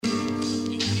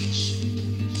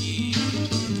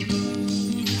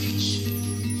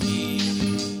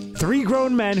Three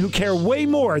grown men who care way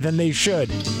more than they should.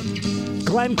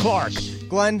 Glenn Clark.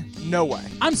 Glenn, no way.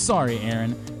 I'm sorry,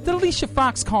 Aaron. Did Alicia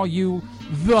Fox call you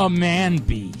the Man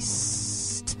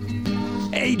Beast?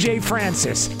 AJ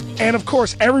Francis. And, of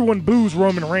course, everyone boos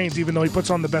Roman Reigns even though he puts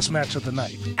on the best match of the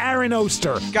night. Aaron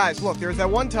Oster. Guys, look, there was that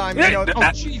one time... Aaron.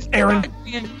 Aaron,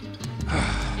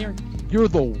 you're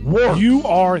the worst. You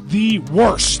are the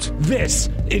worst. This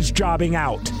is Jobbing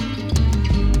Out.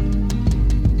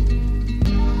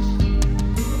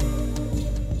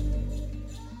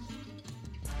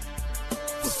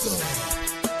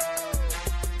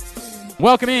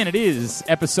 Welcome in. It is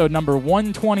episode number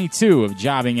 122 of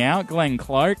Jobbing Out. Glenn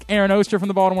Clark, Aaron Oster from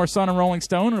the Baltimore Sun and Rolling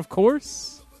Stone, and of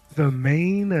course... The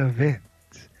main event.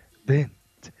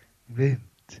 Vent.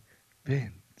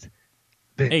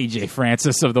 AJ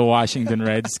Francis of the Washington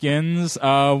Redskins.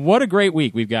 What a great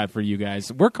week we've got for you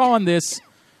guys. We're calling this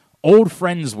Old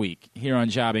Friends Week here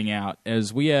on Jobbing Out,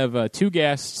 as we have two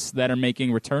guests that are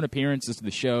making return appearances to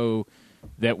the show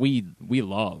that we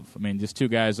love. I mean, just two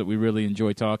guys that we really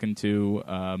enjoy talking to.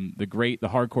 The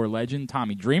hardcore legend,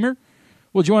 Tommy Dreamer,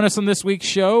 will join us on this week's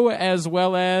show, as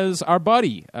well as our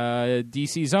buddy,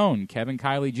 DC's own, Kevin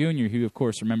Kiley Jr., who, of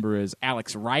course, remember as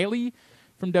Alex Riley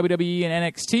from WWE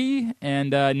and NXT,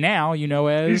 and now you know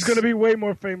as... He's going to be way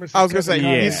more famous. I was going to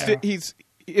say, he's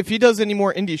if he does any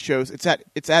more indie shows,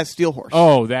 it's as Steel Horse.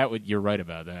 Oh, you're right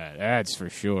about that. That's for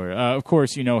sure. Of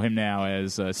course, you know him now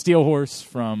as Steel Horse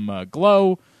from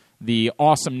Glow, the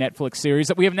awesome Netflix series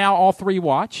that we have now all three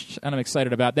watched, and I'm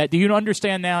excited about that. Do you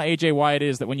understand now, AJ, why it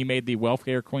is that when you made the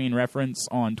Welfare Queen reference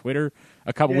on Twitter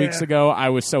a couple weeks ago, I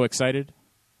was so excited?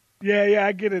 Yeah,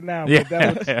 I get it now. Yeah.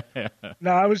 But no,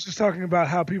 I was just talking about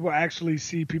how people actually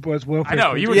see people as welfare. I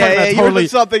know you were queens. talking about totally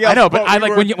something else. I know,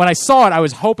 but when I saw it, I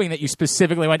was hoping that you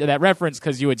specifically went to that reference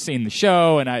because you had seen the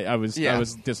show, and I was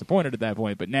disappointed at that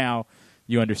point. But now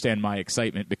you understand my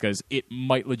excitement because it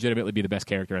might legitimately be the best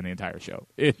character on the entire show.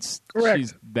 Correct.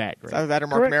 She's that great. It's either that or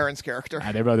Mark Maron's character.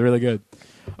 They're both really good.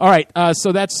 All right,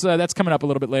 so that's coming up a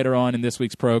little bit later on in this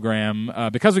week's program.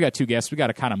 Because we got two guests, we got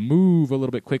to kind of move a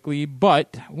little bit quickly,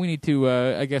 but we need to,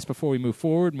 I guess, before we move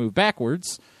forward, move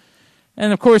backwards.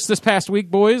 And, of course, this past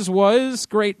week, boys, was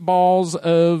Great Balls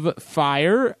of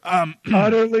Fire.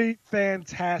 Utterly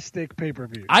fantastic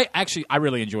pay-per-view. I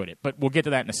really enjoyed it, but we'll get to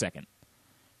that in a second.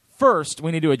 First,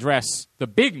 we need to address the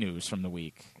big news from the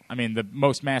week. I mean, the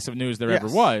most massive news there ever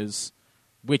was,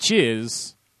 which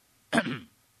is...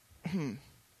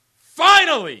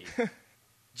 Finally,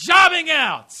 Jobbing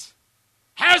Out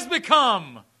has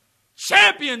become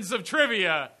champions of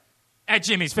trivia at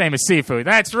Jimmy's Famous Seafood.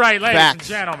 That's right, ladies and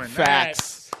gentlemen.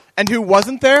 Facts. And who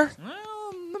wasn't there?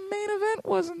 Well, the main event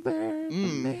wasn't there.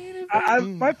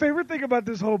 My favorite thing about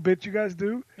this whole bit you guys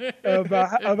do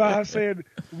about how saying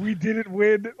we didn't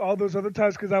win all those other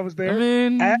times because I was there,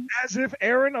 as if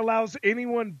Aaron allows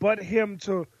anyone but him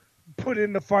to put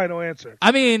in the final answer.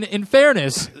 I mean, in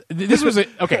fairness, this was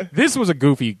a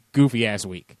goofy ass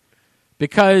week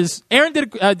because Aaron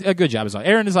did a good job as well.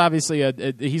 Aaron is obviously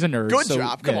he's a nerd. Good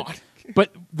job. Come on.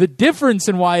 But the difference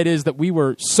in why it is that we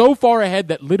were so far ahead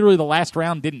that literally the last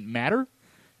round didn't matter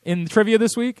in trivia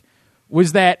this week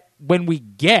was that when we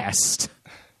guessed,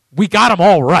 we got them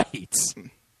all right.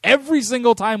 Every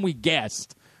single time we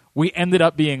guessed, we ended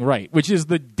up being right, which is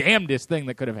the damnedest thing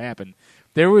that could have happened.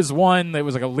 There was one that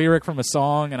was like a lyric from a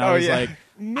song, and I was like,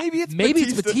 maybe it's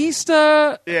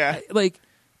Batista. Yeah.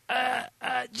 All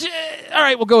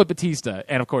right, we'll go with Batista.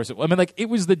 And of course, it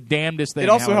was the damnedest thing. It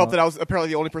also helped that I was apparently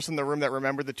the only person in the room that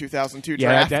remembered the 2002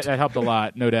 draft. Yeah, that helped a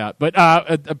lot, no doubt. But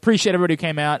appreciate everybody who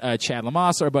came out. Chad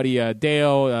Lamas, our buddy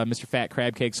Dale, Mr. Fat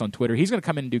Crab Cakes on Twitter. He's going to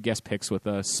come in and do guest picks with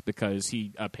us because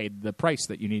he paid the price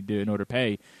that you need to in order to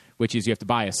pay, which is you have to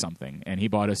buy us something. And he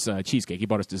bought us cheesecake. He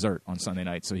bought us dessert on Sunday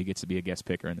night, so he gets to be a guest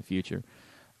picker in the future.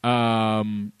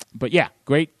 But yeah,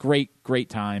 great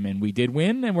time, and we did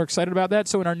win, and we're excited about that.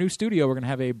 So in our new studio, we're going to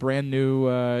have a brand new...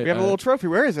 we have a little trophy.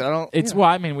 Where is it?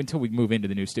 Until we move into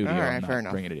the new studio, I'm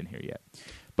not bringing it in here yet.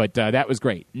 But that was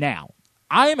great. Now,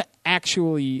 I'm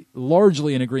actually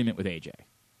largely in agreement with AJ.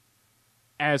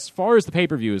 As far as the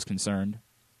pay-per-view is concerned...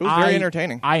 It was very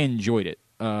entertaining. I enjoyed it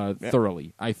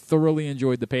thoroughly. I thoroughly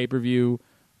enjoyed the pay-per-view.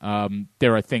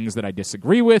 There are things that I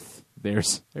disagree with.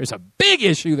 There's a big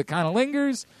issue that kind of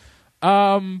lingers.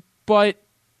 But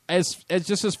as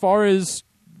far as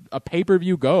a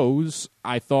pay-per-view goes,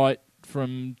 I thought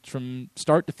from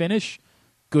start to finish,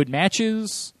 good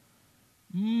matches,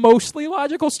 mostly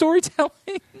logical storytelling.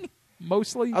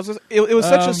 Mostly. It was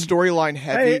such a storyline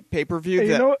heavy pay-per-view.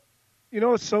 Hey, you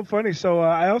know it's so funny. So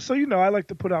I also, I like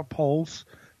to put out polls,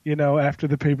 after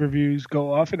the pay-per-views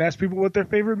go off and ask people what their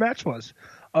favorite match was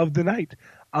of the night.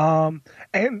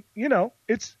 And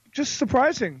it's just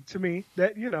surprising to me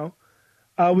that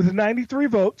with 93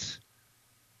 votes,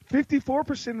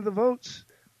 54% of the votes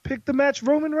picked the match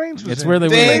Roman Reigns was It's in. really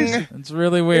Ding. weird. It's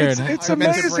really weird. It's I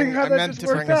meant to amazing bring- how I that meant just to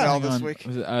worked bring a bell out. this Hang on. week.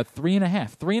 Was it,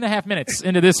 3.5 minutes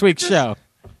into this week's show.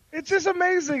 It's just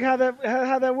amazing how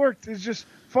that worked. It's just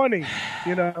funny,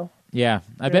 Yeah,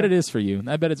 I bet it is for you.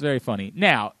 I bet it's very funny.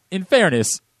 Now, in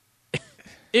fairness,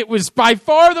 it was by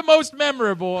far the most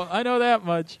memorable. I know that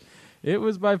much. It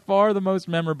was by far the most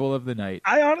memorable of the night.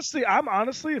 I'm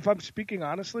honestly, if I'm speaking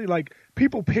honestly, like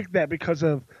people picked that because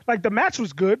of like the match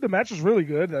was good. The match was really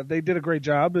good. They did a great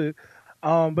job.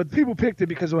 But people picked it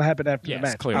because of what happened after the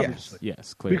match. Clearly. Obviously.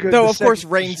 Yes, clearly. Because Though, the of course,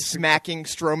 second- Reigns smacking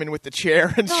Strowman with the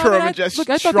chair and No, Strowman I mean, just look,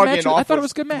 I thought the shrugging match, off. I thought it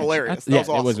was a good match. Hilarious. Yeah, That was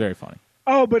awesome. it was very funny.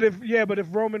 Oh, but if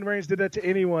Roman Reigns did that to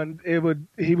anyone,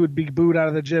 he would be booed out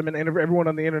of the gym, and everyone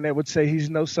on the internet would say he's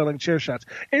no selling chair shots.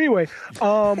 Anyway,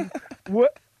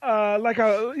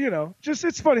 just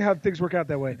it's funny how things work out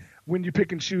that way when you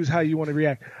pick and choose how you want to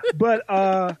react. But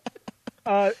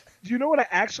do you know what I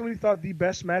actually thought the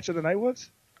best match of the night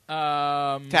was?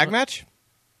 Tag match?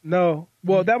 No,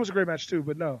 well, that was a great match too,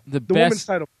 but no, The women's best-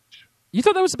 title. You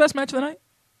thought that was the best match of the night?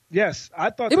 Yes,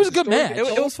 I thought It was that a good the story match. they It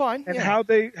told was fine. and yeah.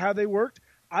 how they worked.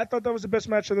 I thought that was the best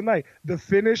match of the night. The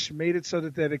finish made it so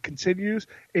that it continues.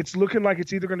 It's looking like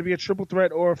it's either going to be a triple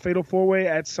threat or a fatal four-way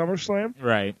at SummerSlam.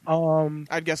 Right.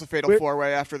 I'd guess a fatal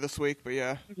four-way after this week, but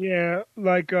yeah. Yeah,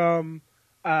 like I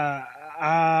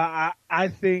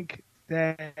think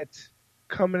that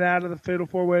coming out of the fatal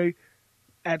four-way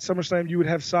at SummerSlam, you would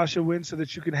have Sasha win so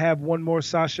that you could have one more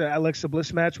Sasha Alexa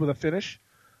Bliss match with a finish.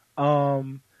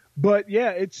 But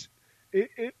yeah,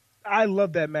 I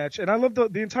love that match, and I love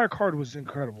the entire card was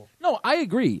incredible. No, I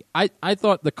agree. I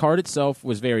thought the card itself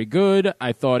was very good.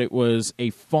 I thought it was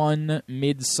a fun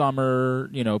midsummer,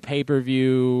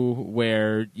 pay-per-view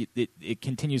where it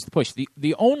continues to push.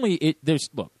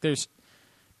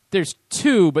 There's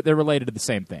two, but they're related to the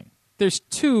same thing. There's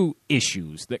two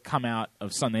issues that come out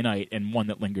of Sunday night and one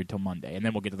that lingered till Monday, and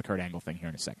then we'll get to the Kurt Angle thing here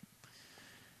in a second.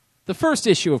 The first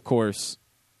issue, of course,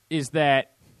 is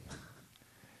that,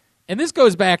 and this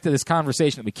goes back to this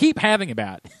conversation that we keep having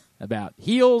about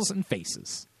heels and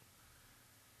faces,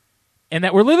 and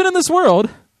that we're living in this world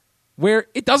where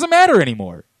it doesn't matter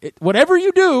anymore. Whatever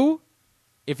you do,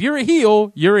 if you're a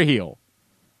heel, you're a heel.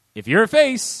 If you're a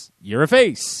face, you're a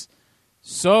face.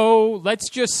 So let's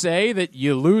just say that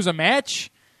you lose a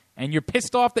match and you're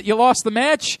pissed off that you lost the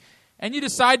match and you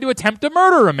decide to attempt to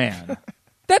murder a man.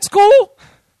 That's cool.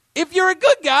 If you're a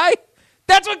good guy,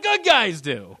 that's what good guys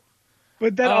do.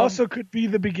 But that also could be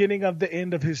the beginning of the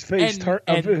end of his face,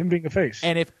 of him being a face.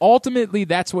 And if ultimately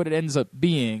that's what it ends up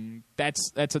being,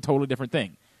 that's a totally different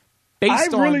thing. I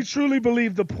really truly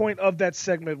believe the point of that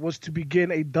segment was to begin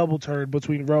a double turn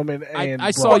between Roman and I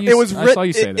Braun. saw you. I saw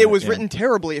you say that. It was yeah. written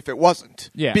terribly if it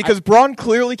wasn't. Yeah, because Braun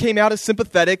clearly came out as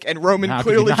sympathetic, and Roman How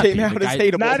could he clearly not came be? out The as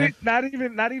guy-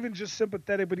 hateable. Not even just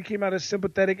sympathetic, but he came out as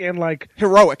sympathetic and like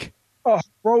Heroic.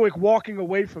 heroic, walking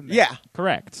away from that. Yeah.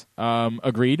 Correct.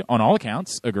 Agreed. On all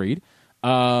accounts, agreed.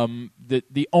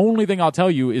 The only thing I'll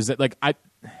tell you is that,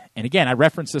 and again, I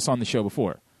referenced this on the show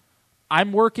before.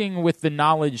 I'm working with the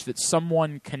knowledge that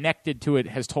someone connected to it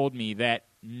has told me that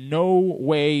no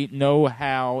way, no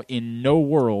how, in no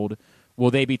world will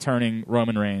they be turning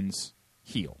Roman Reigns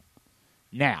heel.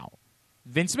 Now,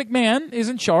 Vince McMahon is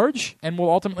in charge and will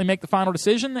ultimately make the final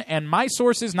decision, and my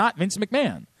source is not Vince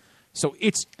McMahon. So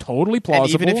it's totally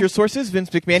plausible. And even if your source is Vince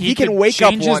McMahon, he could can wake up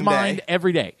change his one mind day.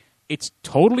 every day. It's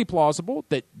totally plausible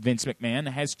that Vince McMahon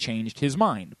has changed his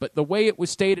mind. But the way it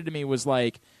was stated to me was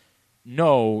like,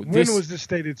 no. When was this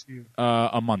stated to you?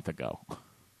 A month ago.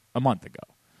 When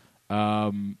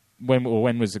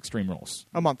was Extreme Rules?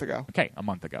 A month ago. Okay, a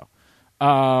month ago.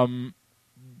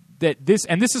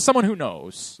 This is someone who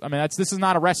knows. I mean, this is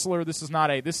not a wrestler. This is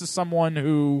someone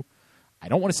who, I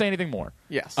don't want to say anything more.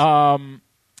 Yes.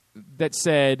 That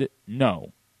said,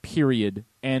 no, period,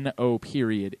 N-O,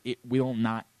 period, it will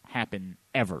not happen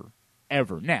ever.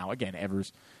 Now, again,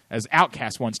 ever's, as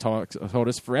Outcast once told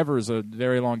us, forever is a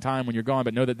very long time when you're gone,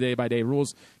 but know that day-by-day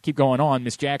rules keep going on.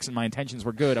 Miss Jackson, my intentions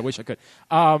were good. I wish I could.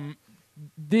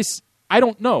 This, I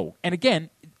don't know. And again,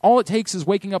 all it takes is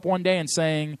waking up one day and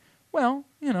saying, well,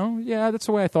 yeah, that's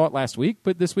the way I thought last week,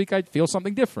 but this week I feel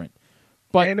something different.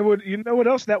 But And it would, you know what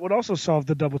else? That would also solve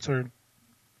the double turn.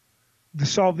 To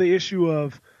solve the issue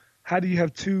of how do you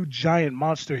have two giant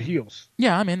monster heels?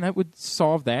 yeah, I mean, that would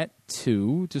solve that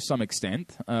too, to some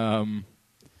extent.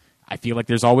 I I feel like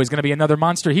there's always going to be another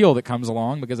monster heel that comes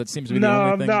along because it seems to be the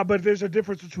only thing. No, but there's a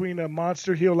difference between a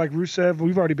monster heel like Rusev.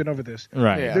 We've already been over this.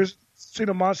 Right. Yeah. There's seen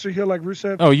a monster heel like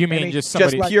Rusev. Oh, you mean just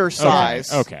somebody... Just pure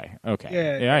size. Okay.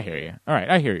 Yeah. I hear you. All right,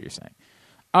 I hear what you're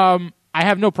saying. I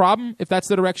have no problem if that's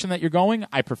the direction that you're going.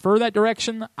 I prefer that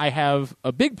direction. I have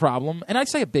a big problem, and I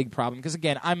say a big problem because,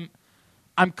 again,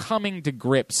 I'm coming to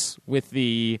grips with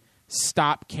the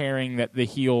stop caring that the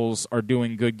heels are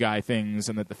doing good guy things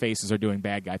and that the faces are doing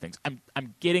bad guy things.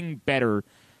 I'm getting better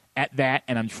at that,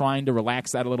 and I'm trying to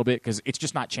relax that a little bit because it's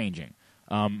just not changing.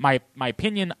 My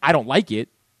opinion, I don't like it,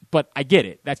 but I get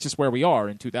it. That's just where we are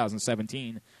in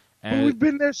 2017. But we've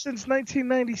been there since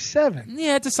 1997.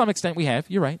 Yeah, to some extent we have.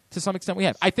 You're right. To some extent we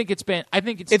have. I think it's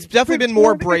definitely been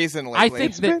more brazen lately. I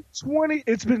think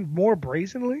it's been more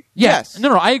brazenly. Yes.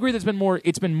 No, I agree. It's been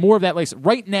more of that. Like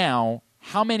right now,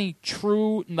 how many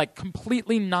true, like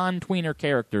completely non-tweener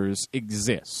characters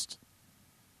exist?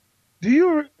 Do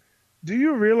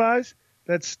you realize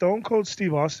that Stone Cold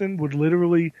Steve Austin would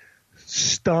literally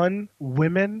stun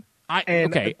women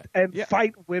and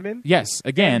fight women? Yes,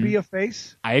 again, and be a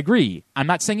face? I agree. I'm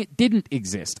not saying it didn't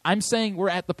exist. I'm saying we're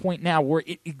at the point now where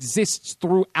it exists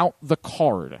throughout the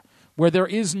card, where there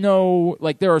is no,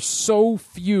 like, there are so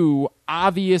few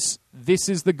obvious this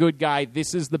is the good guy,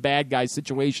 this is the bad guy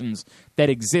situations that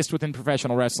exist within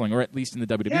professional wrestling, or at least in the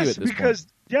WWE at this point.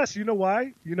 Yes, you know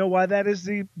why? You know why that is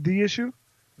the issue?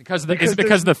 Is it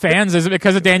because of the fans? Is it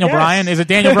because of Daniel Bryan? Is it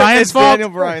Daniel Bryan's fault? Daniel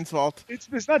Bryan's fault.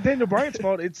 It's not Daniel Bryan's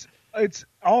fault. It's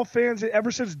all fans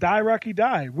ever since Die Rocky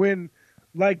Die. When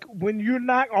you're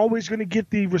not always going to get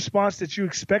the response that you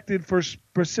expected for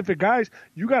specific guys,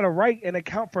 you got to write and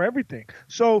account for everything.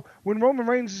 So when Roman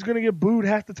Reigns is going to get booed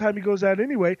half the time he goes out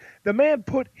anyway, the man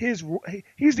he's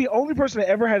the only person that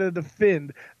ever had to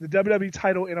defend the WWE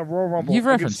title in a Royal Rumble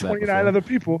against 29 other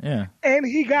people, and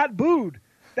he got booed.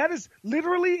 That is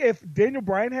literally, if Daniel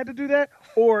Bryan had to do that,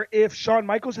 or if Shawn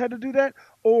Michaels had to do that,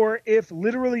 or if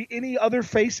literally any other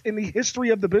face in the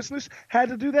history of the business had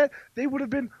to do that, they would have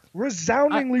been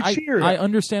resoundingly cheered. I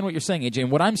understand what you're saying, AJ.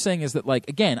 And what I'm saying is that, like,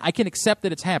 again, I can accept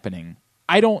that it's happening.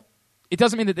 It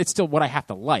doesn't mean that it's still what I have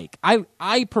to like.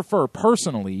 I prefer,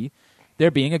 personally,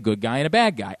 there being a good guy and a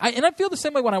bad guy. And I feel the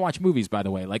same way when I watch movies, by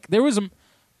the way. Like,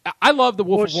 I love The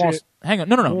Wolf of Wall Street. Hang on.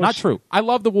 No, not true. I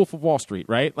love The Wolf of Wall Street,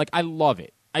 right? Like, I love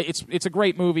it. It's a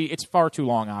great movie. It's far too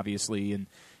long, obviously. And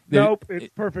nope, it's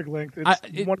perfect length.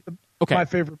 It's one of my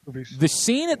favorite movies. The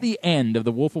scene at the end of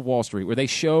The Wolf of Wall Street where they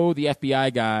show the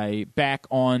FBI guy back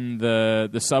on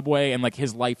the subway and, like,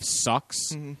 his life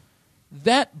sucks,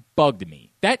 that bugged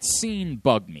me. That scene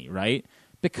bugged me, right?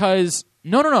 Because,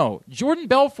 no. Jordan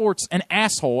Belfort's an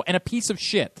asshole and a piece of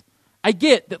shit. I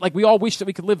get that, like, we all wish that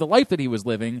we could live the life that he was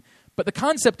living, but the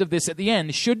concept of this at the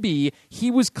end should be he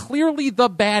was clearly the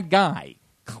bad guy.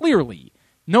 Clearly.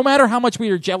 No matter how much we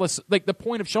are jealous, like, the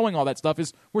point of showing all that stuff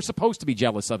is we're supposed to be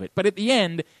jealous of it. But at the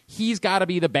end, he's got to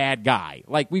be the bad guy.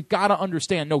 Like, we've got to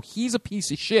understand, no, he's a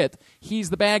piece of shit. He's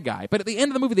the bad guy. But at the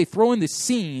end of the movie, they throw in this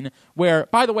scene where,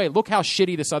 by the way, look how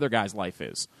shitty this other guy's life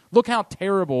is. Look how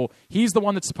terrible. He's the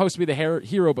one that's supposed to be the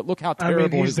hero, but look how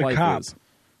terrible his life is.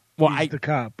 Well, he's the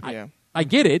cop. I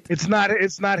get it. It's not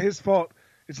his fault.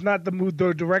 It's not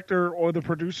the director or the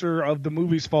producer of the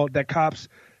movie's fault that cops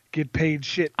get paid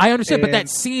shit. I understand, but that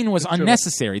scene was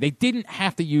unnecessary. They didn't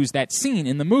have to use that scene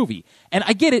in the movie. And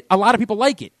I get it. A lot of people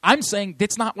like it. I'm saying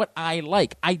that's not what I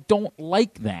like. I don't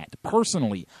like that,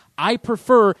 personally. I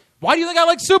prefer... Why do you think I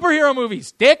like superhero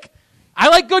movies, Dick? I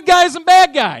like good guys and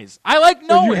bad guys. I like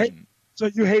knowing. So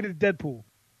you hated Deadpool?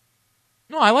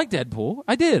 No, I like Deadpool.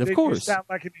 I did, of course. You sound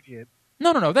like an idiot.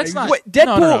 No, that's not... Wait,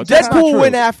 Deadpool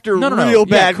went after real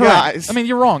bad guys. I mean,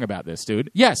 you're wrong about this,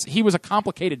 dude. Yes, he was a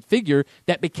complicated figure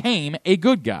that became a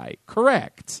good guy.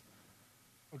 Correct.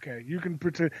 Okay, you can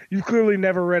pretend... You clearly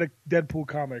never read a Deadpool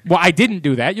comic. Well, I didn't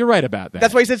do that. You're right about that.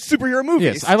 That's why he said superhero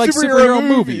movies. Yes, I like superhero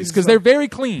movies because they're very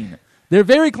clean. They're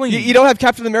very clean. You don't have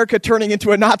Captain America turning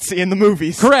into a Nazi in the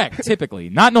movies. Correct, typically.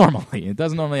 Not normally. It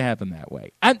doesn't normally happen that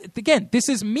way. And again, this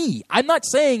is me. I'm not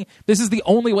saying this is the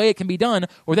only way it can be done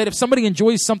or that if somebody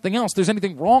enjoys something else, there's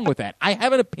anything wrong with that. I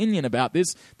have an opinion about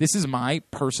this. This is my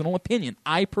personal opinion.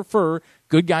 I prefer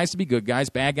good guys to be good guys,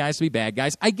 bad guys to be bad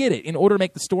guys. I get it. In order to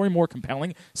make the story more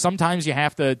compelling, sometimes you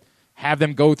have to have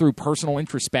them go through personal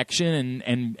introspection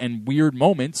and weird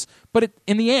moments. But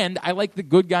in the end, I like the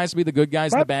good guys to be the good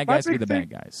guys and the bad guys to be the bad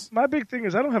guys. My big thing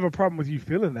is I don't have a problem with you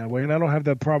feeling that way, and I don't have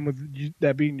that problem with you,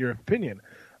 that being your opinion.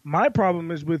 My problem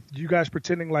is with you guys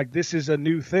pretending like this is a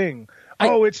new thing.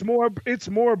 It's more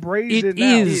brazen. It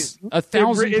is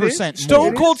 1,000% more.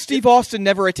 Stone Cold Steve Austin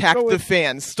never attacked the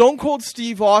fans. Stone Cold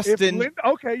Steve Austin...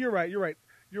 Okay, you're right.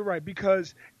 You're right,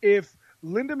 because if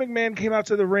Linda McMahon came out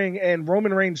to the ring and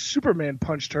Roman Reigns Superman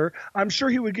punched her, I'm sure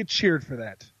he would get cheered for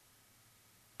that.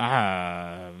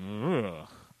 I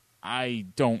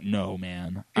don't know,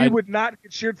 man. He would not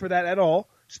get cheered for that at all.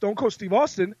 Stone Cold Steve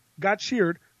Austin got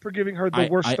cheered for giving her the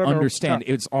worst stunner. I understand.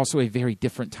 It's also a very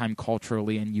different time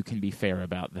culturally, and you can be fair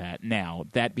about that. Now,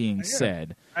 that being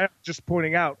said... I'm just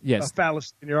pointing out a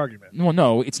fallacy in your argument. Well,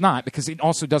 no, it's not, because it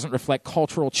also doesn't reflect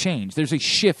cultural change. There's a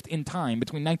shift in time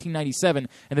between 1997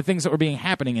 and the things that were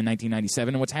happening in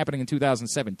 1997 and what's happening in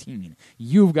 2017.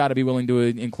 You've got to be willing to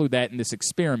include that in this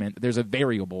experiment. There's a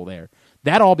variable there.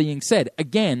 That all being said,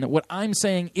 again, what I'm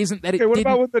saying isn't that what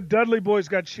about when the Dudley Boys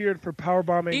got cheered for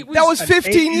powerbombing? That was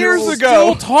 15 years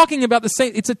ago. Still talking about the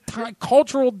same. It's a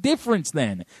cultural difference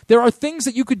then. There are things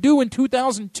that you could do in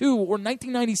 2002 or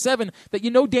 1997 that you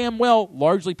know damn well,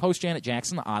 largely post-Janet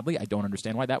Jackson, oddly. I don't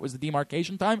understand why that was the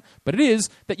demarcation time, but it is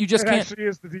that you just can't. It actually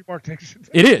is the demarcation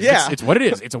time. It is. Yeah. It's what it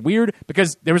is. It's a weird,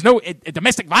 because there was no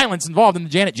domestic violence involved in the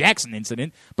Janet Jackson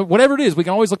incident, but whatever it is, we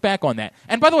can always look back on that.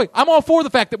 And by the way, I'm all for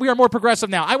the fact that we are more progressive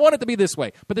now. I want it to be this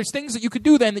way. But there's things that you could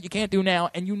do then that you can't do now,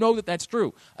 and you know that that's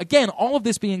true. Again, all of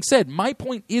this being said, my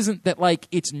point isn't that, like,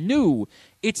 it's new.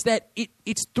 It's that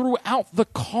it's throughout the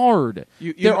card.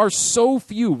 There are so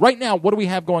few. Right now, what do we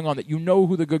have going on that you know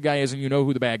who the good guy is and you know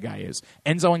who the bad guy is?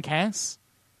 Enzo and Cass?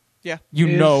 Yeah.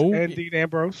 And Dean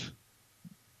Ambrose?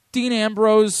 Dean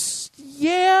Ambrose,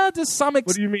 yeah, to some extent.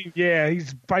 What do you mean, yeah?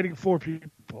 He's fighting 4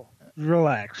 people.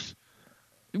 Relax.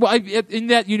 Well, in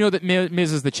that, you know that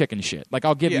Miz is the chicken shit. Like,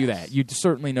 I'll give you that. You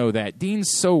certainly know that.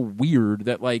 Dean's so weird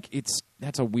that, like,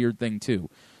 that's a weird thing, too.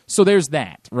 So there's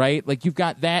that, right? Like, you've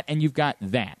got that and you've got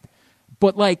that.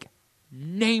 But, like,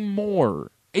 name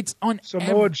more. It's on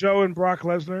Samoa Joe and Brock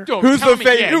Lesnar. Who's the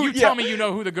favorite? Tell me you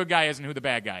know who the good guy is and who the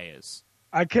bad guy is.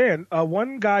 I can.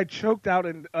 One guy choked out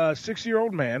a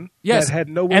 6-year-old man that had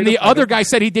no way and to the fight other him. guy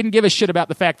said he didn't give a shit about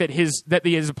the fact that his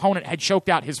opponent had choked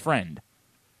out his friend.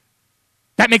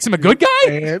 That makes him a good guy?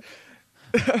 And,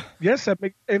 yes,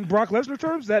 in Brock Lesnar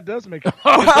terms, that does make him.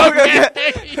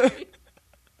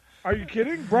 Are you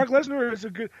kidding? Brock Lesnar is a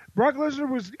good. Brock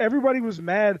Lesnar everybody was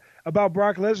mad about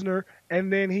Brock Lesnar,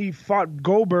 and then he fought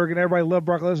Goldberg, and everybody loved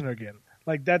Brock Lesnar again.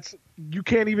 Like, you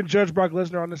can't even judge Brock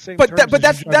Lesnar on the same terms. But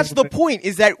that's the point,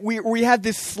 is that we have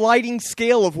this sliding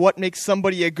scale of what makes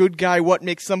somebody a good guy, what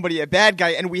makes somebody a bad guy,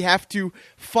 and we have to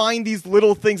find these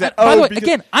little things that. By the way,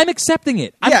 again, I'm accepting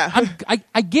it.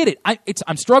 I get it.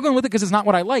 I'm struggling with it because it's not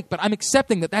what I like, but I'm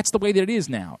accepting that that's the way that it is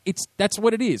now. That's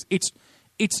what it is. It's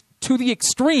to the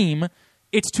extreme.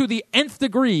 It's to the nth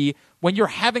degree when you're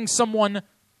having someone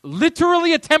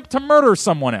literally attempt to murder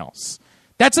someone else.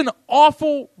 That's an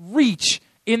awful reach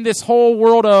in this whole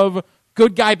world of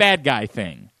good guy, bad guy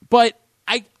thing. But,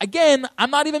 I'm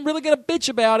not even really going to bitch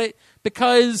about it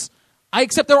because I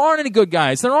accept there aren't any good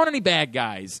guys. There aren't any bad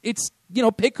guys. It's,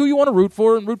 pick who you want to root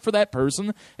for and root for that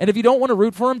person. And if you don't want to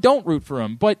root for him, don't root for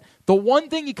him. But the one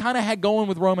thing you kind of had going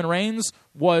with Roman Reigns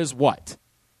was what?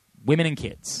 Women and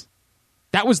kids.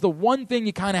 That was the one thing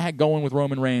you kind of had going with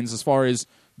Roman Reigns as far as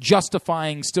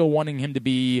justifying still wanting him to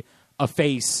be a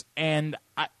face. And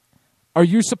are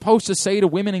you supposed to say to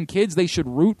women and kids they should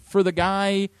root for the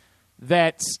guy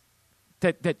that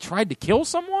tried to kill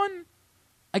someone?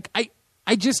 Like, I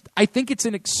think it's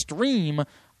an extreme.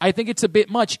 I think it's a bit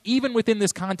much, even within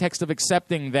this context of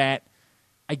accepting that.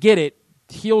 I get it.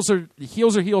 Heels are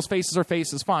heels, faces are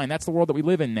faces. Fine, that's the world that we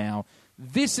live in now.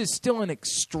 This is still an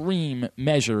extreme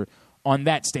measure on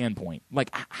that standpoint. Like,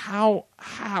 how?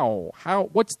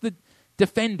 What's the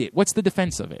defend it? What's the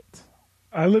defense of it?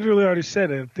 I literally already said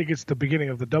it. I think it's the beginning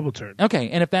of the double turn. Okay,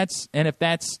 and if that's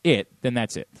it, then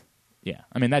that's it. Yeah,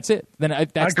 I mean that's it. Then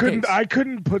that's the case. I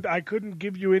couldn't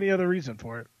give you any other reason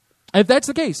for it. If that's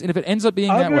the case, and if it ends up being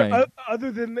that way,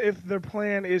 other than if their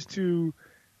plan is to,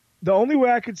 the only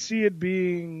way I could see it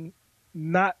being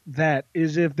not that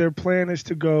is if their plan is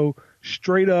to go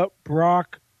straight up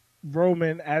Brock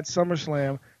Roman at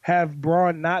SummerSlam, have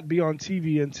Braun not be on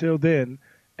TV until then,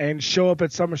 and show up at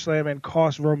SummerSlam and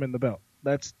cost Roman the belt.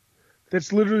 That's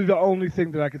literally the only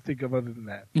thing that I could think of other than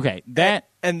that. Okay, that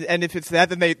and if it's that,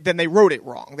 then they wrote it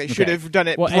wrong. They should have done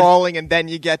it brawling, and then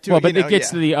you get to. Well, but it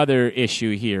gets to the other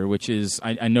issue here, which is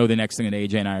I know the next thing that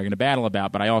AJ and I are going to battle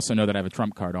about, but I also know that I have a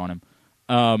trump card on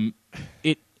him.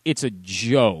 It's a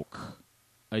joke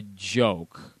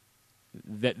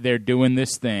that they're doing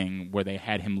this thing where they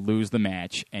had him lose the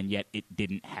match, and yet it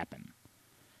didn't happen.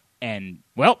 And,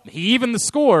 well, he evened the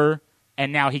score,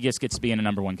 And now he gets to be in a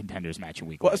number one contenders match a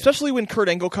week later. Especially when Kurt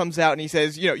Angle comes out and he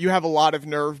says, you have a lot of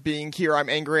nerve being here. I'm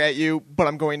angry at you, but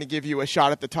I'm going to give you a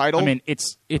shot at the title. I mean,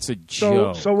 it's a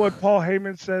joke. So what Paul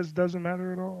Heyman says doesn't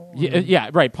matter at all?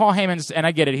 Yeah, right. Paul Heyman's, and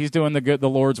I get it, he's doing the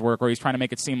Lord's work, where he's trying to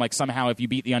make it seem like somehow if you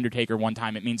beat The Undertaker one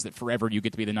time, it means that forever you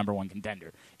get to be the number one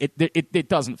contender. It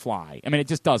doesn't fly. I mean, it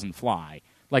just doesn't fly.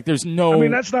 Like, there's no... I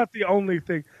mean, that's not the only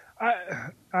thing.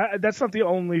 That's not the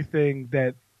only thing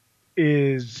that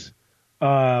is...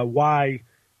 why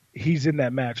he's in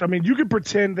that match. I mean, you can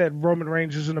pretend that Roman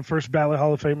Reigns isn't a first ballot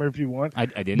Hall of Famer if you want. I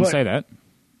didn't say that.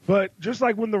 But just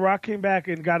like when The Rock came back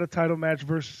and got a title match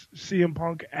versus CM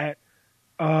Punk at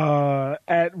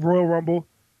Royal Rumble,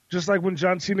 just like when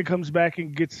John Cena comes back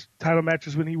and gets title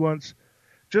matches when he wants,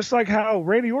 just like how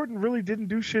Randy Orton really didn't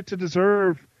do shit to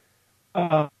deserve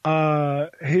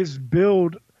his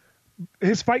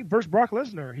fight versus Brock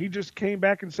Lesnar. He just came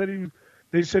back and said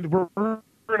they said we're going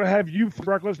to have you for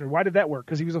Brock Lesnar. Why did that work?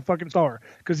 Because he was a fucking star.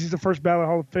 Because he's the first ballot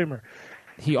Hall of Famer.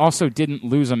 He also didn't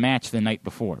lose a match the night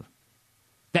before.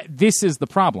 This is the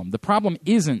problem. The problem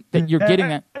isn't that you're getting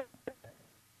that.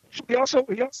 He also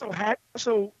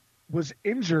was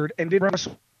injured and didn't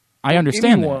wrestle. I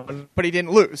understand that. But he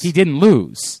didn't lose. He didn't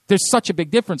lose. There's such a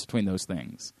big difference between those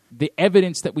things. The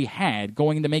evidence that we had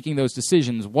going into making those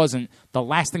decisions wasn't the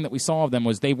last thing that we saw of them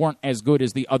was they weren't as good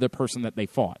as the other person that they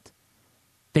fought.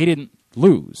 They didn't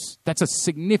lose. That's a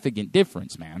significant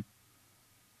difference, man.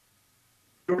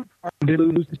 Did he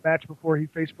lose this match before he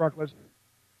faced Brock Lesnar?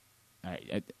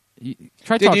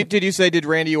 Did you say did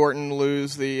Randy Orton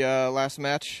lose the last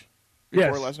match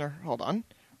before Lesnar? Hold on,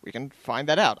 we can find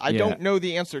that out. I don't know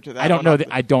the answer to that. I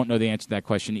don't know the answer to that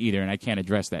question either, and I can't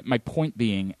address that. My point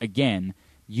being, again,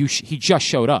 he just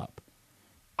showed up.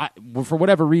 For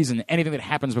whatever reason, anything that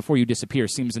happens before you disappear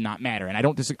seems to not matter, and I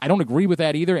don't agree with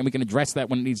that either. And we can address that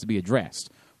when it needs to be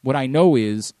addressed. What I know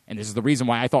is, and this is the reason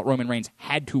why I thought Roman Reigns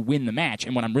had to win the match,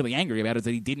 and what I'm really angry about is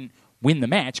that he didn't win the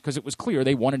match because it was clear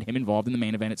they wanted him involved in the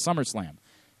main event at SummerSlam.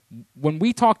 When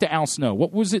we talked to Al Snow,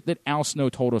 what was it that Al Snow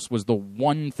told us was the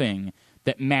one thing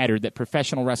that mattered that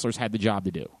professional wrestlers had the job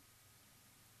to do?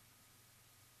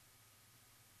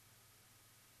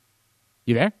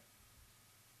 You there?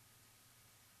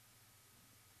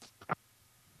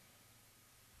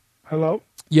 Hello?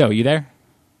 Yo, you there?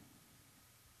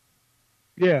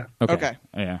 Yeah. Okay.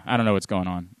 Yeah, I don't know what's going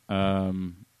on.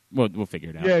 We'll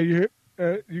figure it out. Yeah, you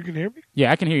can hear me?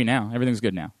 Yeah, I can hear you now. Everything's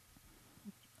good now.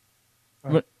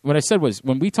 What I said was,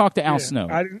 when we talked to Al Snow,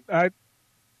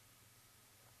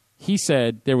 he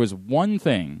said there was one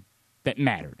thing that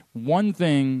mattered, one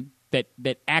thing that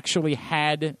actually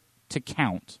had to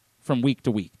count from week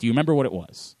to week. Do you remember what it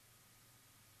was?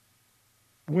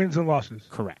 Wins and losses.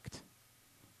 Correct.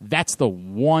 That's the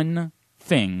one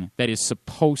thing that is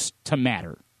supposed to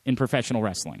matter in professional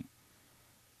wrestling.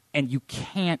 And you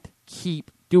can't keep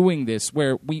doing this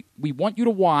where we want you to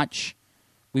watch,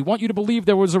 we want you to believe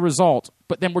there was a result,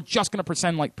 but then we're just going to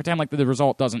pretend like the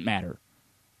result doesn't matter.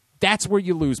 That's where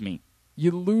you lose me. You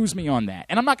lose me on that.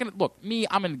 And I'm not going to look,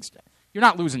 you're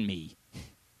not losing me.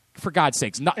 For God's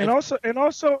sakes. Also,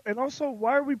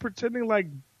 why are we pretending like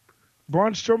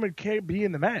Braun Strowman can't be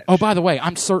in the match? Oh, by the way,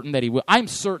 I'm certain that he will. I'm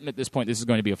certain at this point this is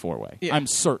going to be a four-way. Yeah. I'm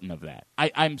certain of that.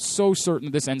 I'm so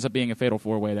certain this ends up being a fatal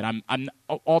four-way that I'm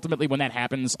ultimately, when that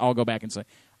happens, I'll go back and say,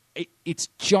 it's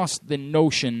just the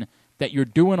notion that you're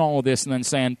doing all of this and then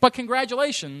saying, but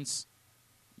congratulations,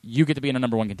 you get to be in a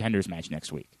number one contenders match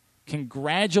next week.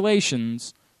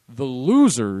 Congratulations, the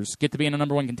losers get to be in a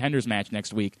number one contenders match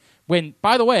next week. When,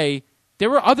 by the way, there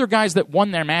were other guys that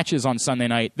won their matches on Sunday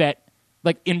night that,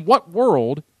 like, in what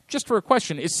world, just for a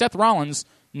question, is Seth Rollins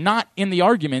not in the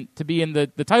argument to be in the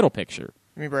title picture?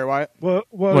 You mean Bray Wyatt? Well,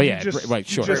 yeah, right,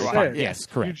 sure. Yes,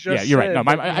 correct. You're right. No,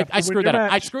 I screwed that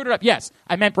up. I screwed it up. Yes,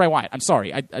 I meant Bray Wyatt. I'm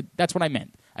sorry. That's what I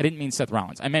meant. I didn't mean Seth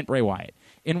Rollins. I meant Bray Wyatt.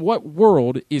 In what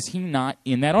world is he not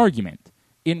in that argument?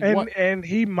 And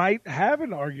he might have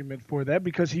an argument for that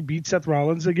because he beat Seth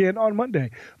Rollins again on Monday.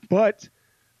 But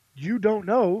you don't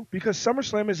know because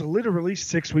SummerSlam is literally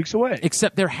 6 weeks away.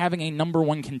 Except they're having a number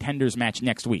one contenders match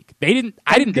next week. I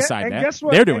didn't decide that. Guess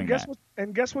what? They're doing that.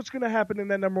 And guess what's going to happen in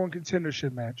that number one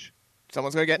contendership match?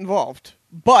 Someone's going to get involved.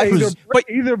 But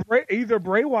either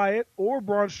Bray Wyatt or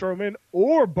Braun Strowman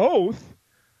or both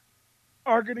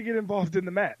are going to get involved in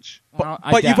the match.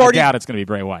 I doubt it's going to be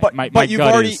Bray Wyatt. But you've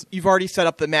already set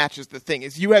up the match as the thing.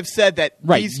 Is you have said that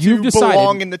these two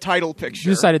belong in the title picture.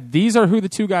 You decided these are who the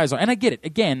two guys are. And I get it.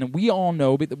 Again, we all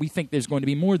know that we think there's going to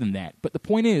be more than that. But the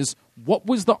point is, what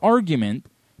was the argument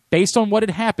based on what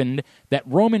had happened that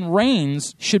Roman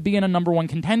Reigns should be in a number one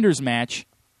contenders match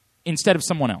instead of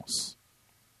someone else?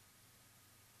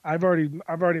 I've already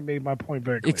made my point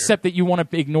very clear. Except that you want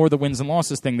to ignore the wins and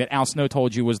losses thing that Al Snow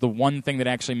told you was the one thing that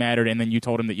actually mattered, and then you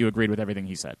told him that you agreed with everything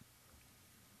he said.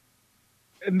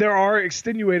 And there are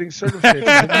extenuating circumstances.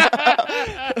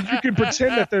 You can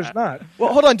pretend that there's not.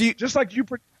 Well, hold on. Just like you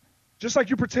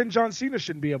pretend John Cena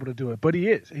shouldn't be able to do it, but he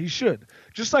is. He should.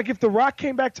 Just like if The Rock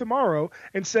came back tomorrow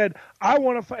and said, "I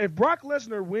want to." If Brock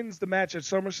Lesnar wins the match at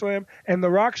SummerSlam, and The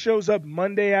Rock shows up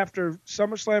Monday after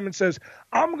SummerSlam and says,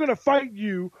 "I'm going to fight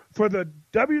you for the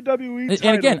WWE title,"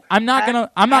 and again, I'm not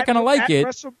gonna like it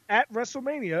at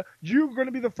WrestleMania, you're going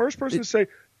to be the first person to say,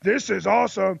 "This is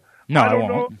awesome." No, I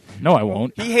won't. No, I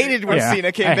won't. He hated when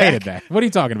Cena came back. I hated that. What are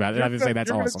you talking about? I'm going to say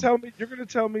that's awesome. You're going to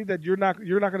tell me that you're not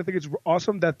going to think it's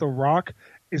awesome that The Rock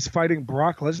is fighting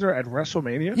Brock Lesnar at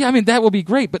WrestleMania? Yeah, I mean, that will be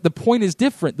great, but the point is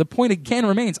different. The point again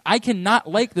remains, I cannot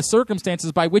like the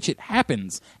circumstances by which it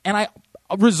happens, and I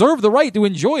reserve the right to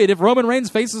enjoy it if Roman Reigns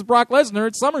faces Brock Lesnar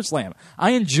at SummerSlam.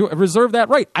 I reserve that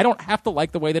right. I don't have to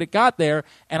like the way that it got there,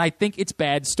 and I think it's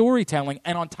bad storytelling,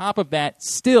 and on top of that,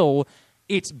 still,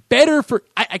 it's better for...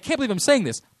 I can't believe I'm saying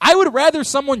this. I would rather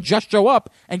someone just show up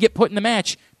and get put in the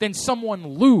match than someone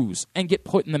lose and get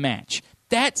put in the match.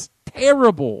 That's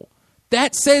terrible.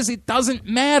 That says it doesn't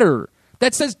matter.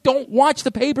 That says don't watch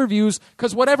the pay-per-views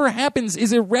because whatever happens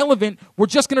is irrelevant. We're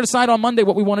just going to decide on Monday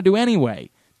what we want to do anyway.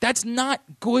 That's not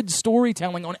good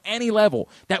storytelling on any level.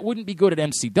 That wouldn't be good at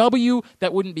MCW.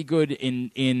 That wouldn't be good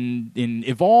in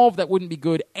Evolve. That wouldn't be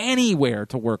good anywhere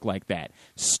to work like that.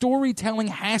 Storytelling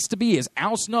has to be, as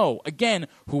Al Snow, again,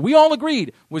 who we all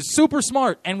agreed was super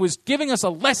smart and was giving us a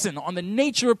lesson on the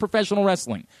nature of professional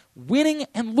wrestling. Winning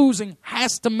and losing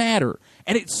has to matter.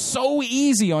 And it's so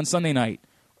easy on Sunday night.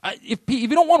 If you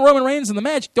don't want Roman Reigns in the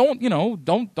match, don't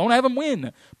have him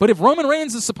win. But if Roman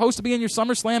Reigns is supposed to be in your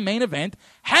SummerSlam main event,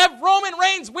 have Roman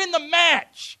Reigns win the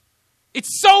match.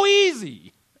 It's so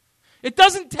easy. It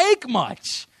doesn't take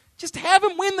much. Just have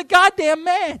him win the goddamn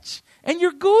match, and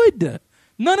you're good.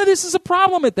 None of this is a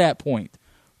problem at that point.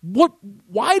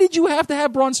 Why did you have to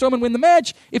have Braun Strowman win the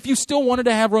match if you still wanted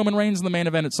to have Roman Reigns in the main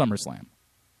event at SummerSlam?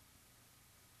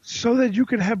 So that you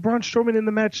could have Braun Strowman in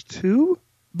the match too?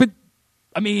 But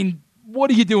I mean, what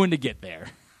are you doing to get there?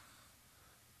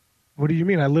 What do you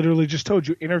mean? I literally just told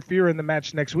you, interfere in the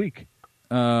match next week.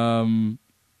 I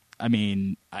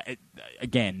mean,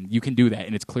 again, you can do that,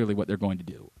 and it's clearly what they're going to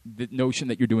do. The notion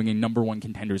that you're doing a number one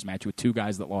contenders match with two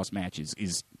guys that lost matches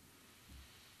is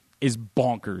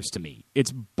bonkers to me.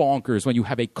 It's bonkers when you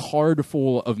have a card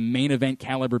full of main event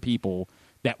caliber people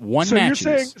that won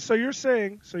matches. So you're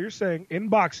saying in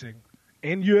boxing,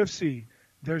 in UFC,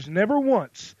 there's never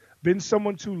once been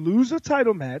someone to lose a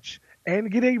title match and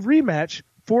get a rematch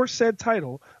for said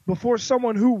title before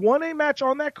someone who won a match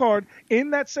on that card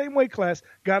in that same weight class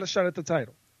got a shot at the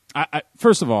title.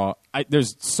 First of all,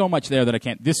 there's so much there that I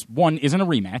can't. This one isn't a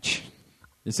rematch.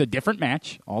 It's a different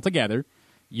match altogether.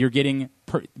 You're getting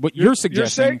what you're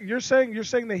suggesting. You're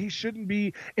saying that he shouldn't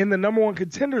be in the number one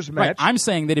contenders match. Right. I'm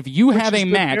saying that if you have a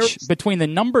match between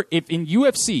if in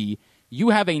UFC you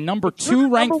have a number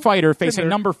 2 ranked fighter facing a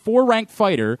number 4 ranked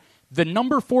fighter, the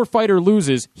number 4 fighter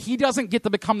loses, he doesn't get to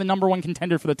become the number 1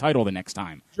 contender for the title the next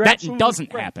time. That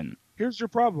doesn't happen. Here's your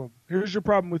problem. Here's your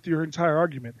problem with your entire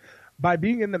argument. By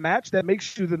being in the match, that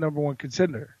makes you the number 1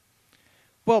 contender.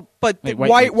 Well, but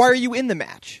why are you in the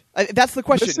match? That's the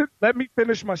question. Listen, let me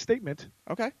finish my statement.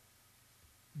 Okay.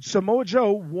 Samoa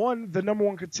Joe won the number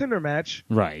 1 contender match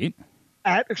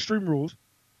at Extreme Rules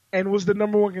and was the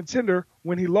number 1 contender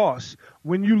when he lost.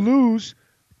 When you lose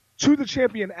to the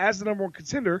champion as the number 1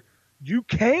 contender, you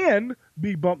can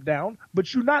be bumped down,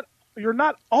 but you're not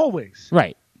always.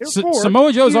 Right.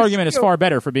 Samoa Joe's argument is far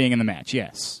better for being in the match,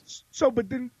 yes. So, but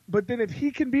then if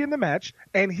he can be in the match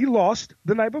and he lost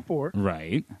the night before,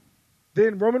 right,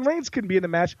 then Roman Reigns can be in the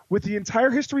match with the entire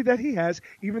history that he has,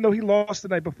 even though he lost the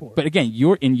night before. But again,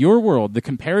 in your world, the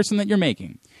comparison that you're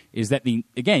making is that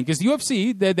because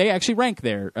UFC they actually rank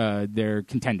their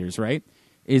contenders, right?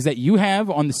 Is that you have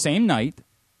on the same night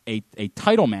a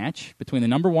title match between the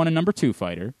number 1 and number 2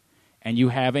 fighter, and you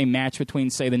have a match between,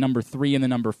 say, the number 3 and the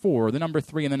number 4, or the number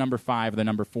 3 and the number 5, or the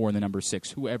number 4 and the number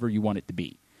 6, whoever you want it to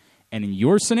be. And in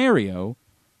your scenario,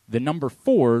 the number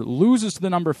 4 loses to the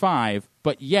number 5,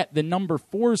 but yet the number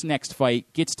 4's next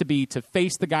fight gets to be to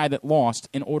face the guy that lost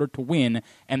in order to win,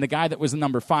 and the guy that was the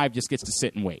number 5 just gets to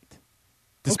sit and wait,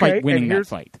 despite winning that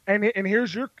fight. And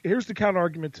here's the counter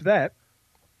argument to that.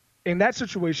 In that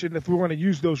situation, if we want to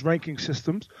use those ranking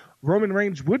systems, Roman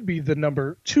Reigns would be the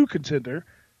number 2 contender,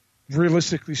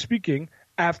 realistically speaking,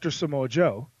 after Samoa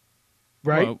Joe,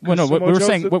 right? Well, no. What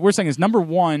we're saying is number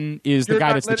 1 is the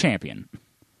guy that's the champion.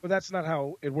 Well, that's not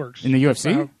how it works. In the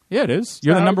UFC? Yeah, it is.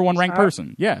 You're the number one ranked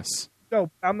person. Yes. No,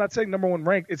 I'm not saying number one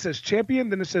ranked. It says champion,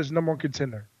 then it says number one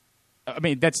contender. I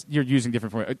mean, you're using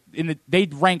different form. They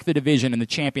rank the division, and the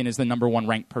champion is the number one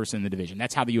ranked person in the division.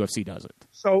 That's how the UFC does it.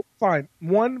 So, fine.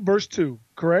 1 versus 2,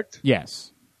 correct?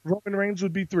 Yes. Roman Reigns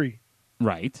would be 3.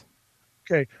 Right.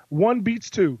 Okay. 1 beats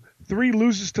 2. 3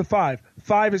 loses to 5.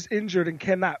 5 is injured and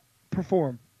cannot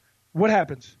perform. What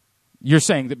happens? You're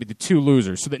saying that the 2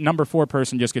 losers, so that number 4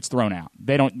 person just gets thrown out.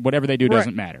 They don't. Whatever they do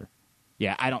doesn't matter.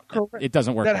 Yeah, I don't. Correct. It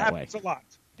doesn't work that way. That happens a lot.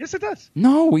 Yes, it does.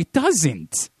 No, it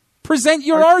doesn't. Present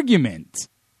your argument.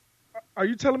 Are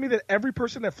you telling me that every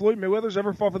person that Floyd Mayweather's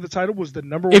ever fought for the title was the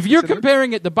number one? If you're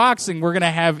comparing it to boxing, we're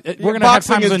gonna have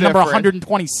times when number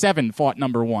 127 fought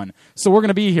number 1. So we're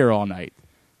gonna be here all night.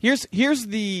 Here's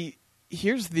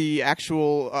the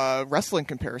actual wrestling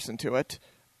comparison to it.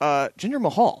 Jinder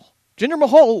Mahal. Jinder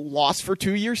Mahal lost for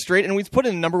 2 years straight, and we put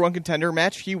in a number 1 contender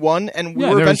match. He won, and we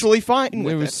were eventually fine with it.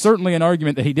 There was certainly an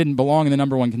argument that he didn't belong in the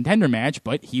number 1 contender match,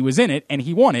 but he was in it, and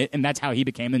he won it, and that's how he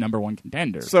became the number 1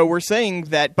 contender. So we're saying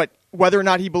that, but whether or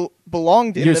not he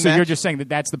belonged in the match... So you're just saying that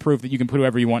that's the proof that you can put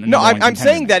whoever you want in No, I'm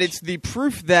saying match. that it's the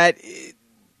proof that,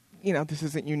 this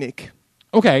isn't unique.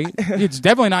 Okay, it's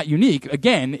definitely not unique.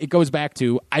 Again, it goes back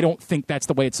to I don't think that's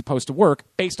the way it's supposed to work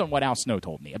based on what Al Snow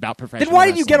told me about professional Then why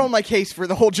wrestling. did you get on my case for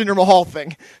the whole Jinder Mahal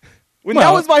thing?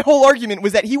 That was my whole argument,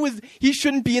 was that he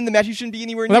shouldn't be in the match, he shouldn't be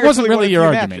anywhere near. That wasn't really your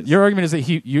argument. Matches. Your argument is that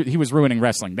he was ruining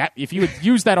wrestling. That if you had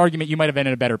used that argument, you might have been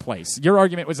in a better place. Your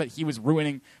argument was that he was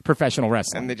ruining professional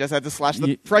wrestling. And they just had to slash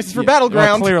the prices for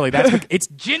Battleground. Well, clearly, it's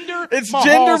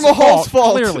Jinder Mahal's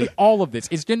fault. Clearly, all of this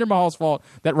is Jinder Mahal's fault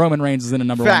that Roman Reigns is in a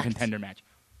number 1 contender match.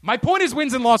 My point is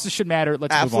wins and losses should matter.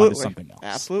 Let's move on to something else.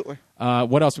 Absolutely.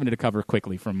 What else do we need to cover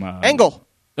quickly from... Angle.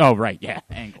 Oh, right. Yeah,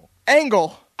 Angle.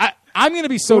 I'm going to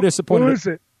be so disappointed. Who is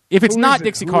it? If it's not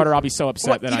Dixie Carter, I'll be so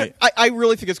upset that I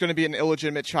really think it's going to be an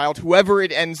illegitimate child, whoever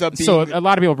it ends up being. So a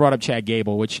lot of people brought up Chad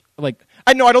Gable, which, I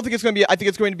don't think it's going to be... I think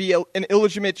it's going to be an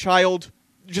illegitimate child,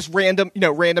 just random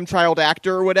child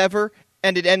actor or whatever,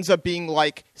 and it ends up being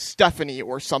like Stephanie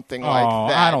or something like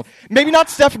that. Maybe not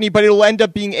Stephanie, but it'll end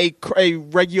up being a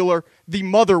regular... The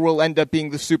mother will end up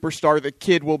being the superstar. The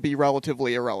kid will be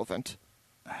relatively irrelevant.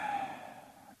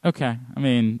 Okay. I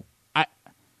mean...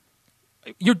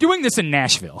 You're doing this in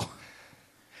Nashville.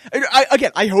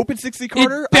 I hope it's Dixie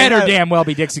Carter. It better damn well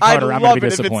be Dixie Carter. I'm going to be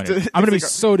disappointed. I'm going to be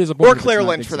so disappointed. Or Claire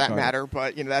Lynch, for that matter.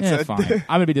 But that's fine. I'm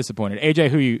going to be disappointed. AJ,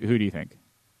 who do you think?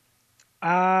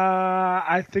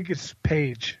 I think it's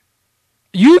Paige.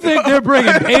 You think they're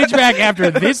bringing Paige back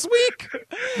after this week?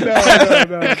 No.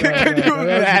 Can you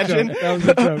imagine? That was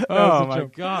a joke. Oh my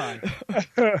god!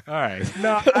 All right.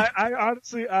 No, I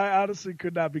honestly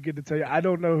could not begin to tell you. I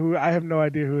don't know who. I have no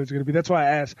idea who it's going to be. That's why I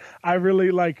asked. I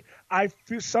really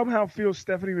somehow feel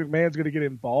Stephanie McMahon's going to get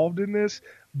involved in this,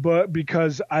 but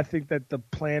because I think that the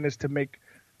plan is to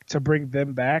bring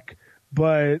them back.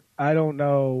 But I don't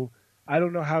know. I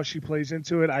don't know how she plays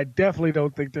into it. I definitely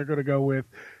don't think they're going to go with.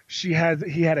 He had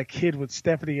a kid with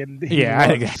Stephanie, and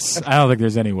I don't think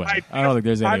there's any way. I don't think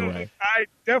there's any way. I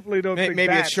definitely don't think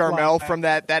maybe it's Sharmell from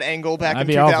that angle back in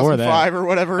be all for 2005 that. or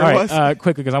whatever all it right, was.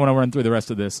 Quickly, because I want to run through the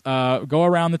rest of this. Go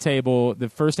around the table. The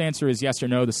first answer is yes or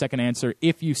no. The second answer,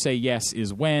 if you say yes,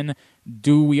 is when.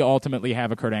 Do we ultimately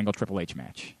have a Kurt Angle Triple H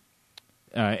match?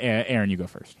 Aaron, you go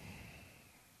first.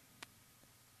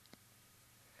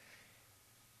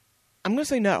 I'm going to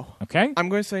say no. Okay. I'm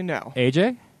going to say no.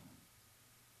 AJ?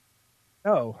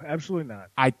 No, absolutely not.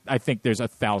 I think there's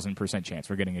 1,000% chance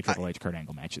we're getting a Triple H Kurt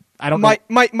Angle match. I don't know.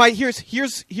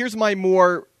 Here's my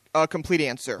more complete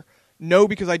answer. No,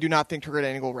 because I do not think Kurt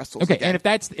Angle wrestles. Okay, again. and if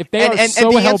they are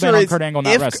so hell bent on Kurt Angle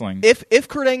not wrestling, if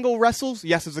Kurt Angle wrestles,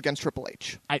 yes, it's against Triple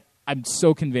H. I'm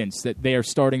so convinced that they are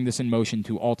starting this in motion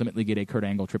to ultimately get a Kurt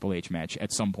Angle Triple H match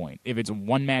at some point. If it's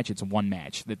one match, it's one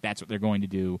match. That's what they're going to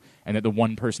do, and that the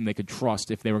one person they could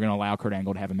trust if they were going to allow Kurt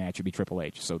Angle to have a match would be Triple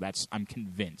H. So I'm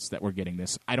convinced that we're getting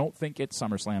this. I don't think it's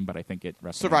SummerSlam, but I think it's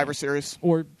WrestleMania. Survivor Series.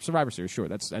 Or Survivor Series, sure.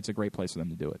 That's a great place for them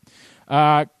to do it.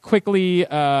 Quickly,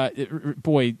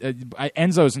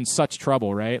 Enzo's in such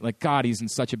trouble, right? Like, God, he's in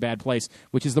such a bad place,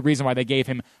 which is the reason why they gave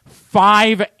him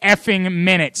 5 effing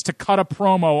minutes to cut a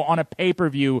promo on a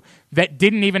pay-per-view that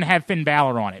didn't even have Finn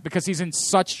Balor on it, because he's in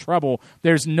such trouble.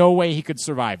 There's no way he could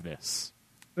survive this.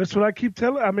 That's what I keep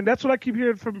telling. I mean, that's what I keep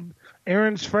hearing from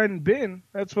Aaron's friend Ben.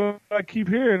 That's what I keep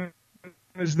hearing,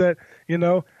 is that,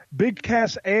 Big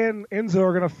Cass and Enzo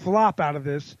are going to flop out of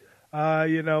this,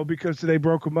 because they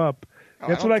broke him up.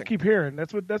 That's what I keep hearing.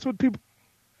 That's what people.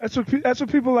 That's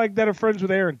what people like that are friends with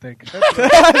Aaron think.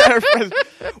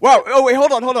 Wow. Oh wait,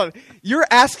 hold on. You're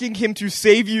asking him to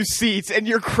save you seats, and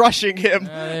you're crushing him.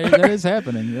 That is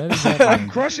happening. I'm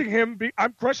crushing him.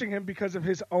 I'm crushing him because of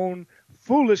his own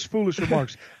foolish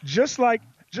remarks. Just like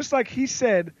he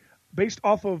said, based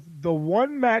off of the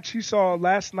one match he saw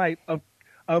last night of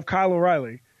Kyle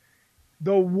O'Reilly,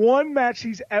 the one match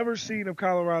he's ever seen of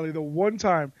Kyle O'Reilly, the one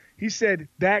time. He said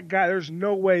that guy. There's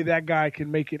no way that guy can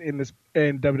make it in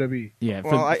WWE. Yeah,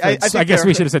 well, I guess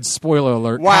we should have said spoiler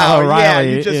alert. Wow, Kyle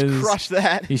O'Reilly yeah, you just crushed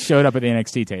that. He showed up at the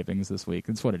NXT tapings this week.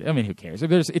 That's what it. I mean, who cares?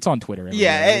 It's on Twitter.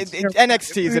 Yeah,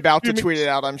 NXT is about to tweet it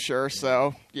out, I'm sure.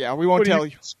 So yeah, we won't tell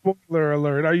you. Spoiler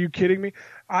alert! Are you kidding me?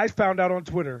 I found out on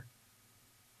Twitter.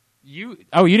 You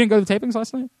didn't go to the tapings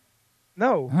last night?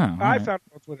 No, I found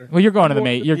it on Twitter. Well, you're going to the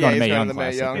Mae. You're going to Mae Young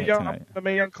Classic. The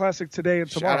Mae Young Classic today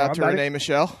and tomorrow. Shout out to Renee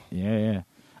Michelle. Yeah.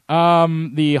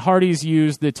 The Hardys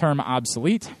used the term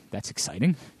obsolete. That's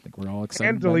exciting. I think we're all excited.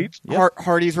 And delete. Yep.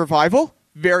 Hardy's revival.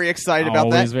 Very excited about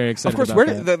that. Always very excited. Of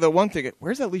course, the one thing.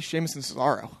 Where's at least Sheamus and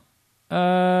Cesaro?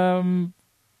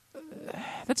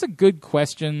 That's a good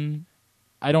question.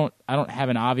 I don't have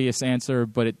an obvious answer,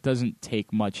 but it doesn't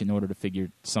take much in order to figure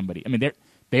somebody. I mean,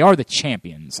 they are the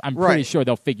champions. I'm pretty sure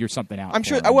they'll figure something out. I'm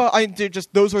sure. Well,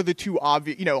 those are the two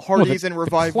obvious. Hardys and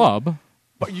Revival. The Club.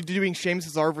 But you're doing Sheamus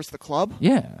and Cesaro versus the Club?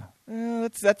 Yeah.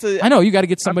 That's a. I know you got to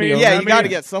get somebody. You got to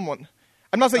get someone.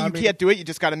 I'm not saying you can't do it. You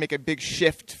just got to make a big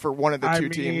shift for one of the two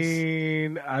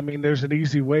teams. I mean, there's an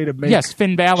easy way to make. Yes,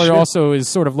 Finn Balor also is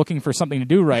sort of looking for something to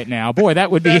do right now. Boy, that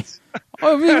would be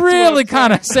really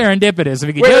kind of serendipitous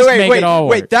if he could make it all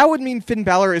work. Wait, that would mean Finn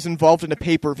Balor is involved in a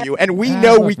pay-per-view, and we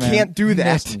know we can't do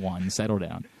that. Missed one. Settle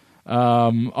down.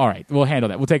 All right, we'll handle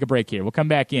that. We'll take a break here. We'll come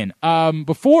back in.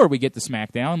 Before we get to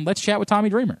SmackDown, let's chat with Tommy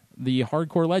Dreamer, the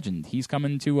hardcore legend. He's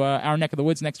coming to our neck of the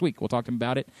woods next week. We'll talk to him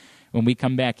about it when we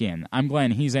come back in. I'm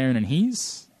Glenn. He's Aaron, and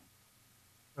he's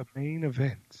the main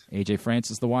event. AJ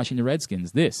Francis, the Washington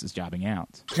Redskins. This is Jobbing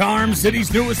Out. Charm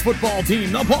City's newest football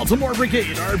team, the Baltimore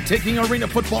Brigade, are taking arena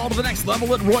football to the next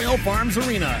level at Royal Farms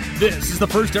Arena. This is the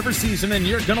first ever season, and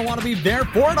you're going to want to be there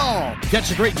for it all.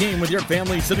 Catch a great game with your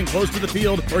family sitting close to the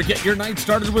field, or get your night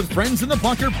started with friends in the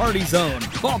Bunker Party Zone.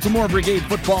 Baltimore Brigade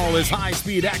football is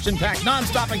high-speed, action-packed,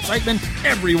 non-stop excitement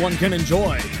everyone can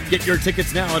enjoy. Get your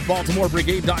tickets now at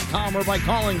BaltimoreBrigade.com or by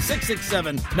calling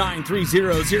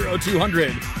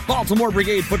 667-930-0200. Baltimore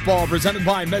Brigade football presented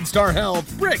by MedStar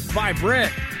Health, brick by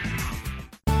brick.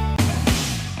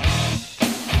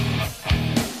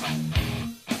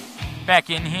 Back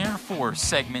in here for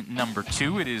segment number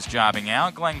 2. It is Jobbing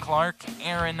Out. Glenn Clark,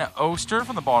 Aaron Oster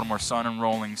from the Baltimore Sun and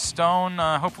Rolling Stone.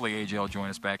 Hopefully AJ will join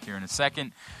us back here in a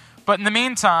second. But in the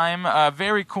meantime, a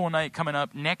very cool night coming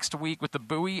up next week with the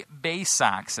Bowie Bay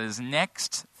Sox. As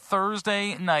next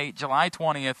Thursday night, July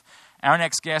 20th, our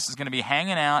next guest is going to be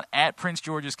hanging out at Prince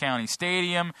George's County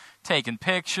Stadium, taking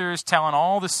pictures, telling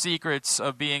all the secrets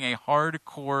of being a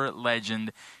hardcore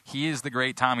legend. He is the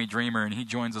great Tommy Dreamer, and he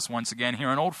joins us once again here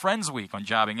on Old Friends Week on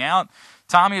Jobbing Out.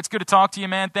 Tommy, it's good to talk to you,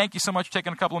 man. Thank you so much for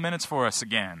taking a couple of minutes for us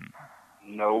again.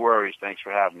 No worries. Thanks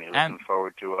for having me. Looking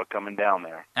forward to coming down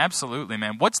there. Absolutely,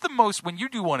 man. What's the most, when you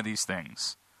do one of these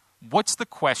things, what's the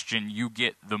question you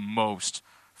get the most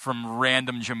from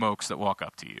random jamokes that walk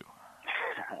up to you?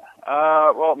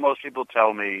 Well, most people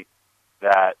tell me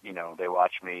that, they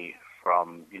watch me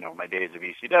from, my days of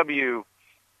ECW,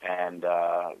 and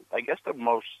I guess the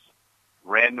most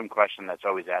random question that's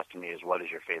always asked me is, what is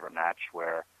your favorite match?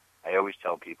 Where I always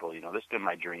tell people, this has been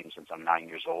my dream since I'm 9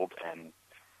 years old, and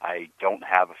I don't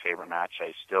have a favorite match.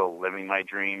 I'm still living my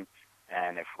dream,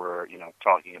 and if we're,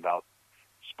 talking about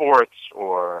sports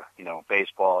or,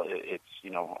 baseball, it's,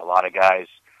 a lot of guys,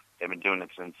 they've been doing it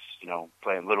since,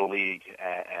 playing Little League,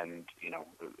 and,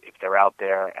 if they're out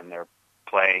there and they're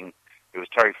playing, it was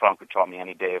Terry Funk who taught me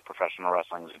any day of professional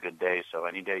wrestling is a good day, so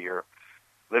any day you're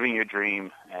living your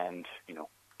dream and,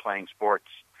 playing sports,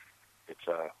 it's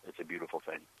a beautiful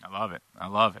thing. I love it. I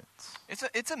love it.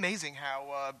 It's amazing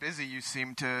how busy you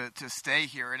seem to stay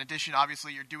here. In addition,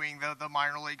 obviously, you're doing the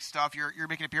minor league stuff. You're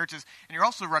making appearances, and you're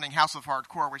also running House of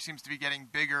Hardcore, which seems to be getting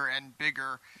bigger and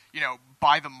bigger.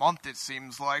 By the month, it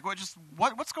seems like. What's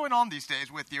going on these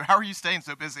days with you? How are you staying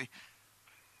so busy?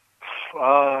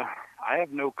 I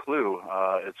have no clue.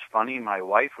 It's funny. My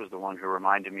wife was the one who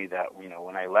reminded me that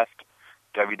when I left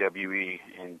WWE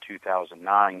in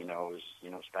 2009, it was,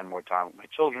 spend more time with my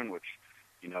children, which,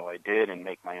 I did, and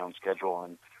make my own schedule.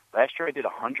 And last year I did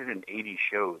 180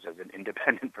 shows as an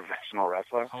independent professional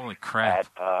wrestler. Holy crap.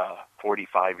 At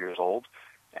 45 years old.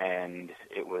 And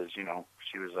it was, she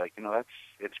was like,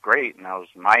 it's great. And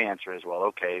my answer is, well,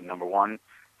 okay, number one,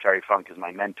 Terry Funk is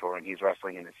my mentor, and he's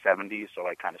wrestling in his 70s, so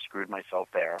I kind of screwed myself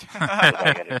there.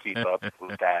 I got to keep up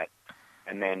with that.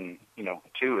 And then,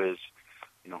 two is,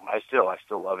 I still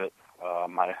love it.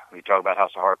 We talk about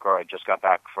House of Hardcore. I just got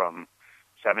back from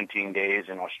 17 days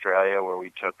in Australia where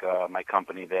we took my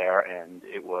company there, and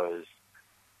it was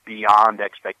beyond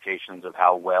expectations of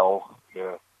how well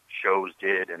the shows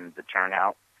did and the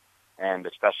turnout. And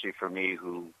especially for me,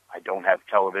 who I don't have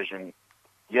television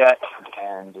yet,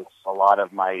 and it's a lot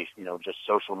of my, just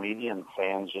social media and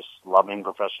fans just loving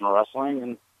professional wrestling,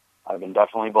 and I've been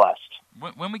definitely blessed.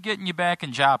 When we getting you back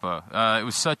in Joppa, it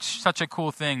was such a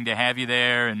cool thing to have you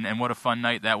there, and what a fun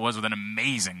night that was with an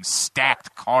amazing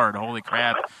stacked card. Holy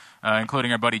crap!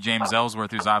 Including our buddy James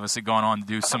Ellsworth, who's obviously gone on to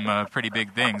do some pretty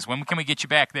big things. When can we get you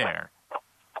back there?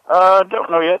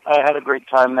 Don't know yet. I had a great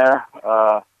time there.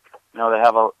 They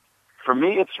have for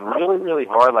me, it's really, really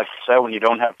hard, like I said, when you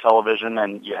don't have television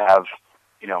and you have,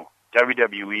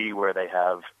 WWE where they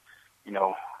have,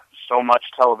 so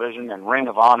much television, and Ring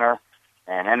of Honor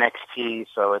and NXT.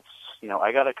 So it's,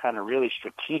 I got to kind of really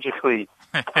strategically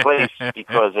place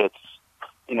because it's,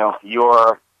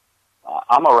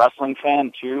 I'm a wrestling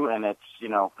fan too, and it's,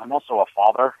 I'm also a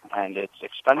father, and it's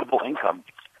expendable income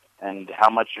and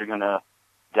how much you're going to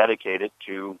dedicate it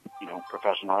to,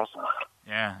 professional wrestling.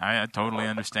 Yeah, I totally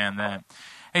understand that.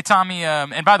 Hey, Tommy,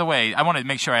 and by the way, I want to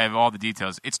make sure I have all the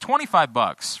details. It's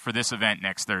 $25 for this event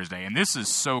next Thursday, and this is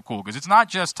so cool because it's not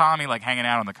just Tommy like hanging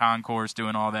out on the concourse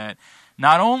doing all that.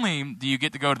 Not only do you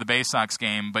get to go to the Bay Sox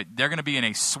game, but they're going to be in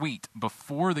a suite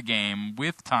before the game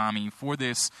with Tommy for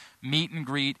this meet and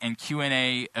greet and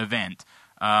Q&A event.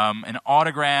 An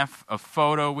autograph, a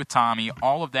photo with Tommy,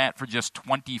 all of that for just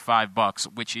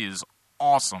 $25, which is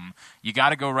awesome. You got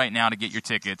to go right now to get your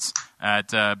tickets at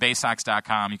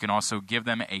baysox.com. You can also give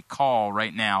them a call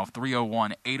right now,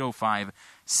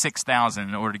 301-805-6000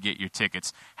 in order to get your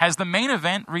tickets. Has the main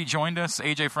event rejoined us,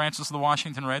 AJ Francis of the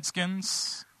Washington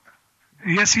Redskins?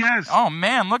 Yes, he has. Oh,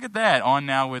 man, look at that. On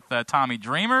now with Tommy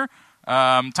Dreamer.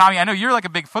 Tommy, I know you're like a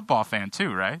big football fan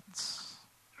too, right?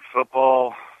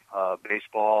 Football,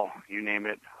 baseball, you name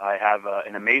it. I have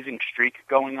an amazing streak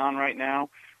going on right now.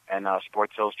 And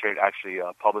Sports Illustrated actually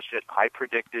published it. I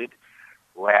predicted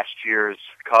last year's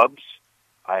Cubs.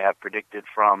 I have predicted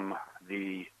from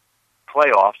the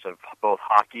playoffs of both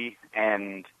hockey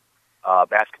and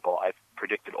basketball. I've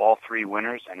predicted all three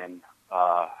winners. And in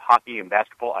hockey and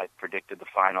basketball, I predicted the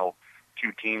final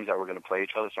two teams that were going to play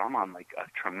each other. So I'm on like a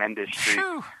tremendous streak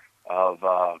of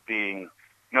being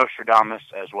Nostradamus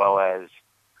as well as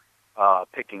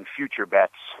picking future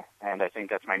bets, and I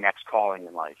think that's my next calling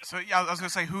in life. So yeah, I was going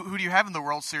to say, who do you have in the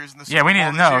World Series in this? Yeah, we need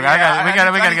to know. We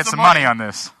got to get some money on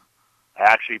this. I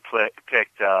actually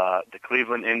picked the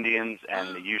Cleveland Indians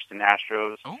and the Houston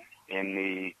Astros in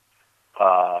the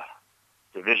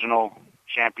divisional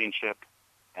championship,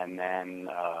 and then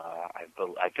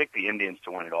I picked the Indians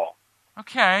to win it all.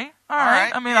 Okay, all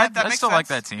right. I mean, I still sense. like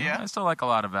that team. Yeah. I still like a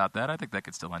lot about that. I think that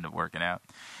could still end up working out.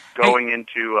 Going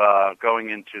into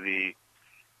the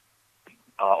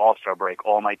All-Star break,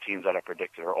 all my teams that I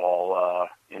predicted are all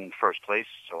in first place,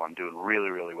 so I'm doing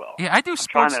really, really well. Yeah, I do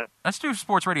sports. Let's do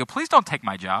sports radio. Please don't take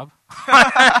my job.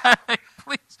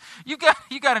 Please, you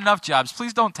got enough jobs.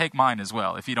 Please don't take mine as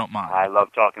well, if you don't mind. I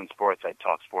love talking sports. I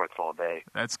talk sports all day.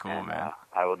 That's cool, man.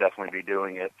 I will definitely be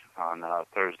doing it on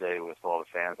Thursday with all the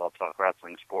fans. I'll talk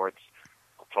wrestling, sports.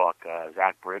 I'll talk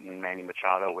Zach Britton, Manny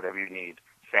Machado, whatever you need.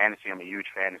 Fantasy, I'm a huge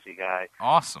fantasy guy.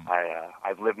 Awesome.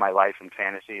 I've lived my life in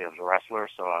fantasy as a wrestler,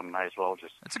 so I might as well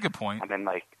just... That's a good point. I'm in,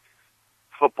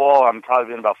 football. I'm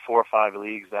probably in about 4 or 5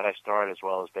 leagues that I start, as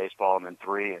well as baseball, and then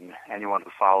 3. And anyone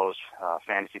who follows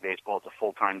fantasy baseball, it's a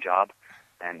full-time job,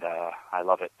 and I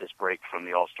love it. This break from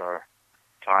the All-Star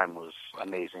time was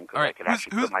amazing because I could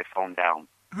actually put my phone down.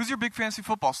 Who's your big fantasy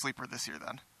football sleeper this year,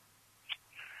 then?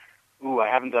 Ooh, I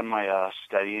haven't done my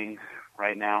studying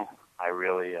right now. I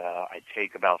really, I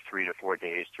take about 3 to 4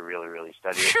 days to really, really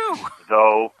study it.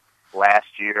 Though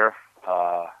last year,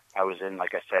 I was in,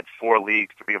 like I said, 4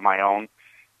 leagues, 3 of my own,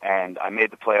 and I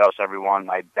made the playoffs every one.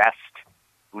 My best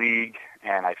league,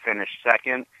 and I finished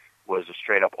second, was a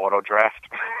straight-up auto draft.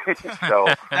 So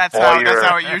that's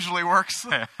how it usually works.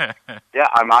 Yeah,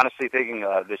 I'm honestly thinking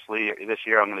this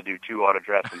year I'm going to do 2 auto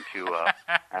drafts and 2, and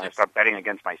I start betting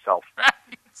against myself. Right.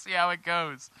 See how it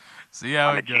goes.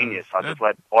 I'm a genius. I'll just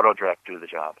let auto draft do the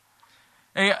job.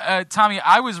 Hey, Tommy,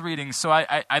 I was reading, so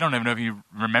I don't even know if you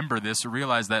remember this or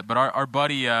realize that, but our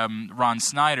buddy Ron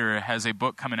Snyder has a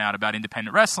book coming out about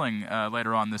independent wrestling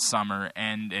later on this summer,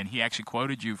 and he actually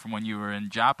quoted you from when you were in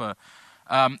Joppa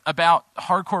about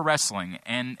hardcore wrestling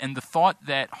and the thought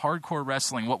that hardcore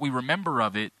wrestling, what we remember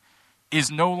of it, is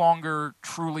no longer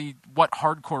truly what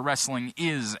hardcore wrestling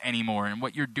is anymore, and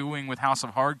what you're doing with House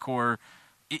of Hardcore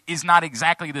is not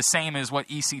exactly the same as what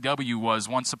ECW was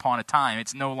once upon a time.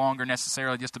 It's no longer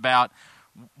necessarily just about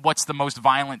what's the most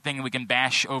violent thing we can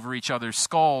bash over each other's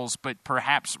skulls, but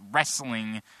perhaps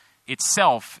wrestling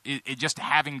itself, it just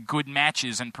having good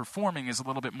matches and performing is a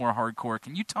little bit more hardcore.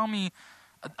 Can you tell me,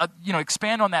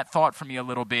 expand on that thought for me a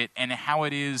little bit, and how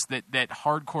it is that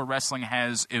hardcore wrestling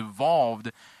has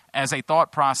evolved as a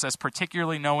thought process,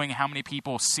 particularly knowing how many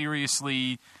people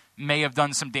seriously may have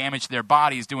done some damage to their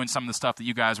bodies doing some of the stuff that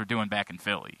you guys were doing back in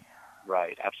Philly?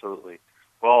 Right, absolutely.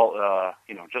 Well,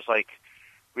 just like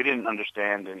we didn't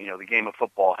understand, and, the game of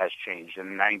football has changed.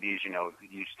 In the 90s, you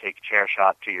used to take a chair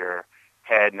shot to your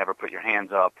head, never put your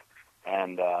hands up,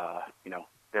 and,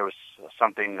 there was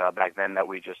something back then that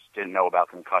we just didn't know about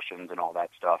concussions and all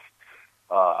that stuff.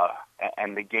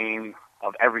 And the game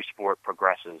of every sport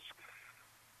progresses.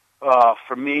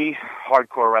 For me,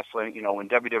 hardcore wrestling, when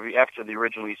WWE, after the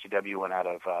original ECW went out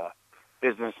of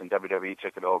business and WWE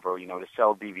took it over, to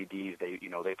sell DVDs,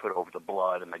 they put over the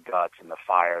blood and the guts and the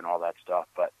fire and all that stuff.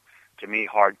 But to me,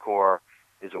 hardcore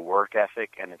is a work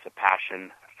ethic, and it's a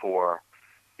passion for,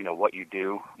 what you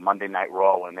do. Monday Night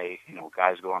Raw, when they,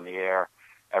 guys go on the air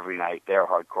every night, they're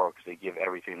hardcore because they give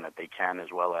everything that they can, as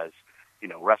well as,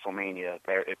 WrestleMania.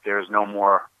 If there's no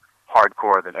more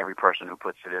hardcore than every person who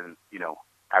puts it in,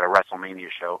 at a WrestleMania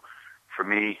show. For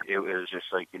me, it was just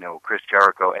like, Chris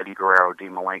Jericho, Eddie Guerrero,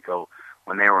 Dean Malenko,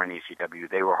 when they were in ECW,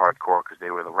 they were hardcore because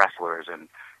they were the wrestlers. And,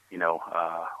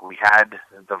 we had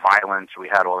the violence, we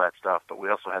had all that stuff, but we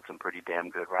also had some pretty damn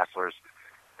good wrestlers.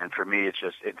 And for me, it's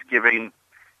giving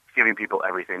people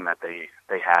everything that they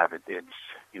have. It's,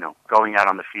 going out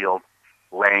on the field,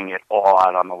 laying it all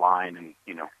out on the line, and,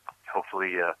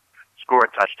 hopefully score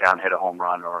a touchdown, hit a home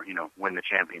run, or, win the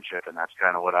championship. And that's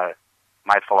kind of what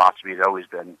my philosophy has always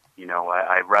been.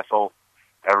 I wrestle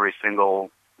every single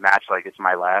match like it's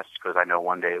my last, because I know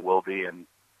one day it will be. And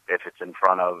if it's in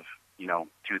front of,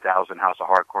 2,000 House of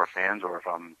Hardcore fans, or if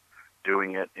I'm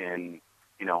doing it in,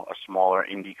 a smaller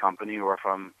indie company, or if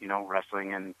I'm,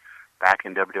 wrestling back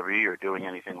in WWE or doing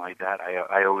anything like that,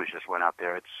 I always just went out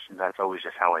there. That's always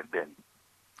just how I've been.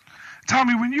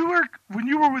 Tommy, when you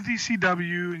were with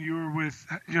ECW and you were with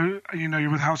you're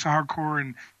with House of Hardcore,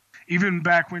 and even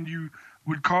back when you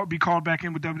would be called back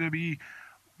in with WWE,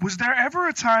 was there ever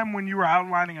a time when you were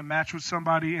outlining a match with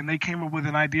somebody and they came up with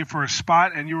an idea for a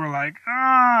spot and you were like,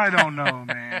 I don't know,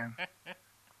 man?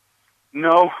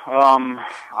 No,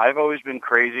 I've always been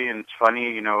crazy, and it's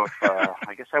funny,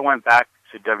 I guess I went back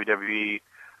to WWE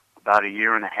about a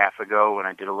year and a half ago when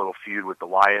I did a little feud with the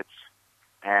Wyatts.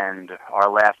 And our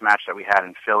last match that we had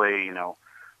in Philly,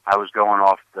 I was going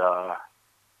off the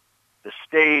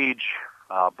stage.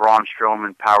 Braun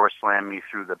Strowman power slammed me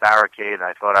through the barricade.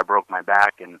 I thought I broke my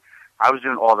back, and I was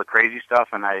doing all the crazy stuff.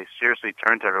 And I seriously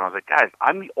turned to everyone. I was like, guys,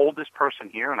 I'm the oldest person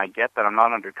here, and I get that I'm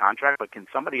not under contract, but can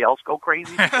somebody else go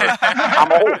crazy? Because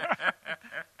I'm old.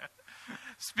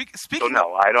 So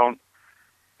no, I don't.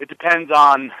 It depends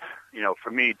on,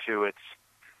 for me too.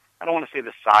 I don't want to say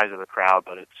the size of the crowd,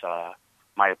 but it's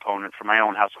my opponent. For my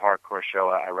own House of Hardcore show,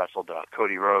 I wrestled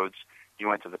Cody Rhodes. He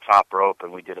went to the top rope,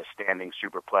 and we did a standing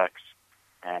superplex.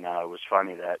 And it was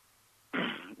funny that,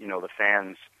 the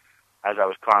fans, as I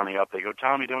was climbing up, they go,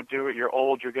 Tommy, don't do it. You're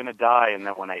old. You're going to die. And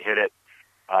then when I hit it,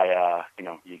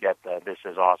 you get the, this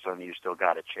is awesome. You still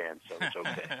got a chance. So it's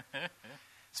okay.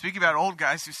 Speaking about old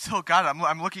guys who still got it,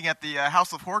 I'm looking at the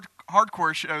House of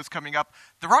Hardcore shows coming up.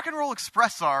 The Rock and Roll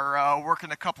Express are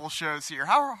working a couple shows here.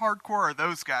 How hardcore are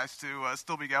those guys to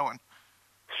still be going?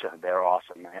 They're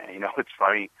awesome, man. It's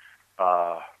funny.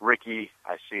 Ricky,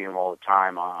 I see him all the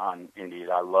time on Indies.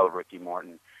 I love Ricky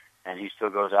Morton. And he still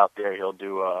goes out there. He'll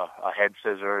do a head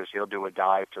scissors. He'll do a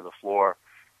dive to the floor.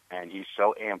 And he's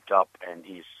so amped up, and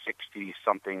he's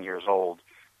 60-something years old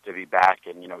to be back.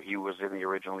 And, he was in the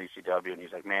original ECW, and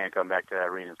he's like, man, come back to that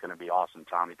arena. It's going to be awesome,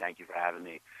 Tommy. Thank you for having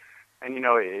me. And,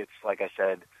 it's like I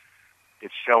said,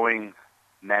 it's showing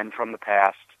men from the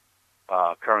past,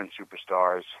 current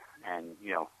superstars, and,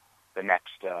 the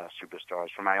next superstars.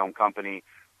 For my own company,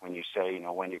 when you say,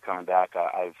 when you're coming back,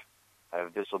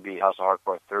 this will be House of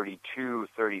Hardcore 32,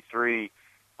 33.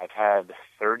 I've had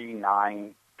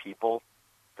 39 people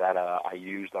that I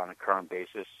used on a current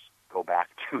basis go back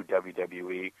to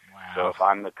WWE. Wow. So if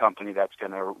I'm the company that's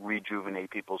going to rejuvenate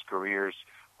people's careers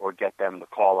or get them to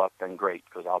call up, then great,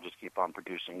 because I'll just keep on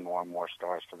producing more and more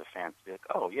stars for the fans. Like,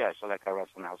 oh, yeah, I saw that guy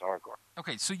wrestling House of Hardcore.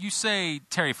 Okay, so you say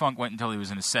Terry Funk went until he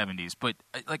was in his 70s, but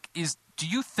do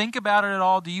you think about it at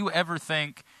all? Do you ever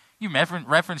think, you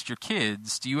referenced your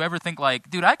kids. Do you ever think like,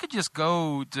 dude, I could just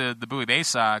go to the Bowie Bay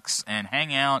Sox and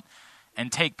hang out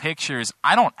and take pictures?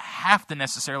 I don't have to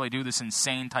necessarily do this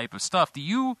insane type of stuff. Do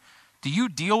you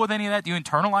deal with any of that? Do you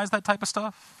internalize that type of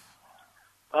stuff?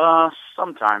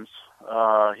 Sometimes.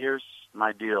 Here's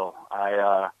my deal.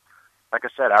 Like I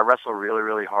said, I wrestle really,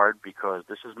 really hard because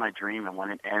this is my dream, and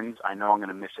when it ends, I know I'm going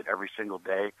to miss it every single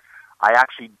day. I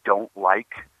actually don't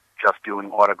like just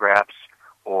doing autographs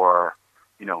or,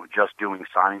 just doing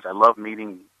signings. I love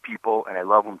meeting people, and I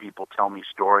love when people tell me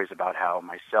stories about how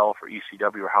myself or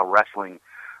ECW or how wrestling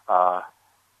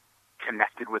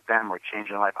connected with them or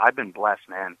changed their life. I've been blessed,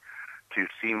 man, to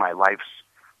see my life's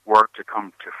work to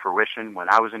come to fruition. When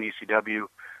I was in ECW,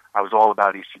 I was all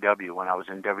about ECW. When I was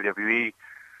in WWE,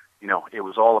 it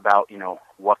was all about,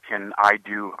 what can I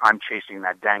do? I'm chasing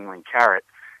that dangling carrot.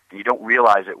 And you don't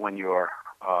realize it when you're,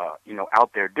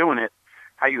 out there doing it,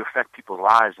 how you affect people's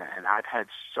lives. And I've had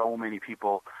so many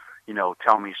people,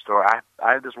 tell me stories.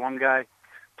 I had this one guy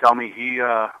tell me he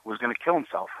was going to kill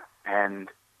himself. And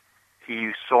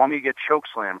he saw me get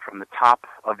chokeslammed from the top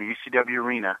of the ECW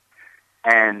arena.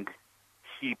 And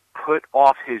he put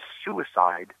off his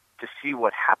suicide to see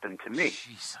what happened to me.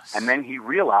 Jesus. And then he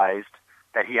realized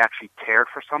that he actually cared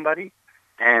for somebody.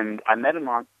 And I met him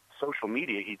on social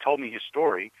media. He told me his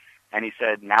story. And he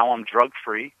said, now I'm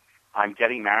drug-free. I'm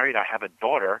getting married. I have a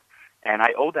daughter. And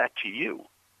I owe that to you.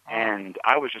 And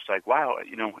I was just like, wow,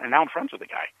 and now I'm friends with the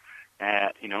guy.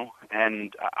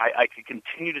 And I could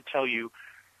continue to tell you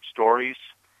stories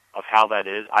of how that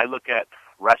is. I look at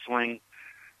wrestling,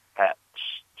 at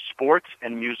sports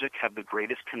and music have the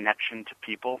greatest connection to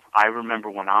people. I remember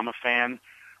when I'm a fan,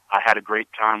 I had a great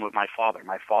time with my father.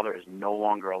 My father is no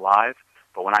longer alive,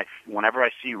 but whenever I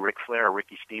see Ric Flair or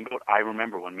Ricky Steamboat, I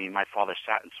remember when me and my father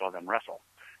sat and saw them wrestle.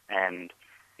 And,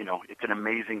 it's an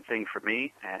amazing thing for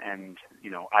me, and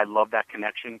I love that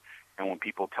connection. And when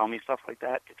people tell me stuff like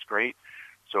that, it's great.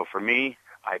 So for me,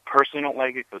 I personally don't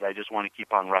like it because I just want to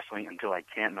keep on wrestling until I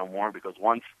can't no more, because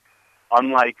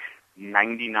unlike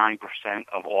 99%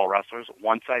 of all wrestlers,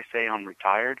 once I say I'm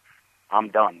retired, I'm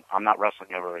done. I'm not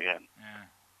wrestling ever again.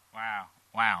 Yeah.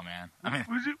 Wow, man. I mean,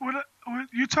 when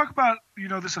you talk about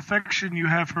this affection you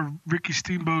have for Ricky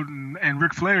Steamboat and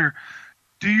Ric Flair,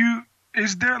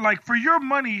 is there, like, for your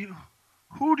money,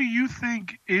 who do you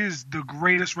think is the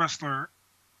greatest wrestler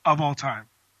of all time?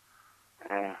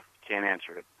 Can't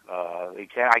answer it.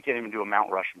 I can't even do a Mount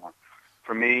Rushmore.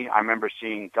 For me, I remember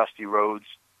seeing Dusty Rhodes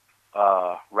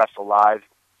wrestle live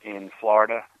in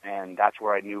Florida, and that's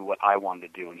where I knew what I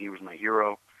wanted to do, and he was my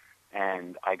hero,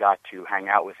 and I got to hang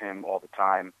out with him all the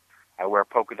time. I wear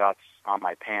polka dots on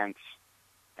my pants,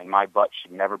 and my butt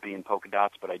should never be in polka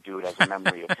dots, but I do it as a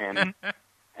memory of him.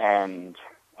 And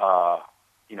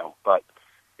but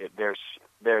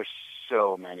there's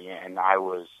so many, and I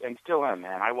was, and still am,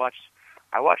 man. I watch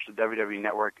the WWE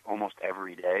Network almost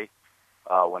every day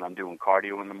when I'm doing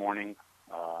cardio in the morning.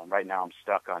 Right now I'm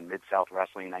stuck on Mid-South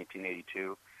Wrestling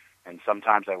 1982, and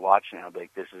sometimes I watch and I'll be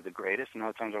like, this is the greatest, and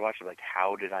other times I watch it like,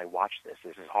 how did I watch this?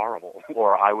 This is horrible.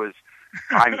 Or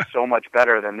I'm so much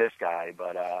better than this guy,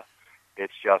 but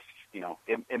it's just,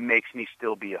 it makes me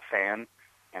still be a fan,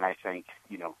 and I think,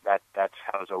 that's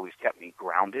how it's always kept me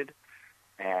grounded,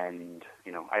 and,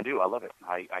 I love it.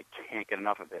 I can't get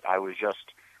enough of it. I was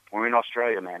just, when we were in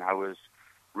Australia, man, I was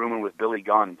rooming with Billy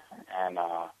Gunn, and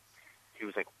he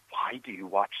was like, why do you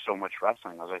watch so much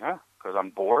wrestling? I was like, because I'm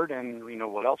bored, and,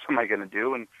 what else am I going to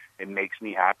do? And it makes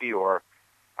me happy, or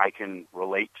I can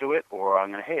relate to it, or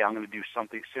I'm going to do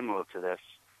something similar to this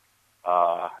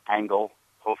angle,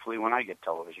 hopefully when I get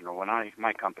television, or when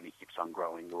my company keeps on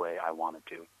growing the way I want it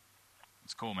to.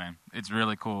 It's cool, man. It's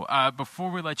really cool. Before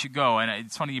we let you go, and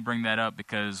it's funny you bring that up,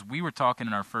 because we were talking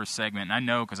in our first segment, and I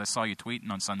know because I saw you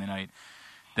tweeting on Sunday night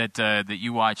that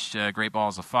you watched Great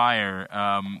Balls of Fire.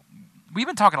 We've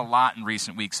been talking a lot in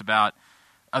recent weeks about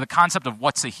the concept of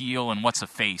what's a heel and what's a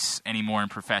face anymore in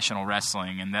professional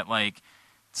wrestling, and that, like,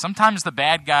 sometimes the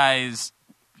bad guys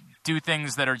do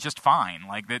things that are just fine,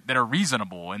 like that are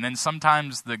reasonable, and then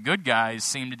sometimes the good guys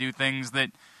seem to do things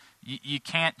that you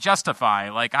can't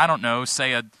justify. Like, I don't know,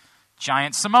 say a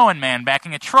giant Samoan man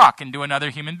backing a truck into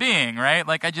another human being, right?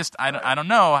 Like, I don't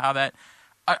know how that...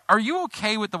 Are you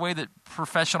okay with the way that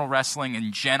professional wrestling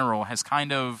in general has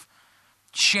kind of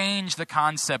changed the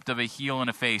concept of a heel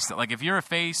and a face? That, like, if you're a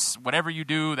face, whatever you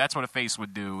do, that's what a face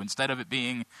would do, instead of it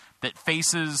being that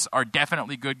faces are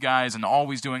definitely good guys and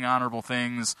always doing honorable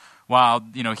things, while,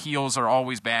 heels are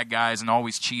always bad guys and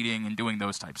always cheating and doing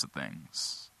those types of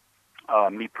things.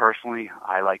 Me personally,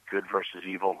 I like good versus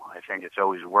evil. I think it's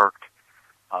always worked.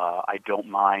 I don't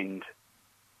mind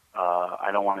I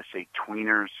don't want to say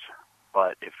tweeners,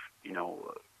 but if,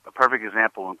 a perfect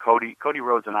example, when Cody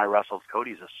Rhodes and I wrestled,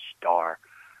 Cody's a star.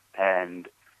 And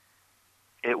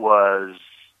it was,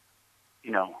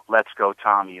 let's go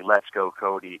Tommy, let's go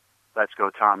Cody, let's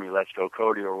go Tommy, let's go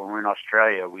Cody. Or when we were in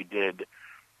Australia, we did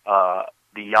the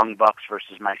Young Bucks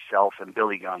versus myself and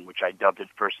Billy Gunn, which I dubbed it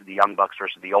versus the Young Bucks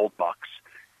versus the Old Bucks.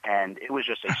 And it was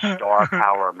just a star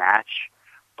power match.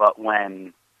 But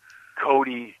when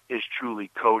Cody is truly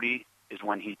Cody is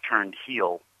when he turned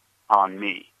heel on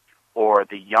me. Or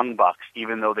the Young Bucks,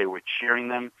 even though they were cheering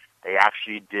them, they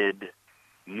actually did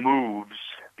moves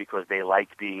because they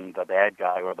liked being the bad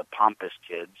guy or the pompous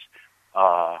kids.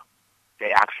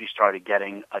 They actually started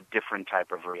getting a different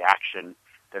type of reaction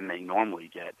than they normally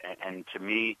get. And to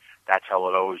me, that's how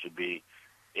it always would be.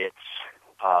 It's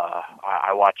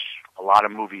I watch a lot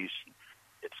of movies.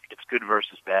 It's good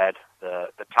versus bad. The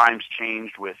times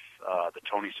changed with the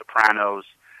Tony Sopranos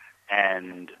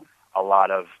and a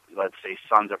lot of, let's say,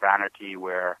 Sons of Anarchy,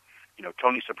 where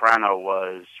Tony Soprano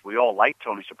was, we all liked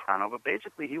Tony Soprano, but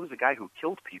basically he was a guy who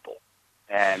killed people.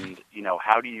 And,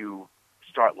 how do you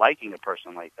start liking a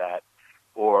person like that?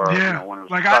 Or, when it was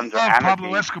like Sons of I love Anarchy,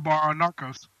 Pablo Escobar on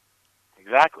Narcos.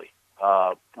 Exactly.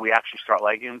 We actually start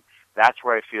liking him. That's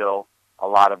where I feel a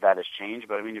lot of that has changed.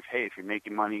 But, I mean, if you're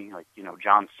making money, like,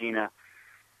 John Cena,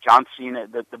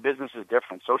 the business is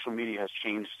different. Social media has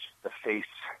changed the face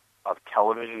of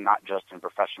television, not just in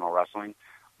professional wrestling,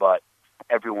 but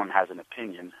everyone has an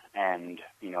opinion. And,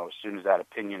 as soon as that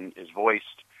opinion is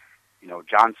voiced,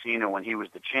 John Cena, when he was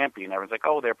the champion, everyone's like,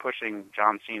 oh, they're pushing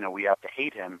John Cena, we have to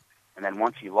hate him. And then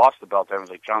once he lost the belt, everyone's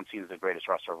like, John Cena's the greatest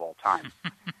wrestler of all time.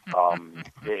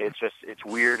 It's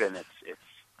weird and it's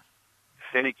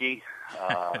finicky,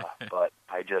 but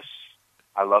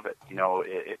I love it.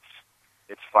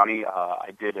 It's funny.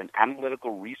 I did an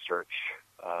analytical research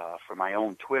for my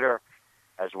own Twitter,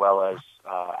 as well as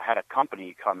I had a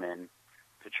company come in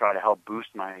to try to help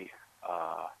boost my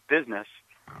business.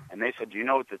 And they said, do you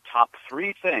know the top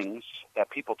 3 things that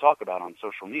people talk about on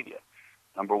social media?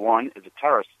 Number 1 is a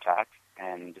terrorist attack,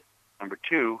 and number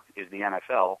 2 is the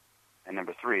NFL, and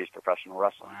number 3 is professional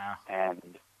wrestling. Wow.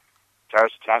 And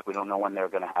terrorist attack, we don't know when they're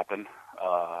going to happen.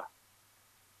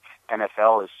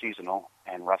 NFL is seasonal,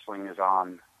 and wrestling is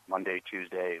on Monday,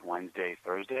 Tuesday, Wednesday,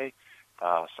 Thursday,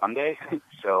 Sunday.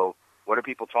 So what are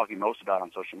people talking most about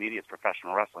on social media? It's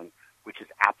professional wrestling, which is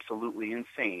absolutely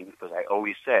insane, because I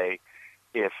always say,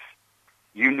 if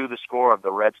you knew the score of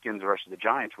the Redskins versus the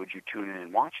Giants, would you tune in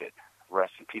and watch it?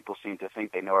 People seem to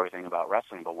think they know everything about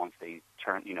wrestling, but once they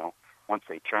turn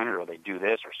it, or they do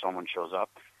this, or someone shows up,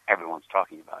 everyone's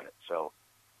talking about it. So,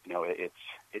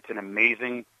 it's an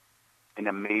amazing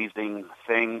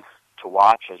thing to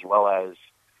watch, as well as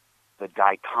the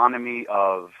dichotomy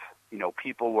of,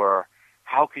 people were,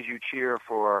 how could you cheer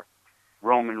for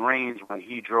Roman Reigns when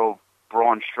he drove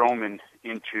Braun Strowman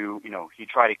into, he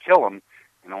tried to kill him?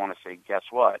 And I want to say, guess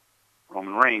what?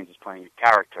 Roman Reigns is playing a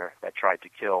character that tried to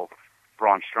kill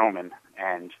Braun Strowman,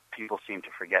 and people seem to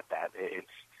forget that.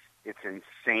 It's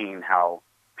insane how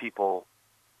people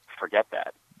forget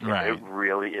that. Right. It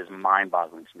really is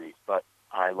mind-boggling to me, but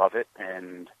I love it,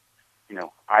 and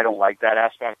I don't like that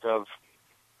aspect of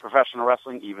professional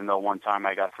wrestling, even though one time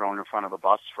I got thrown in front of a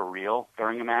bus for real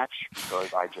during a match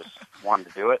because I just wanted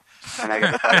to do it, and I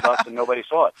got hit by a bus and nobody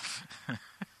saw it.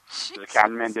 The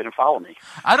cameraman didn't follow me.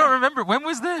 I don't remember. When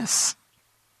was this?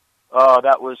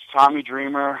 That was Tommy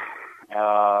Dreamer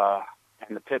and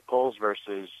the Pitbulls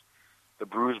versus the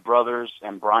Bruise Brothers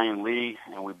and Brian Lee,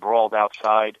 and we brawled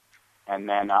outside. And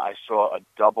then I saw a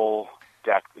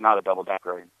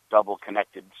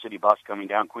double-connected city bus coming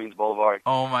down Queens Boulevard.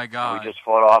 Oh, my God. And we just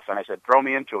fought off, and I said, throw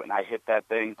me into it, and I hit that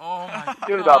thing. Oh, my God.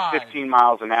 Doing about 15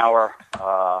 miles an hour.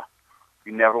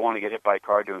 You never want to get hit by a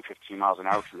car doing 15 miles an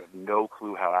hour because you have no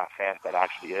clue how fast that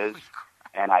actually is.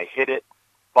 And I hit it,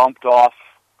 bumped off,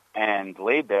 and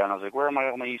laid there, and I was like, where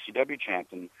are all my ECW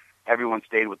chants? And everyone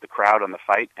stayed with the crowd on the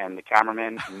fight, and the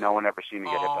cameraman, no one ever seen me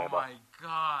get hit by a bus. Oh, my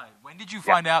God. When did you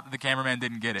find out that the cameraman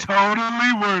didn't get it?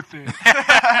 Totally worth it.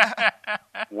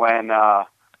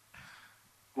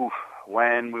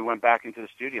 When we went back into the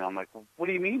studio, I'm like, what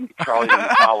do you mean Charlie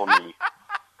didn't follow me?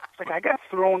 It's like, I got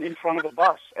thrown in front of a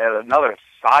bus. And another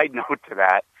side note to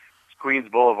that, Queens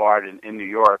Boulevard in New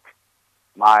York,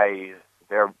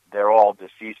 they're all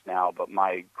deceased now, but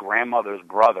my grandmother's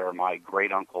brother, my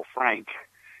great-uncle Frank,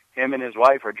 him and his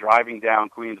wife are driving down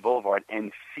Queens Boulevard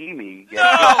and see me get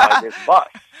hit by this bus.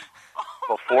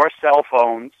 Before cell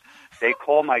phones, they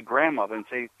call my grandmother and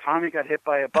say, Tommy got hit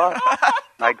by a bus.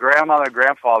 My grandmother and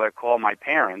grandfather call my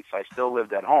parents. I still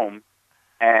lived at home.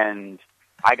 And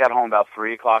I got home about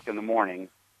 3 o'clock in the morning,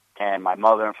 And my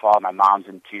mother and father, my mom's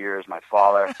in tears, my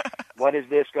father, what is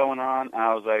this going on? And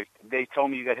I was like, they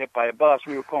told me you got hit by a bus.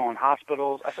 We were calling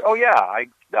hospitals. I said, oh, yeah,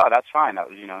 no, that's fine. That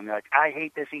was, and they're like, I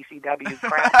hate this ECW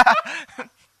crap.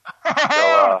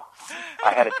 So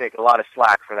I had to take a lot of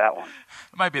slack for that one.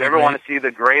 Might be if you ever want to see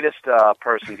the greatest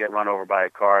person get run over by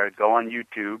a car, go on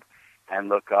YouTube and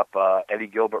look up Eddie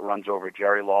Gilbert runs over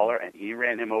Jerry Lawler, and he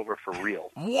ran him over for real.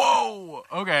 Whoa!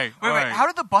 Okay. Wait. How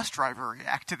did the bus driver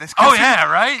react to this? Oh, yeah,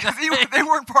 right? They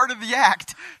weren't part of the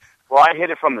act. Well, I hit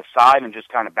it from the side and just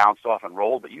kind of bounced off and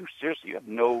rolled, but you have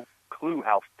no clue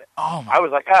how... I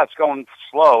was like, it's going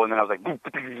slow, and then I was like, boom,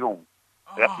 boom, boom.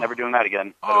 Yep, never doing that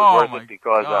again. But it was worth it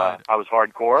because I was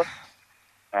hardcore.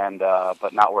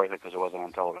 But not worth it because it wasn't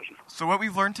on television. So what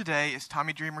we've learned today is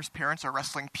Tommy Dreamer's parents are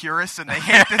wrestling purists and they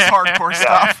hate this hardcore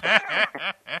stuff.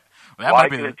 Why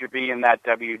couldn't you be in that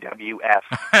WWF?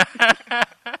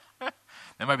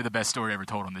 That might be the best story ever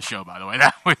told on the show, by the way.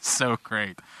 That was so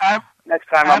great. Next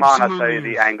time I'm on, I'll tell you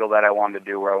the angle that I wanted to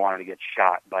do where I wanted to get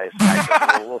shot by a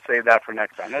sniper. We'll save that for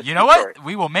next time. You know what?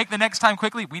 We will make the next time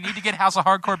quickly. We need to get House of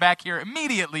Hardcore back here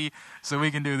immediately so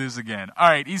we can do this again. All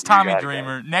right, he's Tommy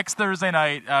Dreamer. Next Thursday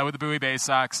night with the Bowie Bay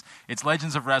Sox, it's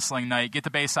Legends of Wrestling night. Get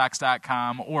to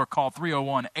BaySox.com or call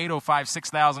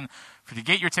 301-805-6000. To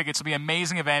get your tickets, it'll be an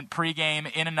amazing event, pregame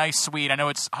in a nice suite. I know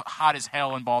it's hot as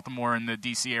hell in Baltimore and the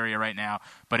D.C. area right now,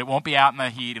 but it won't be out in the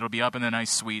heat. It'll be up in the nice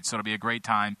suite, so it'll be a great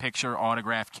time. Picture,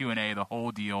 autograph, Q&A, the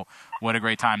whole deal. What a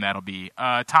great time that'll be.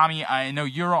 Tommy, I know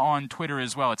you're on Twitter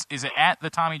as well. Is it at the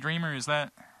Tommy Dreamer? Is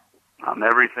that?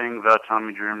 Everything, the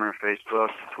Tommy Dreamer, Facebook,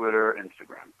 Twitter,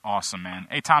 Instagram. Awesome, man.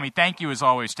 Hey, Tommy, thank you as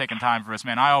always for taking time for us,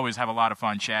 man. I always have a lot of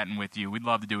fun chatting with you. We'd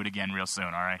love to do it again real soon,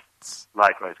 all right?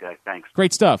 Likewise, guys. Thanks.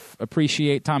 Great stuff.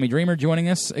 Appreciate Tommy Dreamer joining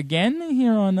us again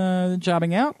here on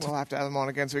Jobbing Out. We'll have to have him on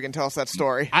again so he can tell us that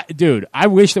story. Dude, I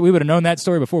wish that we would have known that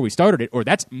story before we started it, or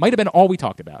that might have been all we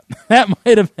talked about. That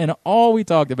might have been all we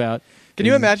talked about. Can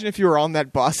you imagine if you were on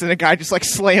that bus and a guy just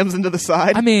slams into the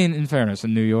side? I mean, in fairness,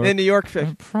 in New York. In New York,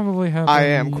 probably happens. I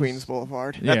am Queens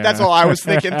Boulevard. That's all I was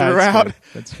thinking throughout.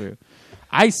 That's true.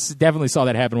 I definitely saw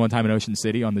that happen one time in Ocean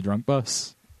City on the drunk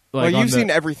bus. Well, you've seen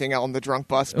everything on the drunk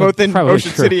bus, both in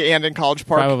Ocean City and in College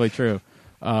Park. Probably true.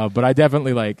 But I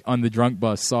definitely, on the drunk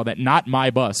bus, saw that, not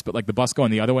my bus, but the bus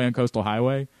going the other way on Coastal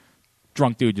Highway.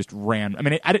 Drunk dude just ran. I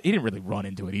mean, he didn't really run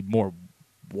into it. He more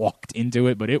walked into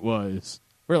it, but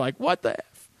we're like, what the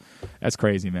F? That's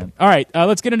crazy, man. All right,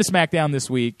 let's get into SmackDown this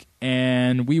week,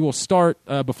 and we will start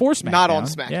before SmackDown. Not on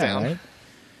SmackDown. Yeah, right?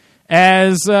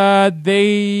 As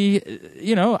they,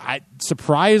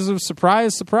 surprise of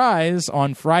surprise,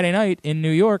 on Friday night in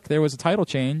New York, there was a title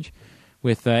change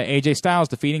with AJ Styles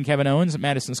defeating Kevin Owens at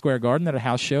Madison Square Garden at a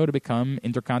house show to become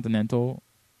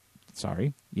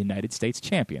United States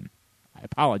champion. I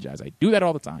apologize. I do that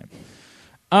all the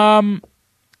time.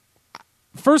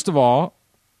 First of all,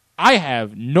 I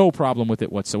have no problem with it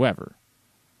whatsoever.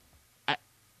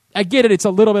 I get it. It's a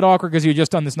little bit awkward because you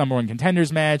just done this number one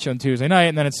contenders match on Tuesday night,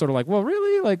 and then it's sort of like, well,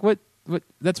 really? What?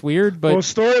 That's weird. But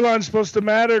storyline's supposed to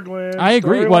matter, Glenn. I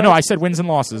agree. Well, no, I said wins and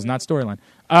losses, not storyline.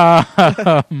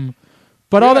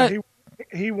 But all that.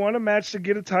 He won a match to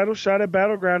get a title shot at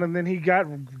Battleground, and then he got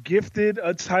gifted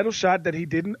a title shot that he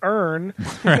didn't earn.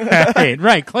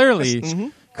 Right.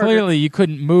 Clearly, clearly you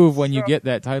couldn't move when you get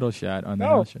that title shot on the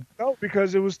house show. No,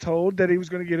 because it was told that he was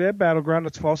going to get it at Battleground.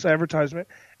 It's false advertisement.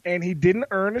 And he didn't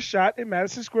earn a shot in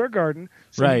Madison Square Garden,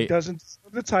 so he doesn't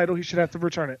deserve the title. He should have to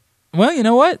return it. Well, you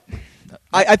know what?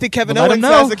 I think Kevin Owens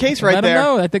has the case right there.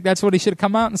 I think that's what he should have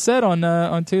come out and said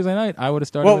on Tuesday night. I would have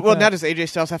started. Well, now does AJ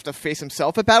Styles have to face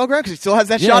himself at Battleground because he still has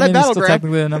that shot at Battleground? He's still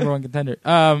technically the number one contender.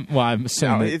 Well, I'm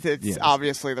assuming it's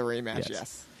obviously the rematch.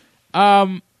 Yes.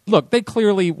 Look, they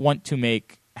clearly want to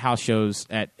make house shows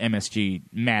at MSG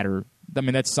matter. I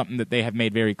mean, that's something that they have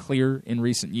made very clear in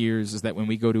recent years. Is that when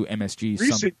we go to MSG,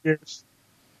 years.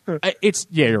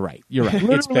 You're right. You're right.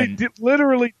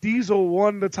 Literally, Diesel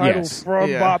won the title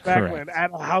from Bob Backlund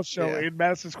at a house show in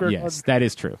Madison Square Garden. Yes, that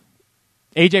is true.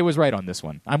 AJ was right on this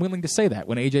one. I'm willing to say that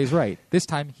when AJ's right. This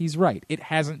time, he's right. It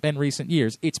hasn't been recent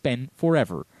years. It's been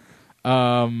forever.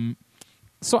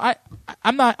 So I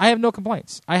have no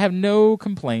complaints. I have no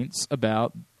complaints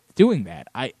about doing that.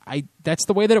 That's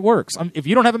the way that it works. If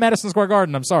you don't have a Madison Square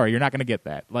Garden, I'm sorry, you're not going to get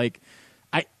that.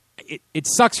 It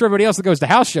sucks for everybody else that goes to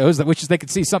house shows that wishes they could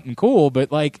see something cool, but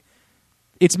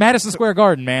it's Madison Square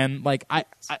Garden, man.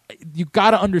 You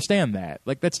got to understand that.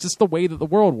 That's just the way that the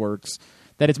world works.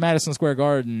 That it's Madison Square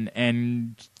Garden,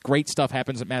 and great stuff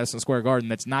happens at Madison Square Garden.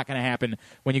 That's not going to happen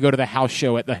when you go to the house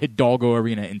show at the Hidalgo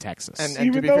Arena in Texas. And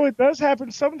even though it does happen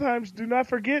sometimes, do not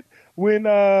forget when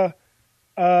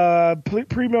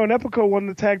Primo and Epico won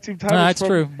the tag team titles. No, that's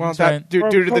true. Well, that's due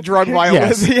to the drug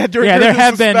violence. Yes.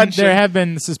 There have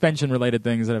been suspension related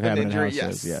things that have happened in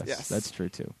houses. Yes, that's true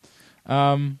too.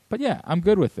 But yeah, I'm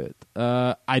good with it.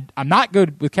 I'm not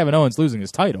good with Kevin Owens losing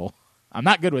his title. I'm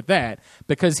not good with that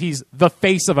because he's the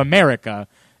face of America,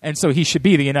 and so he should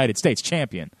be the United States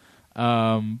champion.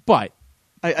 But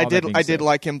I did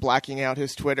like him blacking out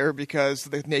his Twitter because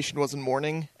the nation was in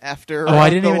mourning after. I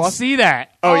didn't even see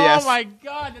that. Oh yes. Oh my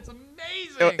God, that's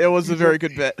amazing. It was a very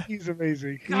good bit. He's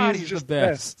amazing. God, he's just the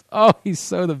best. Oh, he's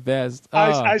so the best.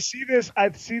 I see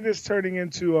this turning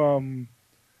into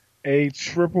a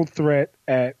triple threat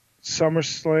at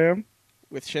SummerSlam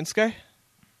with Shinsuke.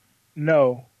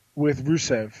 No, with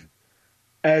Rusev.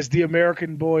 As the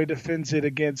American boy defends it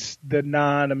against the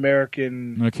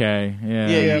non-American. Okay, yeah.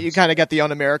 Yeah, you kind of get the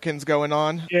un-Americans going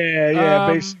on. Yeah,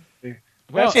 basically.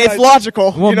 Well, it's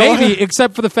logical. Well, maybe,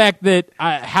 except for the fact that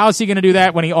how's he going to do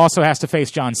that when he also has to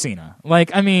face John Cena?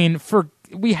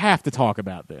 We have to talk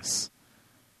about this.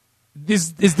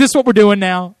 Is this what we're doing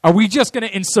now? Are we just going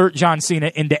to insert John Cena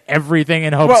into everything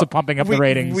in hopes of pumping up the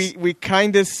ratings? We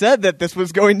kind of said that this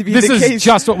was going to be the case. This is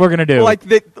just what we're going to do.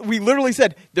 We literally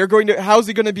said they're going to. How's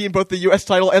he going to be in both the U.S.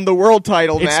 title and the world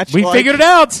title match? We figured it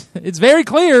out. It's very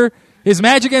clear. His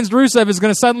match against Rusev is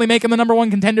going to suddenly make him the number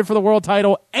one contender for the world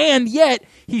title, and yet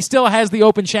he still has the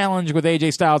open challenge with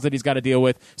AJ Styles that he's got to deal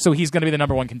with, so he's going to be the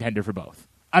number one contender for both.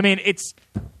 I mean,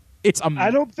 I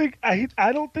don't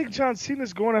think John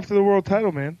Cena's going after the world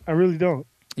title, man. I really don't.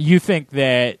 You think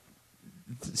that?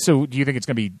 So, do you think it's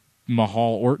going to be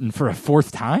Mahal Orton for a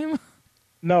fourth time?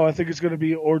 No, I think it's going to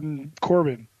be Orton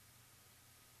Corbin.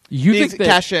 You think that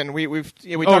cash in? We talked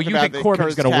about you think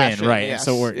Corbin's going to win, right? Yes.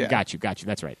 So got you.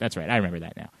 That's right. I remember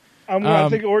that now. I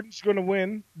think Orton's going to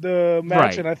win the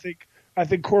match, and I think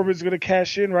Corbin's going to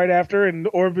cash in right after, and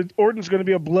Orton's going to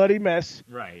be a bloody mess.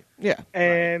 Right. Yeah.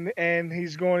 And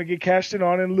he's going to get cashed in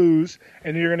on and lose,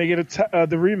 and you're going to get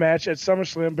the rematch at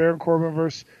SummerSlam, Baron Corbin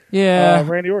versus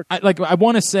Randy Orton. I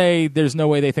want to say there's no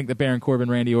way they think that Baron Corbin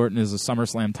Randy Orton is a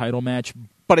SummerSlam title match,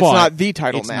 but it's not the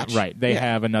title match. Right. They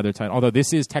have another title, although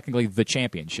this is technically the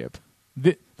championship.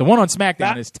 The one on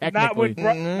SmackDown is technically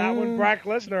not when Brock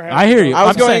Lesnar has. I hear you.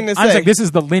 I'm saying this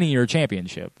is the linear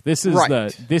championship. This is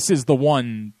the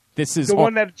one. This is the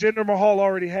one that Jinder Mahal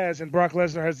already has, and Brock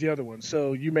Lesnar has the other one.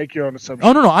 So you make your own assumption.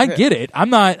 Oh no, I get it. I'm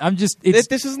not. I'm just. This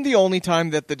isn't the only time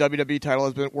that the WWE title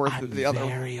has been worth the other.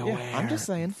 Very aware. Yeah, I'm just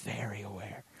saying. Very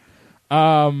aware.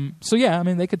 So yeah, I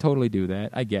mean, they could totally do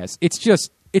that. I guess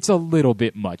it's a little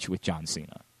bit much with John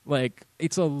Cena.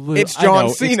 It's a little. It's John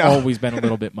Cena. It's always been a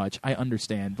little bit much. I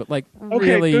understand, but okay,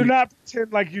 really, do not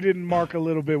pretend like you didn't mark a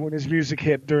little bit when his music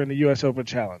hit during the U.S. Open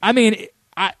Challenge. I mean,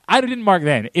 I didn't mark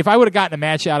then. If I would have gotten a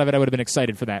match out of it, I would have been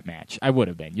excited for that match. I would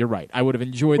have been. You're right. I would have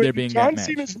enjoyed there being that match.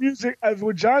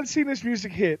 When John Cena's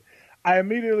music hit, I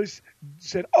immediately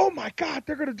said, "Oh my God,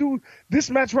 they're going to do this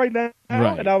match right now!"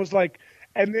 Right. And I was like.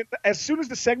 And then as soon as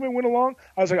the segment went along,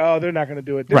 I was like, oh, they're not going to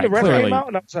do it. Then the ref came out,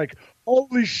 and I was like,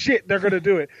 holy shit, they're going to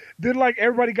do it. Then,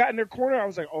 everybody got in their corner. I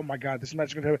was like, oh, my God, this match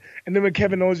is going to happen. And then when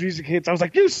Kevin Owens' music hits, I was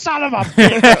like, you son of a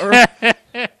bitch.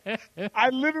 I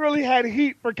literally had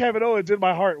heat for Kevin Owens in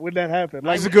my heart when that happened.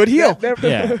 He's a good heel.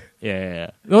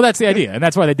 Yeah. Well, that's the idea. And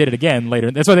that's why they did it again later.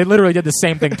 That's why they literally did the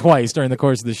same thing twice during the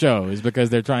course of the show, is because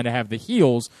they're trying to have the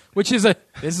heels, this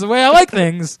is the way I like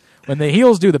things, when the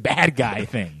heels do the bad guy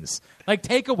things.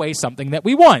 Take away something that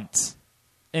we want.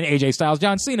 An AJ Styles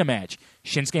John Cena match.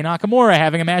 Shinsuke Nakamura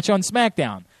having a match on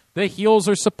SmackDown. The heels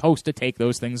are supposed to take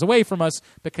those things away from us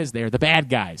because they're the bad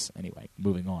guys. Anyway,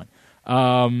 moving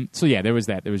on. So yeah, there was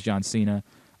that. There was John Cena.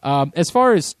 As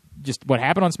far as just what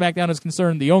happened on SmackDown is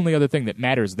concerned, the only other thing that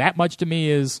matters that much to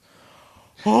me is,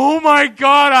 oh my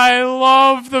God, I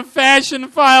love the Fashion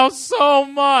Files so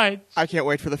much. I can't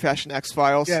wait for the Fashion X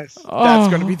Files. Yes. That's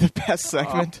going to be the best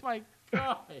segment. Oh my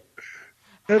God.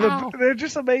 They're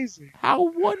just amazing. How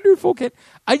wonderful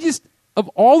of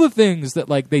all the things that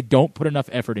they don't put enough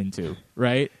effort into,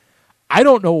 right? I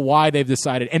don't know why they've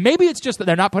decided, and maybe it's just that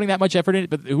they're not putting that much effort in it,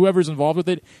 but whoever's involved with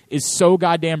it is so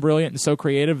goddamn brilliant and so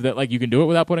creative that you can do it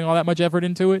without putting all that much effort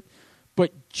into it.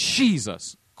 But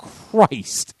Jesus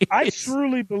Christ. I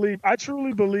truly believe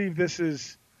this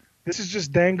is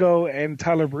just Dango and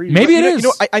Tyler Breeze. Maybe it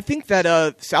is. I think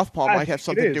that Southpaw might have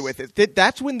something to do with it.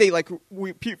 That's when they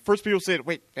first people said,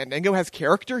 "Wait, Dango has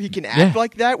character. He can act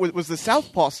like that." Was the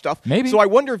Southpaw stuff? Maybe. So I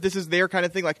wonder if this is their kind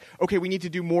of thing. Okay, we need to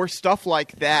do more stuff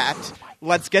like that.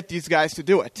 Let's get these guys to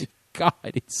do it. God,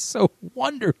 it's so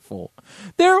wonderful.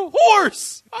 They're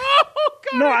horse. Oh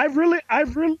God. No, I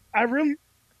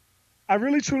I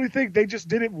really truly think they just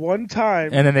did it one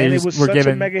time, and then it was such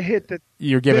a mega hit that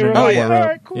you're giving it all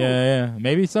right, cool. Yeah,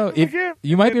 maybe so.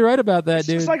 You might be right about that,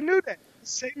 dude. It's like New Day. The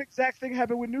same exact thing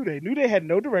happened with New Day. New Day had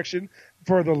no direction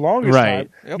for the longest time.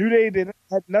 Yep. New Day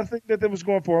had nothing that was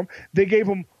going for them. They gave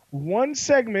them one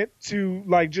segment to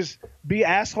like just be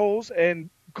assholes and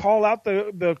call out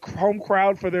the home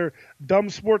crowd for their dumb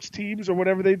sports teams or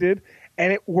whatever they did,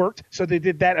 and it worked. So they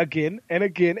did that again and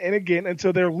again and again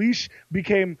until their leash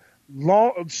became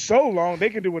so long they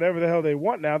can do whatever the hell they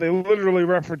want now. They literally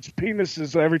reference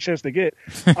penises every chance they get.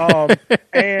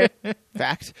 And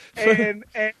fact. and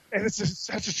it's just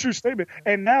such a true statement.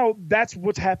 And now that's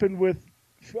what's happened with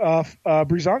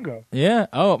Breezango. Yeah.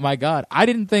 Oh my God. I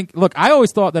didn't think. Look, I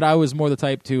always thought that I was more the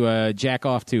type to jack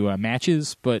off to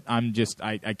matches, but I'm just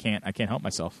I can't help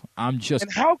myself. I'm just.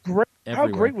 And how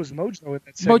great was Mojo in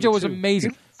that segment? Mojo was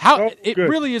amazing. It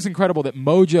really is incredible that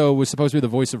Mojo was supposed to be the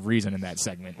voice of reason in that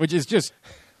segment, which is just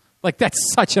like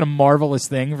that's such a marvelous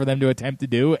thing for them to attempt to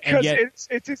do. And yet,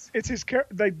 it's his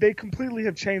character. Like they completely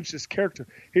have changed his character.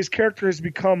 His character has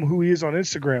become who he is on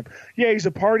Instagram. Yeah, he's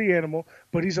a party animal,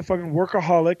 but he's a fucking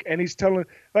workaholic, and he's telling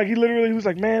he literally was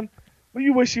like, man, what are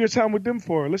you wasting your time with them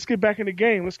for? Let's get back in the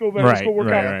game. Let's go back. Let's go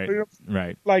work out.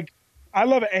 Right. Like I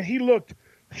love it, and he looked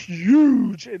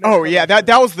huge. Oh yeah,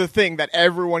 that was the thing that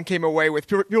everyone came away with.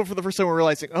 People for the first time were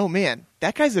realizing, oh man,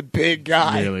 that guy's a big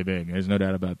guy. Really big. There's no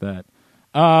doubt about that.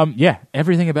 Yeah,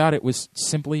 everything about it was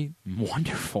simply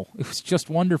wonderful. It was just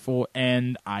wonderful,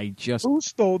 and who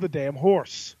stole the damn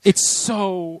horse? It's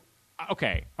so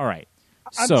okay. All right.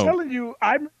 I'm telling you,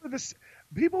 I remember this.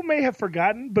 People may have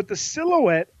forgotten, but the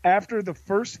silhouette after the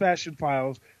first Fashion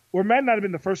Files, or it might not have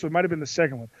been the first one, it might have been the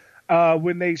second one,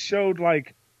 when they showed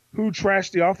like who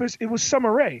trashed the office, it was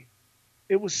Summer Rae.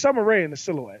 It was Summer Rae in the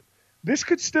silhouette. This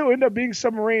could still end up being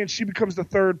Summer Rae, and she becomes the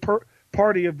third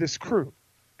party of this crew.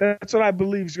 That's what I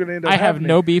believe is going to end up happening. I have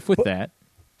no beef with that.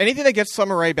 Anything that gets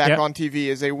Summer Rae back on TV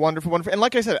is a wonderful. And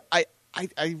like I said, I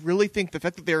really think the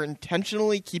fact that they're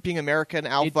intentionally keeping American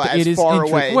Alpha as far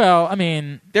away. Well, I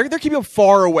mean, they're keeping them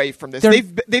far away from this.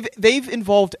 They've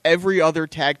involved every other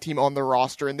tag team on the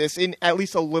roster in this in at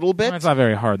least a little bit. Well, it's not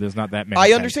very hard. There's not that many.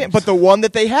 I understand, but the one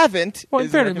that they haven't. Well,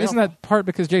 isn't that part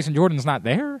because Jason Jordan's not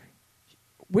there?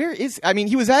 Where is? I mean,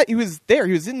 he was there.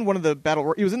 He was in one of the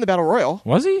battle. He was in the Battle Royal.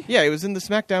 Was he? Yeah, he was in the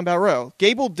SmackDown Battle Royal.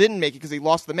 Gable didn't make it because he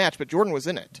lost the match, but Jordan was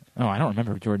in it. Oh, I don't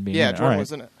remember Jordan being in it. Yeah, Jordan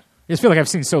was in it. I just feel like I've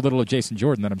seen so little of Jason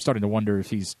Jordan that I'm starting to wonder if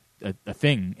he's a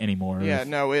thing anymore. Yeah,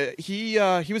 no, he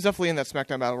was definitely in that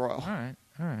SmackDown Battle Royal.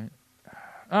 All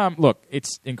right. Look,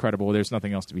 it's incredible. There's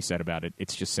nothing else to be said about it.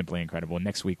 It's just simply incredible.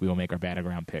 Next week we will make our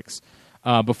Battleground picks.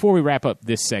 Before we wrap up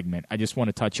this segment, I just want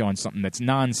to touch on something that's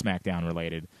non-SmackDown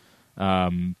related.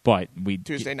 But we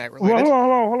Tuesday night related.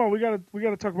 Well, hold on. We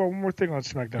gotta talk about one more thing on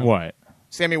SmackDown. What?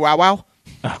 Sammy Wow Wow.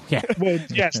 Oh yeah. Well,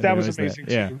 yes, that was amazing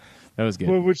too. Yeah, that was good.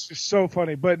 Which is so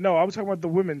funny. But no, I was talking about the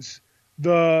women's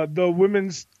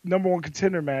number one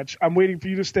contender match. I'm waiting for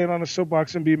you to stand on a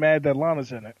soapbox and be mad that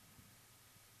Lana's in it.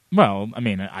 Well, I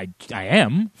mean, I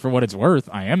am, for what it's worth.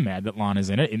 I am mad that Lana's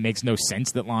in it. It makes no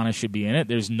sense that Lana should be in it.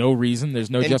 There's no reason. There's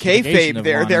no justification of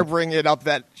Lana. They're bringing it up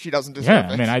that she doesn't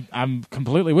deserve it. Yeah, I mean, I'm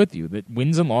completely with you that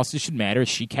wins and losses should matter.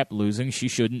 She kept losing. She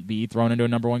shouldn't be thrown into a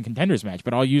number one contenders match.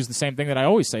 But I'll use the same thing that I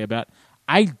always say about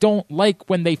I don't like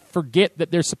when they forget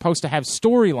that they're supposed to have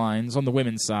storylines on the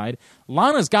women's side.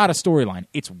 Lana's got a storyline.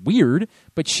 It's weird,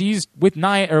 but she's with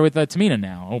Tamina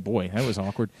now. Oh boy, that was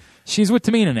awkward. She's with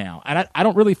Tamina now, and I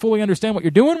don't really fully understand what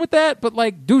you're doing with that, but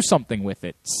like, do something with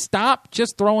it. Stop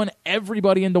just throwing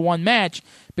everybody into one match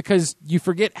because you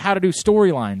forget how to do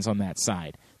storylines on that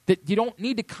side. That you don't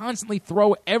need to constantly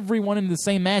throw everyone into the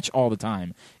same match all the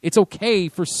time. It's okay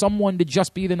for someone to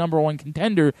just be the number one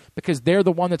contender because they're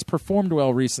the one that's performed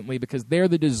well recently, because they're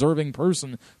the deserving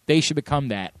person. They should become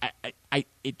that.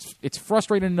 It's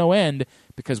frustrating to no end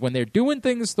because when they're doing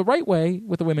things the right way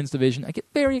with the women's division, I get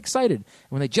very excited. And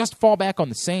when they just fall back on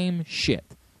the same shit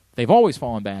they've always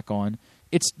fallen back on,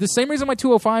 it's the same reason why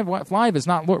 205 Live is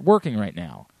not working right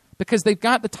now. Because they've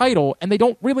got the title, and they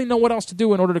don't really know what else to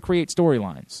do in order to create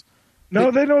storylines. No,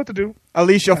 they know what to do.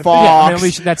 Alicia Fox. Yeah, I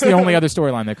mean, that's the only other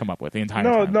storyline they come up with the entire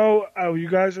time. No, you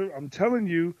guys are. I'm telling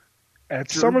you, at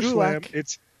SummerSlam,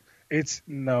 it's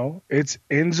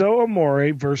Enzo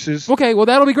Amore versus. Okay, well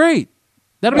that'll be great.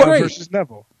 That'll be great versus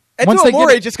Neville. Enzo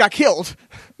Amore just got killed.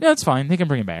 Yeah, that's fine. They can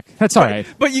bring him back. That's all right.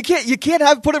 But you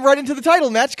can't put him right into the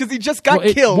title match because he just got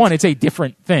killed. One, it's a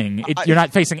different thing. You're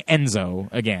not facing Enzo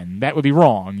again. That would be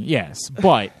wrong. Yes,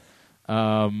 but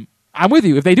I'm with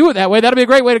you. If they do it that way, that'll be a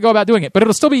great way to go about doing it. But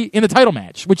it'll still be in the title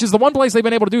match, which is the one place they've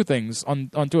been able to do things on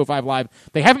 205 Live.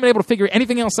 They haven't been able to figure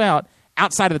anything else out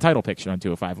outside of the title picture on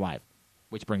 205 Live.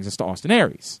 which brings us to Austin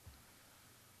Aries.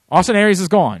 Austin Aries is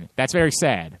gone. That's very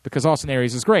sad because Austin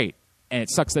Aries is great, and it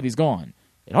sucks that he's gone.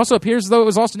 It also appears as though it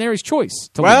was Austin Aries' choice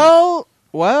to leave.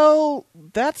 Well,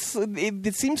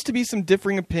 it seems to be some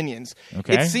differing opinions.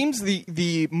 Okay. It seems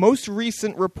the most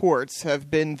recent reports have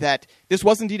been that this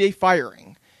was indeed a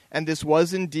firing. And this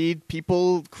was indeed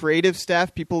people, creative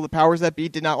staff, people, the powers that be,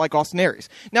 did not like Austin Aries.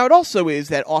 Now, it also is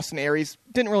that Austin Aries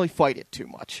didn't really fight it too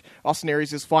much. Austin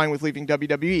Aries is fine with leaving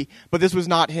WWE, but this was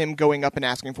not him going up and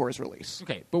asking for his release.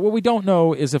 Okay, but what we don't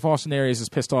know is if Austin Aries is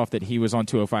pissed off that he was on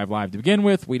 205 Live to begin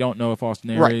with. We don't know if Austin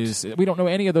Aries... Right. We don't know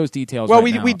any of those details well,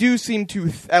 now. we do seem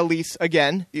to, at least,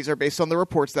 again, these are based on the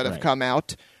reports that have come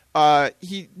out,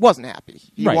 he wasn't happy.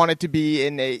 He wanted to be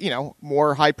in a,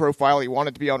 more high profile. He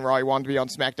wanted to be on Raw. He wanted to be on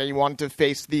SmackDown. He wanted to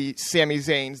face the Sami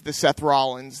Zayns, the Seth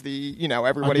Rollins, the,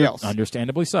 everybody else.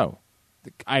 Understandably so.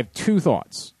 I have two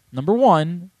thoughts. Number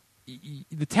one,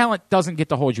 the talent doesn't get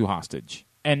to hold you hostage.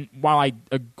 And while I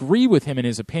agree with him in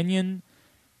his opinion,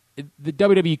 the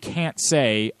WWE can't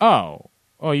say, oh,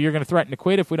 you're going to threaten to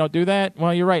quit if we don't do that?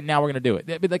 Well, you're right. Now we're going to do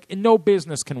it. No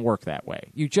business can work that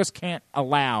way. You just can't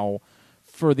allow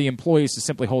for the employees to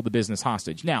simply hold the business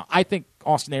hostage. Now, I think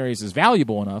Austin Aries is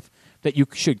valuable enough that you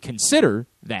should consider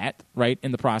that, right,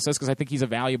 in the process, because I think he's a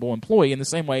valuable employee in the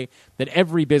same way that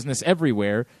every business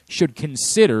everywhere should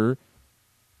consider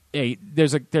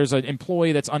there's an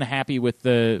employee that's unhappy with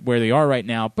where they are right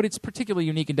now, but it's particularly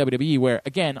unique in WWE where,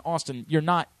 again, Austin,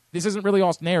 this isn't really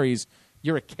Austin Aries,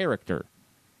 you're a character.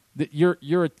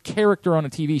 You're a character on a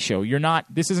TV show.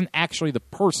 This isn't actually the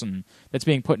person that's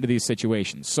being put into these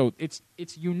situations. So it's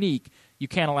unique. You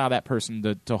can't allow that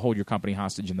person to hold your company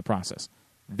hostage in the process.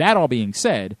 That all being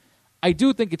said, I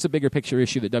do think it's a bigger picture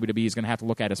issue that WWE is going to have to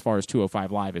look at as far as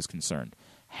 205 Live is concerned.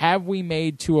 Have we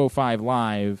made 205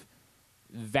 Live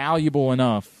valuable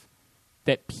enough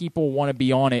that people want to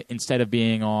be on it instead of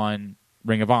being on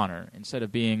Ring of Honor, instead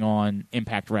of being on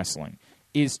Impact Wrestling?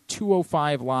 Is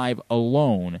 205 Live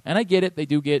alone, and I get it, they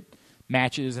do get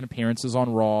matches and appearances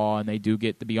on Raw, and they do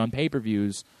get to be on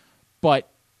pay-per-views, but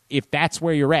if that's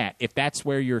where you're at, if that's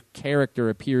where your character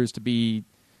appears to be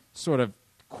sort of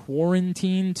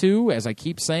quarantined to, as I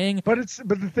keep saying... But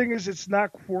the thing is, it's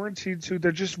not quarantined to,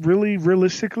 they're just really,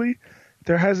 realistically,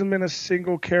 there hasn't been a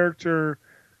single character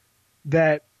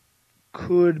that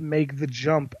could make the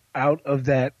jump out of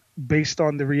that based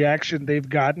on the reaction they've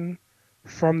gotten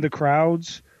from the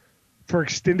crowds for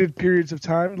extended periods of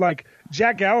time. Like,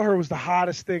 Jack Gallagher was the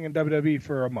hottest thing in WWE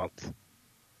for a month.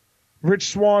 Rich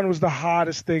Swann was the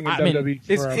hottest thing in WWE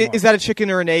for a month. Is that a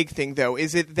chicken or an egg thing, though?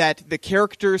 Is it that the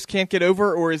characters can't get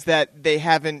over, or is that they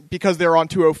haven't, because they're on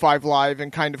 205 Live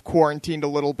and kind of quarantined a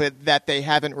little bit, that they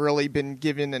haven't really been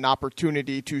given an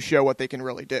opportunity to show what they can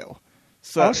really do?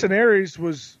 So Austin Aries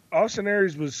was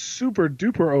super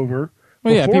duper over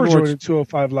before joining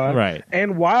 205 Live, right,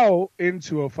 and while in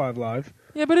 205 Live.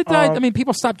 Yeah, but it died.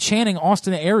 People stopped chanting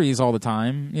Austin Aries all the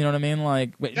time. You know what I mean?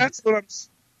 Like, that's what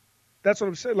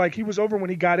I'm saying. Like, he was over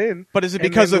when he got in. But is it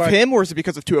because of him, or is it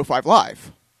because of 205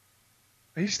 Live?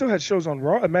 He still had shows on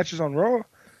Raw, matches on Raw.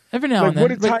 Every now and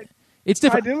then. It's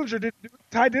different.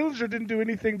 Ty Dillinger didn't do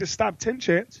anything to stop 10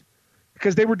 Chants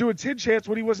because they were doing 10 Chants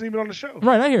when he wasn't even on the show.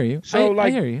 Right, I hear you. So, I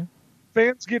hear you.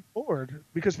 Fans get bored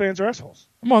because fans are assholes.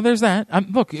 Well, there's that.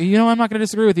 Look, I'm not going to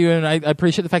disagree with you, and I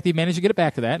appreciate the fact that you managed to get it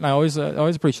back to that, and I always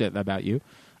appreciate that about you.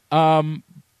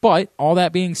 But all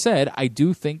that being said, I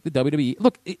do think the WWE...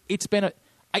 Look, it's been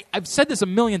I've said this a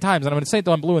million times, and I'm going to say it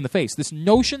till I'm blue in the face. This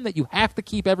notion that you have to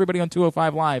keep everybody on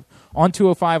 205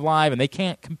 Live, and they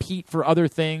can't compete for other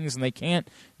things, and they can't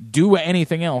do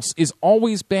anything else, is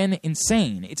always been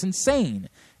insane. It's insane.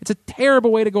 It's a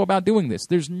terrible way to go about doing this.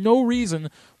 There's no reason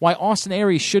why Austin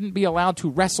Aries shouldn't be allowed to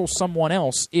wrestle someone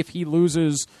else if he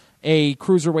loses a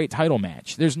cruiserweight title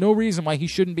match. There's no reason why he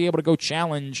shouldn't be able to go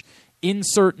challenge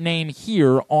insert name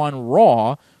here on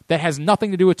Raw that has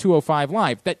nothing to do with 205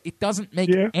 Live. That it doesn't make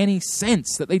any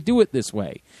sense that they do it this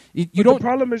way. The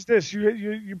problem is this.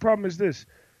 Your problem is this.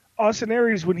 Austin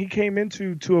Aries, when he came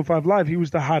into 205 Live, he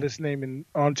was the hottest name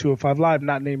on 205 Live,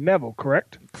 not named Neville,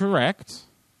 correct? Correct.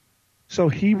 So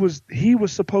he was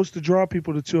supposed to draw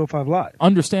people to 205 Live.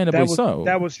 Understandably so.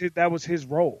 That was his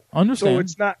role. Understand. So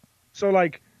it's not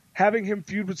like having him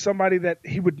feud with somebody that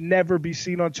he would never be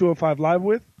seen on 205 Live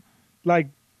with. Like,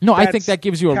 no, I think that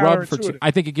gives you a rub for.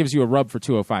 I think it gives you a rub for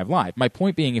 205 Live. My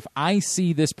point being, if I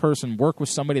see this person work with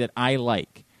somebody that I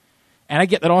like, and I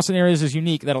get that Austin Aries is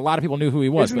unique, that a lot of people knew who he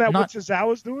was. Isn't that what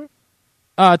Tozawa's doing?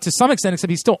 To some extent, except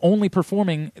he's still only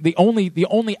performing. The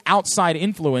only outside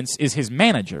influence is his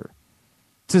manager.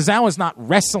 Tozawa's not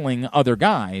wrestling other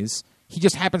guys. He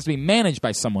just happens to be managed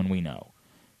by someone we know.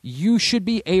 you should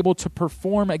be able to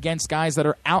perform against guys that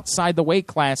are outside the weight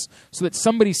class so that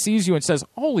somebody sees you and says,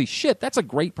 holy shit, that's a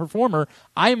great performer.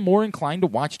 I'm more inclined to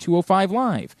watch 205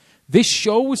 Live. This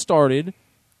show was started.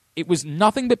 It was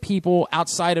nothing but people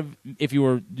outside of, if you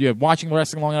were watching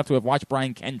wrestling long enough to have watched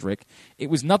Brian Kendrick, it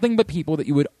was nothing but people that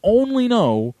you would only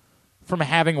know from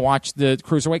having watched the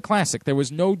Cruiserweight Classic. There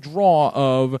was no draw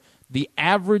of the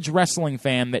average wrestling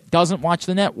fan that doesn't watch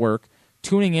the network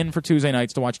tuning in for Tuesday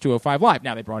nights to watch 205 Live.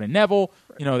 Now, they brought in Neville.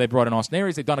 They brought in Austin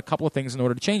Aries. They've done a couple of things in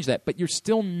order to change that. But you're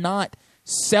still not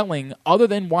selling other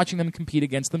than watching them compete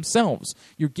against themselves.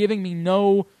 You're giving me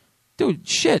no... Dude,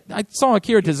 shit. I saw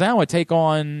Akira Tozawa take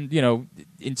on,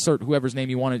 insert whoever's name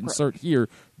you want to insert here,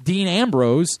 Dean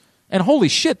Ambrose. And holy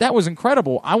shit, that was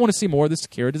incredible. I want to see more of this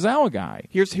Akira Tozawa guy.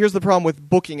 Here's the problem with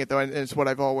booking it, though, and it's what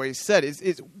I've always said,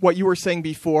 is what you were saying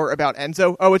before about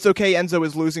Enzo. Oh, it's okay, Enzo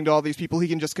is losing to all these people. He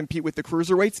can just compete with the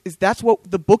cruiserweights. That's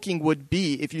what the booking would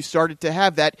be if you started to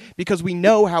have that, because we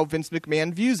know how Vince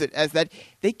McMahon views it, as that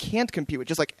they can't compete with,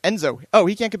 just like Enzo. Oh,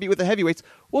 he can't compete with the heavyweights.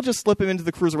 We'll just slip him into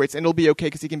the cruiserweights, and it'll be okay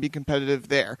because he can be competitive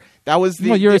there. That was the...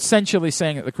 Well, you're essentially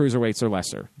saying that the cruiserweights are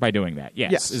lesser by doing that.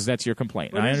 Yes. That's your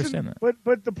complaint. I understand that.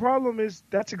 But the problem is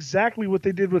that's exactly what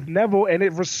they did with Neville, and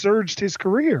it resurged his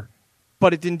career.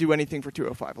 But it didn't do anything for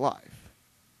 205 Live.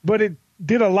 But it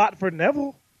did a lot for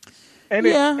Neville. And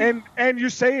and you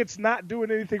say it's not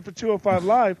doing anything for 205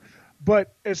 Live,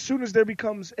 but as soon as there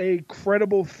becomes a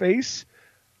credible face,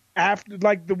 after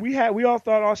we all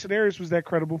thought Austin Aries was that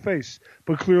credible face,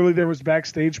 but clearly there was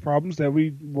backstage problems that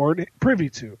we weren't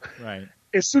privy to. Right.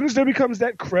 As soon as there becomes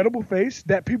that credible face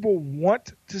that people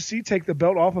want to see take the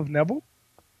belt off of Neville,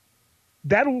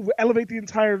 that'll elevate the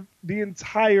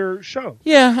entire show.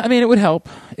 Yeah, I mean, it would help.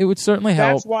 It would certainly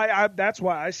help. That's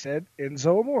why I said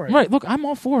Enzo Amore. Right. Look, I'm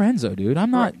all for Enzo, dude.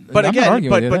 I'm not. Right. But I'm again, not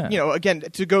arguing with that. Again,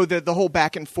 to go the whole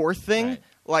back and forth thing, right.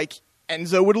 Like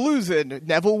Enzo would lose it.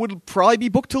 Neville would probably be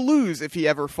booked to lose if he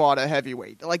ever fought a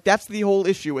heavyweight. Like, that's the whole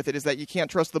issue with it, is that you can't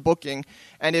trust the booking.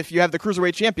 And if you have the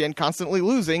cruiserweight champion constantly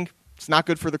losing, it's not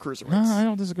good for the cruiserweights. No, I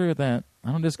don't disagree with that.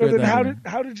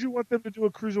 How did you want them to do a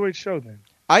cruiserweight show then?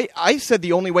 I said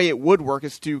the only way it would work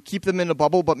is to keep them in a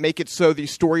bubble, but make it so the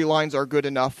storylines are good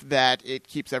enough that it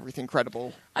keeps everything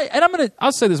credible.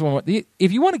 I'll say this one more.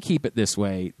 If you want to keep it this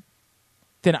way,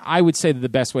 then I would say that the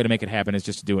best way to make it happen is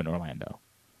just to do it in Orlando.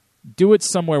 Do it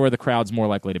somewhere where the crowd's more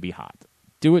likely to be hot.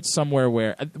 Do it somewhere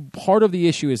where part of the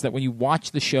issue is that when you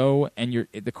watch the show and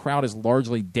the crowd is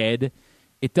largely dead,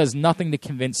 it does nothing to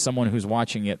convince someone who's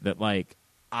watching it that, like,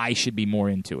 I should be more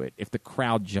into it if the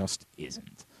crowd just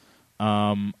isn't.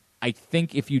 I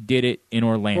think if you did it in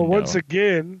Orlando... Well, once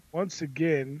again,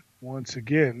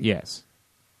 yes,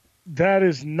 that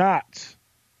is not...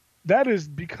 That is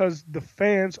because the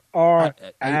fans are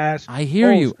assholes. I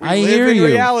hear you. I hear you.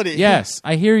 Reality. Yes,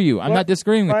 I hear you. I'm not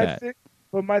disagreeing with that.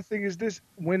 But my thing is this: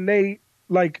 when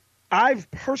I've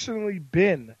personally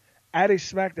been at a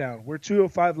SmackDown where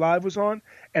 205 Live was on,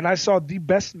 and I saw the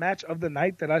best match of the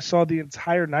night that I saw the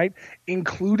entire night,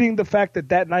 including the fact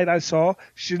that night I saw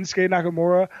Shinsuke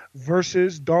Nakamura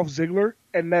versus Dolph Ziggler,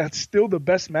 and that's still the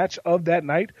best match of that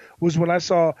night, was when I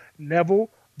saw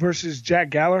Neville versus Jack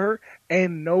Gallagher,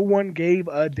 and no one gave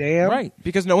a damn. Right,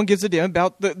 because no one gives a damn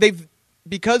about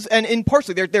and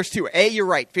partially there's two. A, you're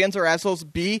right, fans are assholes.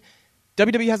 B,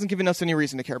 WWE hasn't given us any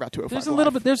reason to care about 205 There's a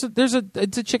little bit.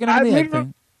 It's a chicken and the egg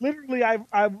thing.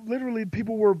 Literally,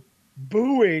 people were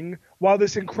booing while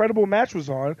this incredible match was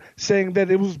on, saying that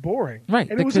it was boring. Right,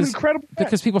 and it was an incredible match.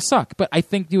 Because people suck. But I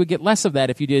think you would get less of that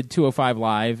if you did 205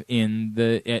 Live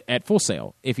at Full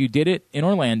Sail. If you did it in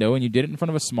Orlando and you did it in front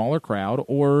of a smaller crowd,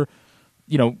 or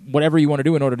whatever you want to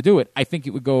do in order to do it, I think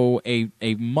it would go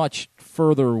a much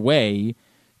further way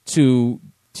to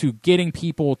getting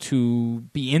people to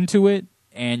be into it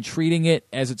and treating it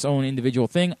as its own individual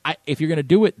thing. If you're going to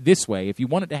do it this way, if you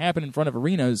want it to happen in front of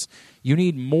arenas, you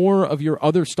need more of your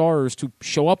other stars to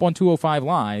show up on 205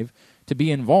 Live, to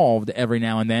be involved every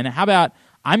now and then. How about,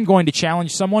 I'm going to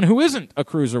challenge someone who isn't a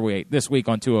cruiserweight this week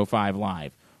on 205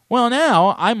 Live? Well,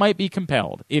 now I might be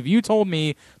compelled. If you told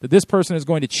me that this person is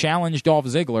going to challenge Dolph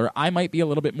Ziggler, I might be a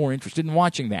little bit more interested in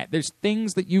watching that. There's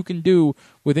things that you can do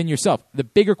within yourself. The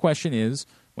bigger question is,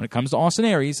 when it comes to Austin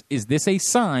Aries, is this a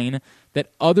sign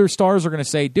that other stars are going to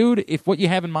say, dude, if what you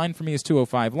have in mind for me is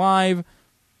 205 Live,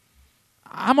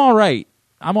 I'm all right.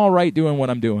 I'm all right doing what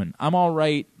I'm doing. I'm all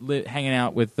right hanging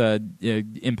out with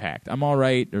Impact. I'm all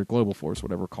right, or Global Force,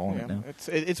 whatever we're calling it now.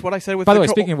 It's what I said with... By the way,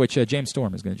 speaking of which, James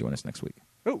Storm is going to join us next week.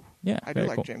 Oh, yeah, I do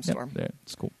like cool. James Storm. Yeah,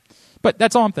 it's cool. But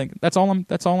that's all I'm thinking. That's all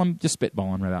I'm just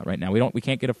spitballing about right now. We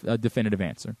can't get a definitive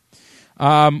answer.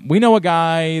 We know a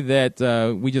guy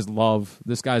that we just love.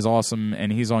 This guy's awesome,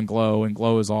 and he's on Glow, and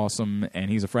Glow is awesome, and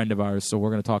he's a friend of ours, so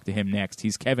we're going to talk to him next.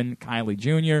 He's Kevin Kiley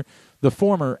Jr., the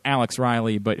former Alex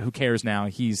Riley, but who cares now?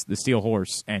 He's the Steel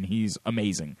Horse, and he's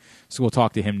amazing. So we'll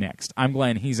talk to him next. I'm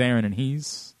Glenn, he's Aaron, and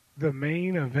he's... The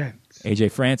Main Event.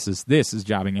 AJ Francis, this is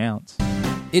Jobbing Out.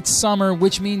 It's summer,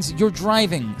 which means you're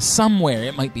driving somewhere.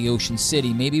 It might be Ocean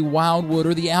City, maybe Wildwood,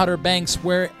 or the Outer Banks,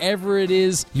 wherever it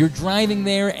is. You're driving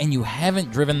there, and you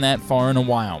haven't driven that far in a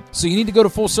while. So you need to go to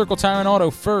Full Circle Tire and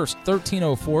Auto first,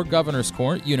 1304 Governor's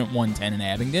Court, Unit 110 in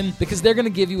Abingdon, because they're going to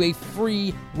give you a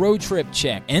free road trip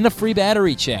check and a free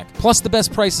battery check, plus the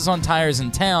best prices on tires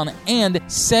in town, and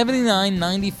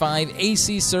 $79.95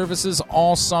 AC services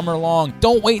all summer long.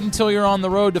 Don't wait until you're on the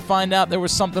road to find out there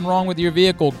was something wrong with your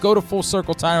vehicle. Go to Full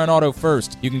Circle Tire and Auto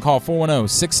first. You can call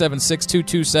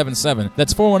 410-676-2277.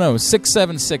 That's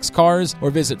 410-676-CARS,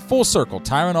 or visit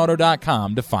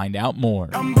FullCircleTireandAuto.com to find out more.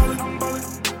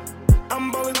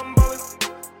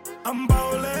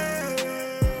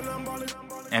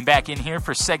 And back in here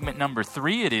for segment number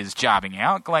 3, it is Jobbing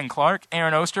Out. Glenn Clark,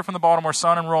 Aaron Oster from the Baltimore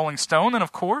Sun and Rolling Stone, and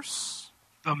of course...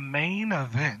 The Main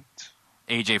Event.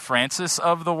 AJ Francis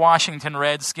of the Washington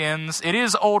Redskins. It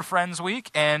is Old Friends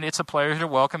Week, and it's a pleasure to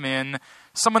welcome in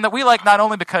someone that we like not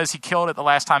only because he killed it the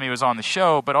last time he was on the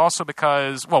show, but also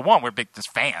because, well, one, we're big just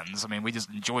fans. I mean, we just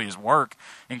enjoy his work,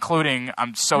 including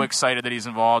I'm so excited that he's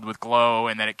involved with Glow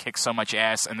and that it kicks so much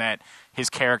ass and that his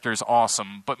character is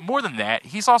awesome. But more than that,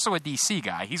 he's also a DC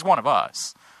guy. He's one of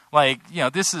us. Like, you know,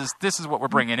 this is what we're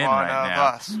bringing in right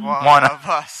now. One of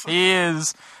us. He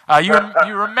is.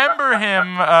 You remember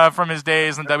him from his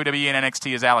days in WWE and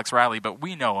NXT as Alex Riley, but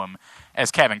we know him as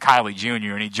Kevin Kiley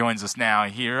Jr., and he joins us now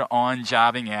here on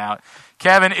Jobbing Out.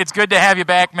 Kevin, it's good to have you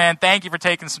back, man. Thank you for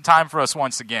taking some time for us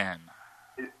once again.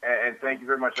 And thank you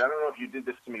very much. I don't know if you did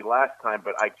this to me last time,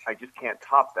 but I just can't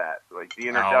top that. Like, the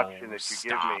introduction that you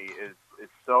give me is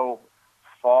so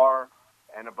far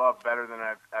and above better than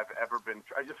I've ever been.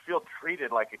 I just feel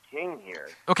treated like a king here.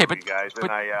 Okay, but you guys.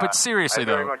 but seriously,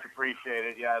 though, I very much appreciate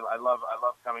it. Yeah, I love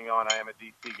coming on. I am a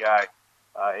DC guy.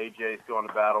 AJ's going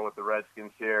to battle with the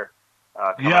Redskins here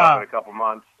coming up in a couple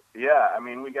months. Yeah, I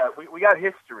mean we got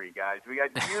history, guys. We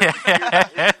got years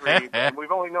of history, and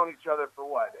we've only known each other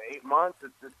for 8 months.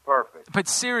 It's perfect. But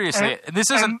seriously, this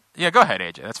isn't. Yeah, go ahead,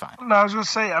 AJ. That's fine. No, I was going to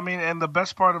say. I mean, and the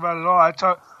best part about it all,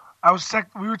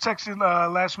 we were texting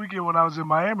last weekend when I was in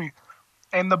Miami,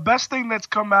 and the best thing that's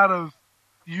come out of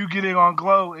you getting on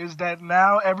Glow is that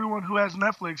now everyone who has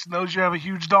Netflix knows you have a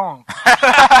huge dong.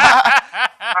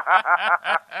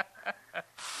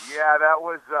 Yeah, that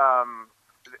was. And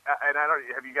I don't.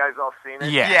 Have you guys all seen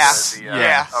it? Yes.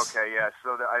 Yeah. Okay. Yeah.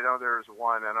 So I know there's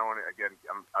one. I don't want to. Again,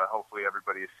 hopefully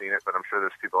everybody has seen it, but I'm sure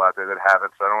there's people out there that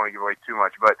haven't. So I don't want to give away too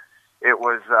much. But it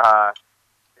was.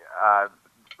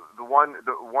 The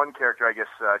one character, I guess,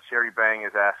 Sherry Bang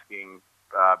is asking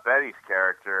Betty's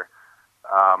character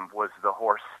was the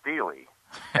horse Steely,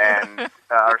 and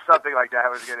or something like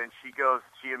that. Was good, and she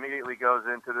immediately goes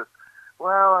into this.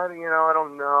 Well, I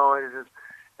don't know.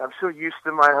 I'm so used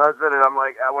to my husband, and I'm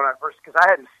like, when I first, because I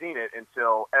hadn't seen it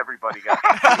until everybody got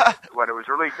to see it when it was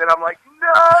released, and I'm like,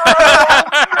 no,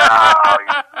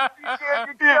 you can't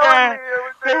be killing me.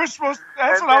 They were supposed.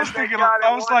 That's what I was thinking.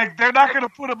 I was like, they're not going to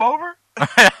put him over.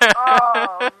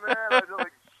 Oh man, I was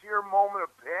like sheer moment of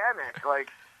panic. Like,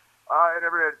 and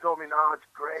everybody told me, "No, it's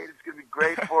great. It's gonna be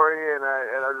great for you." And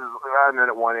then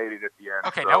it 180 at the end.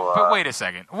 Okay, now, but wait a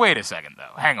second. Wait a second,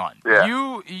 though. Hang on. Yeah.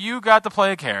 You got to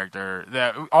play a character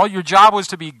that all your job was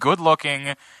to be good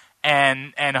looking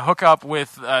and hook up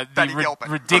with the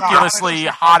ridiculously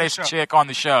hottest chick on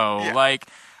the show. Yeah. Like,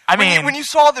 I mean, when you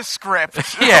saw the script,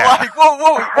 yeah. like,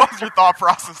 what was your thought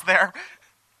process there?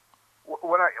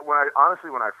 When I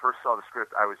first saw the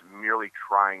script, I was merely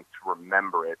trying to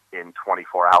remember it in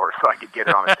 24 hours so I could get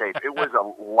it on a tape. It was a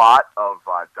lot of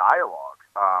dialogue.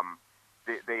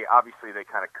 They obviously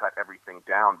kind of cut everything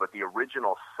down, but the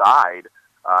original side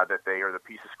the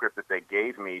piece of script that they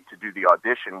gave me to do the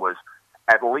audition was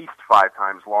at least 5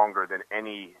 times longer than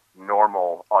any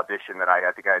normal audition that I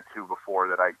think I had 2 before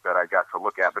that I got to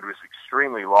look at, but it was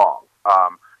extremely long.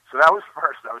 So that was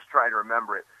first. I was trying to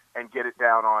remember it and get it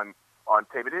down on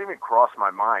tape. It didn't even cross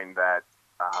my mind that,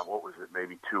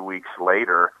 maybe 2 weeks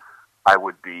later, I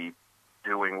would be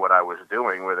doing what I was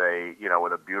doing with a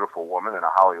beautiful woman in a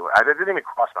Hollywood. It didn't even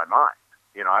cross my mind.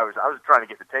 I was trying to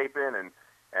get the tape in,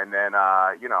 and then,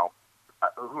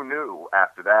 who knew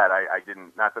after that? I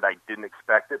didn't, not that I didn't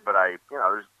expect it, but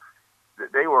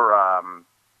they were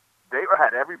they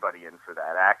had everybody in for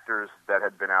that. Actors that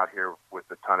had been out here with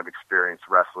a ton of experience,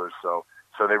 wrestlers. So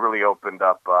they really opened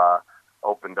up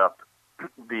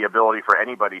the ability for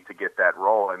anybody to get that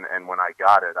role. And when I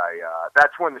got it,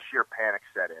 that's when the sheer panic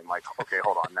set in. Like, okay,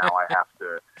 hold on, now I have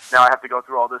to go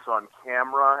through all this on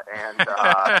camera and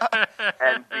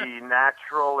and be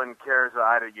natural and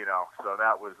charismatic, So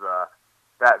that was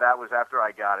that was after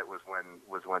I got it was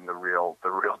when the real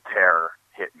terror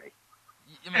hit me.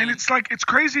 And it's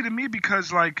crazy to me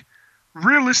because, like,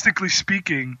 realistically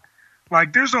speaking,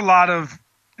 like, there's a lot of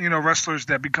wrestlers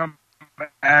that become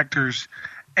actors.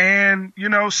 And,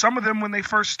 some of them, when they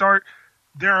first start,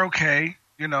 they're okay.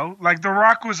 Like The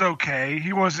Rock was okay.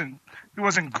 He wasn't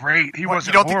great. He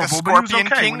wasn't horrible. You don't think the Scorpion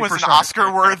King was an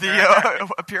Oscar-worthy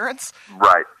appearance?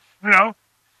 Right.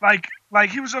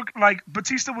 Like he was okay, like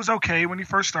Batista was okay when he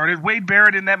first started. Wade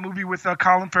Barrett in that movie with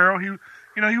Colin Farrell, he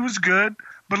was good.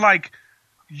 But like,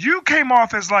 you came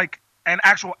off as like an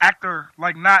actual actor,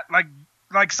 like not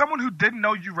like someone who didn't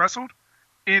know you wrestled.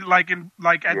 In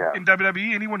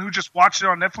WWE, anyone who just watched it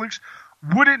on Netflix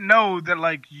wouldn't know that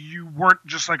like you weren't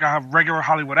just like a regular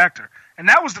Hollywood actor, and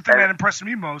that was the thing that impressed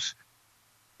me most.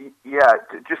 Yeah,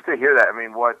 just to hear that. I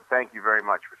mean, thank you very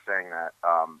much for saying that.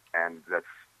 And that's,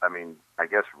 I mean, I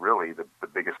guess really the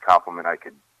biggest compliment I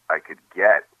could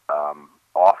get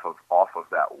off of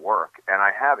that work. And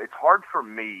it's hard for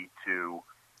me to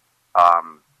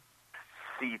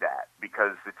see that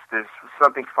because there's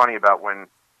something funny about when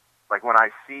I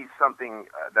see something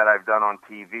that I've done on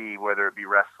TV, whether it be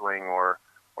wrestling or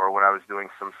when I was doing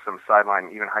some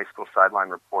sideline, even high school sideline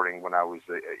reporting when I was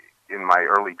in my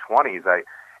early 20s,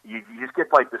 you just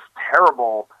get like this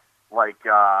terrible, you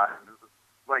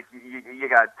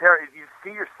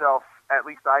see yourself, at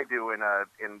least I do, in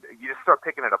you just start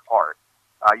picking it apart.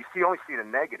 You only see the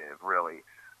negative, really.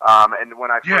 And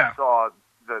when I first saw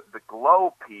the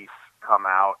Glow piece come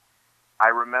out, I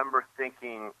remember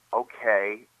thinking,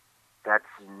 okay, that's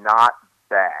not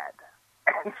bad.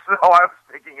 And so I was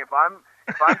thinking, if I'm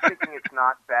thinking it's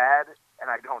not bad and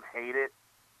I don't hate it,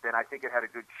 then I think it had a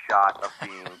good shot of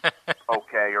being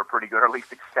okay or pretty good, or at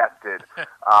least accepted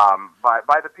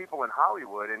by the people in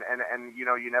Hollywood. And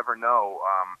you never know.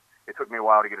 It took me a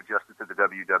while to get adjusted to the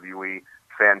WWE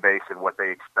fan base and what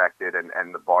they expected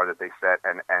and the bar that they set,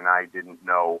 and I didn't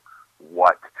know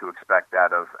what to expect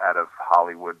out of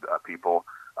Hollywood people,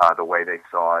 the way they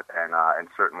saw it, and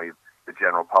certainly the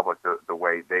general public, the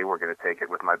way they were going to take it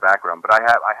with my background. But I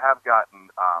have gotten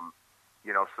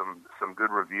some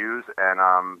good reviews, and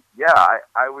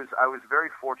I was very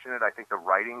fortunate. I think the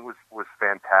writing was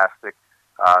fantastic.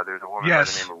 There's a woman by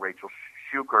the name of Rachel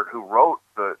Schukert who wrote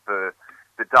the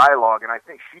dialogue, and I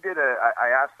think she did I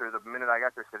asked her the minute I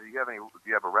got there, I said, do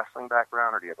you have a wrestling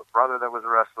background, or do you have a brother that was a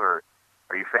wrestler, or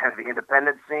are you a fan of the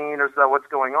independent scene, or so? What's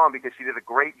going on? Because she did a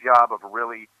great job of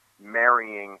really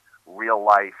marrying real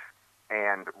life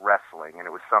and wrestling, and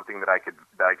it was something that I could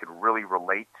really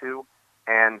relate to.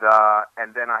 And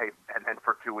then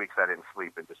for 2 weeks I didn't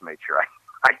sleep and just made sure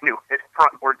I knew it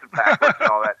frontwards and backwards and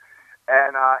all that.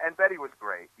 And Betty was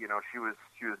great. She was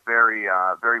very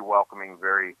very welcoming,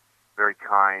 very very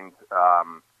kind,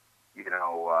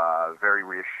 very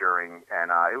reassuring,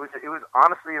 and it was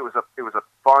honestly it was a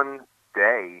fun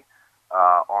day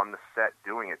on the set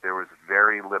doing it. There was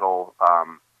very little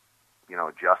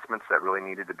adjustments that really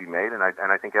needed to be made, and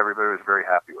I think everybody was very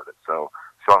happy with it. So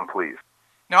I'm pleased.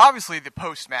 Now, obviously, the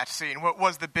post-match scene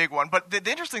was the big one, but the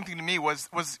interesting thing to me was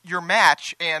your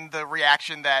match and the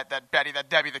reaction that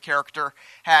Debbie, the character,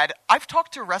 had. I've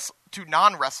talked to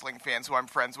non-wrestling fans who I'm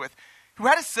friends with who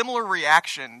had a similar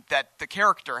reaction that the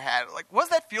character had. Like, what does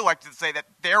that feel like to say that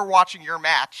they're watching your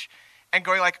match and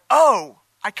going like, oh,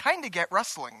 I kind of get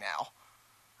wrestling now?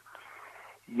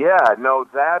 Yeah, no,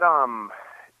 that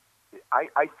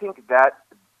I think that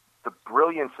the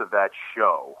brilliance of that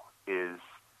show is,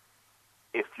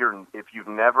 if you've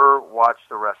never watched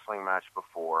a wrestling match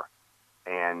before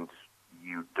and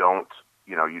you don't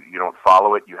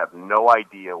follow it, you have no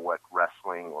idea what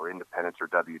wrestling or independence or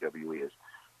WWE is.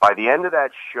 By the end of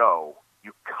that show,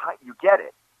 you get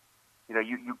it.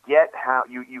 You get how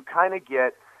you kind of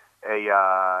get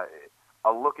a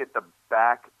look at the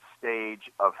backstage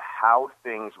of how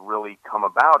things really come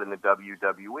about in the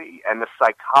WWE and the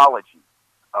psychology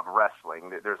of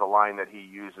wrestling. There's a line that he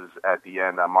uses at the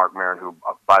end, Mark Maron, who,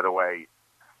 by the way,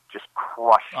 just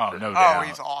crushed. Oh, no doubt. Oh,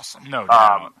 he's awesome. No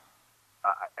doubt.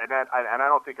 And I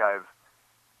don't think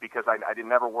because I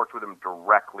never worked with him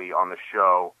directly on the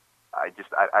show. I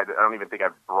don't even think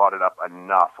I've brought it up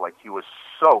enough. Like, he was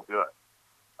so good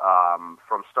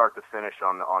from start to finish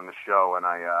on the show, and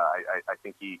I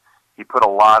think he he put a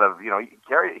lot of, he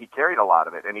carried a lot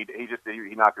of it, and he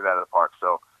knocked it out of the park.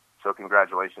 So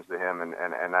congratulations to him,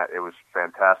 and that it was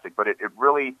fantastic. But it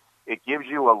really gives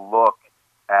you a look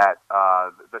at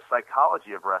the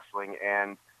psychology of wrestling,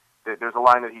 and there's a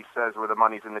line that he says where the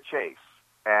money's in the chase,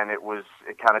 and it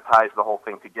kind of ties the whole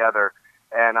thing together.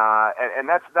 And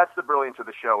that's the brilliance of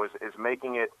the show is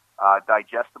making it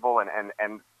digestible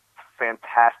and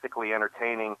fantastically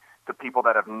entertaining to people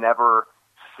that have never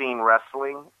seen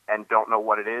wrestling and don't know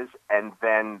what it is, and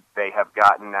then they have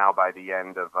gotten now by the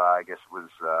end of I guess it was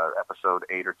episode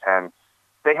 8 or 10,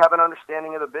 they have an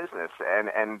understanding of the business,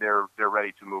 and they're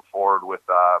ready to move forward with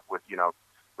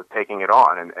taking it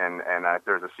on, and if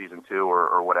there's a season 2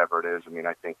 or whatever it is,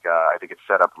 I think it's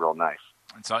set up real nice.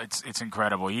 It's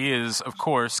incredible. He is, of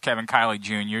course, Kevin Kiley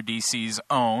Jr., DC's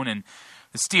own, and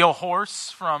the Steel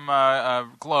Horse from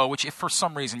Glow, which if for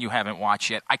some reason you haven't watched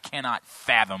yet, I cannot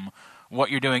fathom what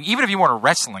you're doing. Even if you weren't a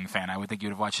wrestling fan, I would think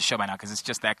you'd have watched the show by now because it's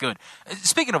just that good.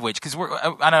 Speaking of which, because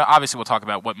I know obviously we'll talk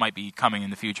about what might be coming in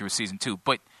the future with season 2,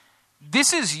 but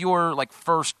this is your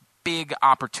first big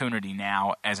opportunity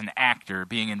now as an actor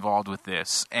being involved with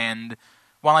this. And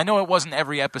while I know it wasn't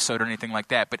every episode or anything like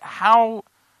that, but how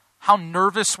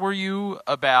nervous were you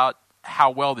about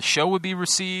how well the show would be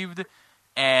received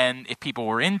and if people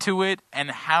were into it,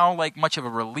 and how much of a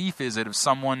relief is it of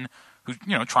someone who's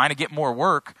trying to get more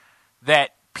work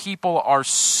that people are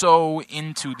so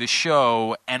into the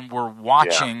show and were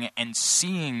watching and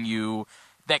seeing you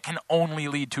that can only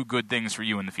lead to good things for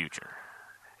you in the future?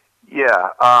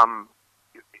 Yeah,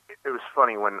 it was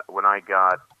funny when I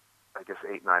got, I guess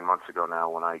 8-9 months ago now,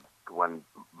 when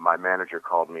my manager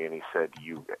called me and he said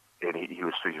he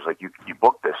was like, you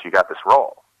booked this, you got this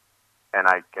role, and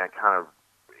I kind of,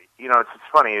 it's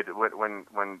funny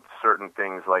when certain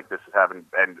things like this have happened,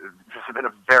 and this has been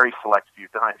a very select few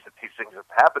times that these things have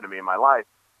happened to me in my life,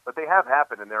 but they have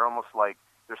happened, and they're almost like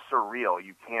they're surreal.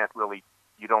 You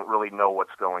don't really know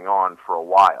what's going on for a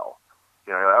while.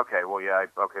 You're like, okay, well, yeah,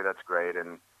 okay, that's great,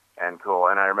 and cool.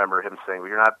 And I remember him saying, "Well,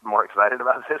 you're not more excited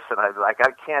about this?" And I was like, I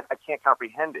can't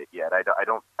comprehend it yet. I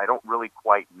don't really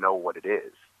quite know what it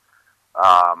is.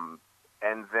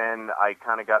 And then I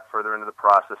kind of got further into the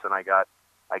process, and I got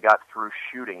through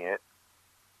shooting it,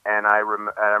 and I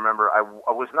remember I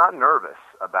was not nervous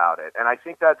about it, and I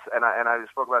think that's and I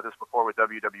spoke about this before with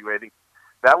WWE. I think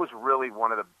that was really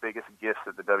one of the biggest gifts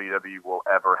that the WWE will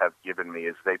ever have given me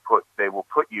is they will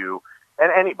put you. And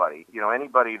anybody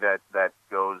that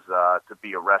goes to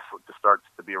be a wrestler, starts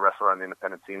to be a wrestler on the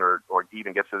independent scene, or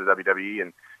even gets to the WWE,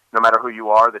 and no matter who you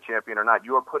are, the champion or not,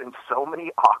 you are put in so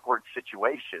many awkward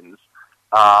situations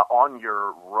on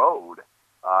your road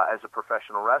as a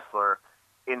professional wrestler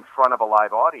in front of a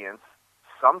live audience,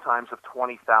 sometimes of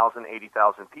 20,000,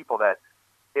 80,000 people, that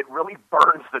it really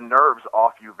burns the nerves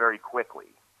off you very quickly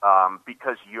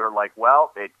because you're like,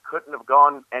 well, it couldn't have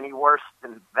gone any worse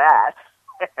than that.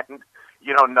 And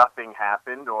nothing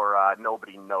happened, or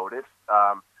nobody noticed.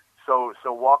 So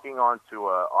walking onto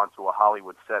a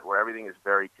Hollywood set where everything is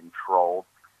very controlled,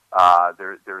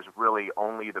 there's really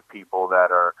only the people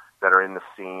that are in the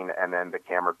scene, and then the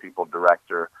camera people,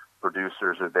 director,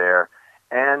 producers are there.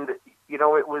 And it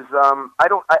was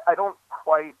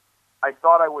I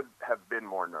thought I would have been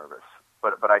more nervous,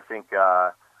 but I think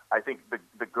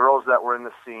the girls that were in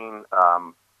the scene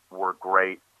were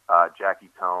great. Jackie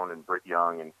Tone and Britt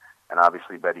Young and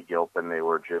obviously Betty Gilpin, they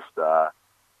were just, they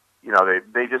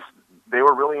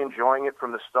were really enjoying it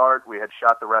from the start. We had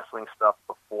shot the wrestling stuff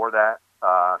before that,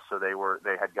 so they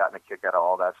had gotten a kick out of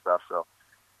all that stuff. So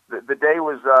the day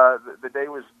was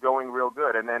going real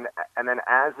good, and then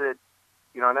as it,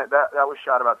 and that was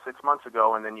shot about 6 months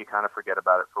ago, and then you kind of forget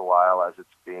about it for a while as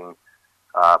it's being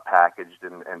packaged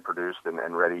and produced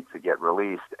and ready to get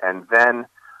released, and then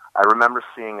I remember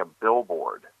seeing a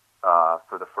billboard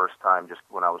for the first time just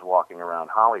when I was walking around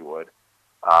Hollywood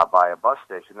by a bus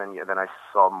station. Then I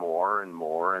saw more and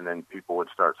more, and then people would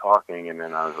start talking, and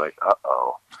then I was like,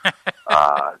 uh-oh,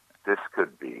 this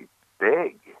could be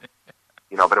big.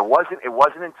 But it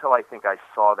wasn't until I think I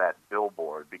saw that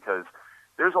billboard, because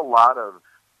there's a lot of,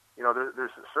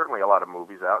 there's certainly a lot of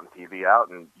movies out and TV out,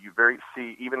 and you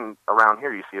see, even around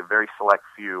here, you see a very select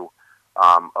few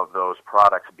of those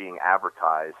products being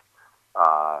advertised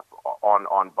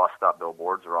on bus stop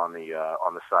billboards or on the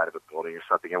side of a building or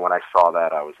something. And when I saw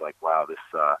that, I was like, wow, this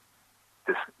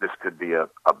could be a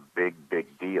big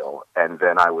deal. And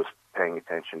then I was paying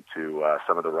attention to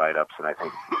some of the write-ups, and I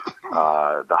think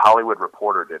the Hollywood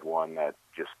Reporter did one that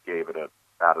just gave it a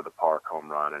out of the park home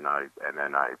run, and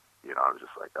then I was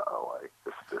just like,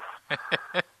 this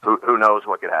who knows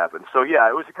what could happen. So yeah,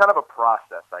 it was kind of a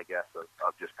process, I guess,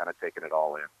 of just kind of taking it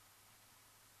all in.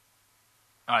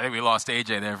 I think we lost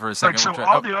AJ there for a second. Like, so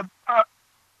all the other,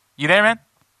 you there, man?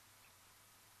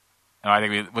 Oh, I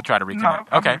think we'll try to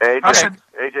reconnect. No, okay.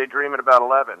 AJ dreaming about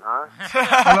 11,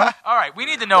 huh? All right, we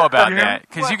need to know about that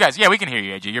because you guys. Yeah, we can hear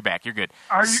you, AJ. You're back. You're good.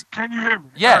 Can you hear me?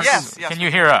 Yes. Can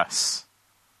you hear us?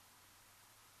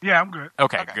 Yeah, I'm good.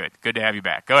 Okay, good. Good to have you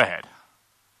back. Go ahead.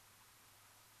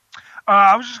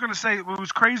 I was just going to say it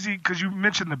was crazy because you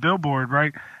mentioned the billboard,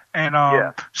 right? And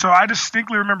so I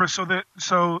distinctly remember. So the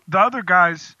other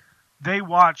guys, they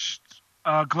watched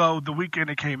Glow the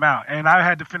weekend it came out, and I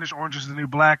had to finish Orange Is the New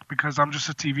Black because I'm just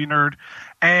a TV nerd.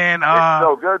 And it's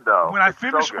so good though. When I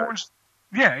finished Orange,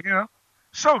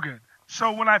 so good.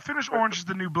 So when I finished Orange Is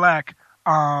the New Black,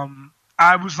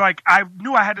 I was like, I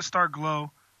knew I had to start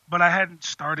Glow, but I hadn't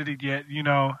started it yet,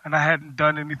 and I hadn't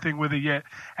done anything with it yet.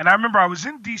 And I remember I was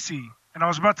in DC, and I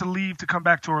was about to leave to come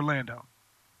back to Orlando.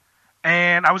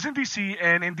 And I was in DC,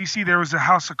 and in DC there was a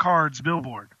House of Cards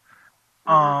billboard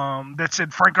that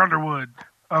said Frank Underwood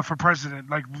for president.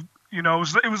 Like, it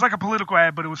was like a political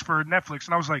ad, but it was for Netflix.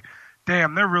 And I was like,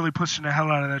 damn, they're really pushing the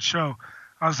hell out of that show.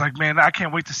 I was like, man, I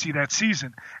can't wait to see that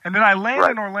season. And then I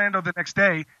land in Orlando the next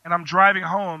day, and I'm driving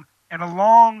home, and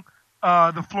along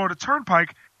the Florida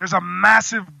Turnpike, there's a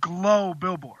massive Glow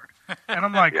billboard. And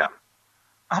I'm like,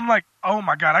 oh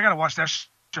my God, I got to watch that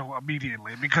show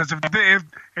immediately, because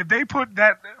if they put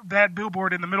that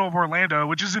billboard in the middle of Orlando,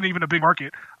 which isn't even a big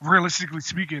market, realistically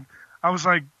speaking, I was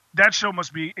like, that show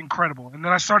must be incredible. And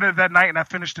then I started that night and I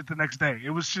finished it the next day.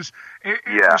 It was just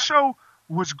the show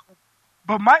was.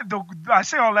 But I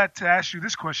say all that to ask you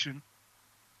this question: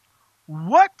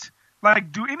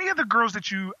 do any of the girls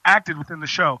that you acted with in the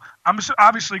show?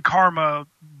 Obviously Karma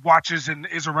watches and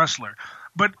is a wrestler.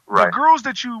 But the girls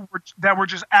that were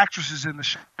just actresses in the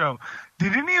show,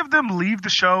 did any of them leave the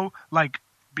show like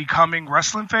becoming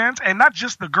wrestling fans? And not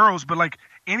just the girls, but like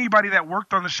anybody that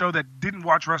worked on the show that didn't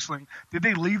watch wrestling, did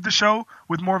they leave the show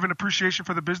with more of an appreciation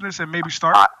for the business and maybe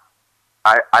start?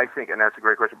 I think, and that's a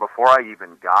great question. Before I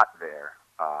even got there,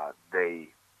 they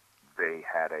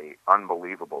had a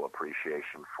unbelievable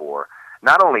appreciation for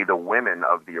not only the women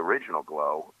of the original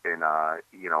Glow in the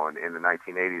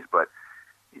 1980s, but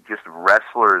just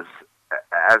wrestlers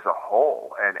as a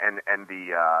whole, and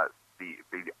the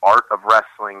art of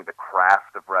wrestling, the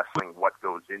craft of wrestling, what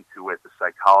goes into it, the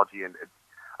psychology, and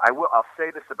I'll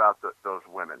say this about those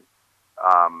women,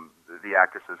 the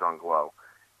actresses on Glow.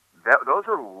 Those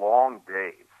are long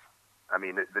days. I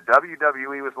mean, the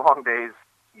WWE was long days.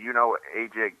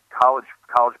 AJ, college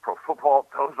pro football,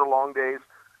 those are long days.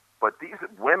 But these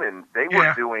women, they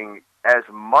were doing as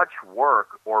much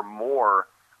work or more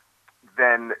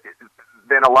than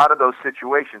a lot of those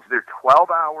situations. They're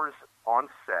 12 hours on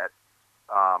set,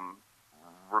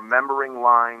 remembering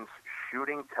lines,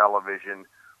 shooting television,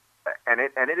 and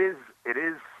it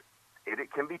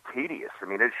can be tedious. I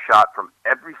mean, it's shot from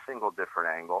every single different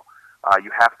angle.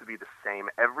 You have to be the same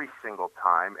every single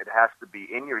time. It has to be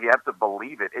you have to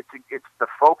believe it. It's the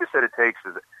focus that it takes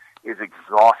is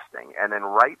exhausting. And then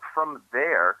right from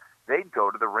there, they'd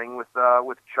go to the ring with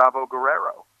Chavo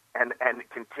Guerrero and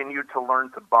continue to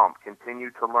learn to bump, continue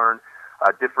to learn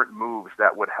different moves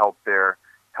that would help their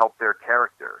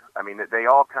character. I mean, they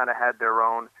all kind of had their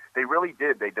own. They really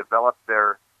did. They developed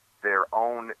their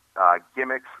own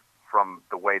gimmicks from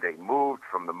the way they moved,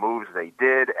 from the moves they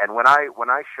did. And when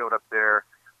I showed up there,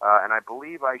 and I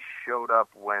believe I showed up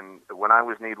when I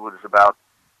was needed about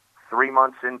 3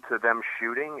 months into them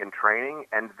shooting and training,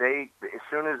 and as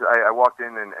soon as I walked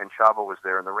in and Chavo was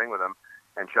there in the ring with him,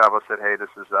 and Chavo said, "Hey, this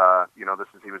is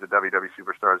he was a WWE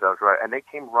superstar, is that right?" And they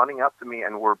came running up to me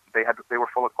and they were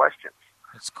full of questions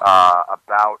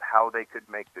about how they could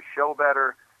make the show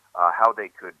better, how they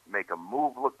could make a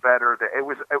move look better.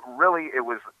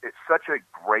 It's such a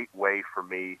great way for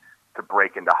me to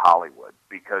break into Hollywood,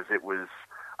 because I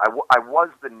was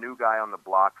the new guy on the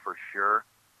block for sure,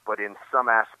 but in some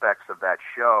aspects of that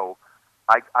show,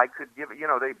 I could give it.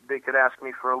 They could ask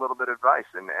me for a little bit of advice,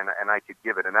 and I could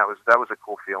give it, and that was a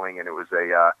cool feeling, and it was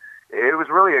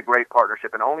really a great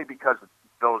partnership, and only because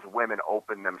those women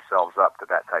opened themselves up to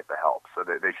that type of help, so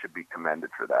they should be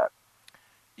commended for that.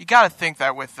 You got to think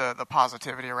that with the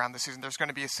positivity around the season, there's going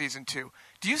to be a season 2.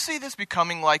 Do you see this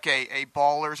becoming like a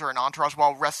Ballers or an Entourage,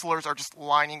 while wrestlers are just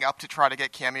lining up to try to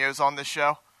get cameos on this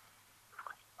show?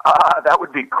 That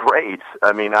would be great.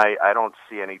 I mean, I don't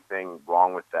see anything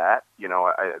wrong with that.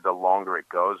 The longer it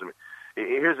goes. I mean,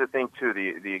 here's the thing, too.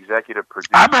 The executive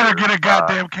producer... I better get a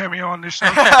goddamn cameo on this show.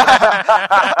 Yeah,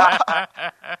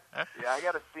 I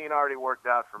got a scene already worked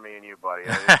out for me and you, buddy.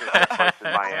 It's just that place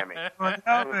in Miami. Love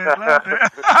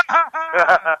it.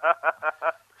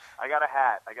 I got a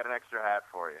hat. I got an extra hat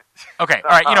for you. Okay, all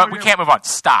right. You know, we can't move on.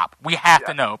 Stop. We have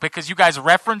to know because you guys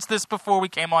referenced this before we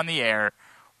came on the air.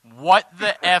 What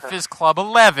the F is Club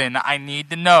 11? I need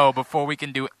to know before we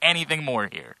can do anything more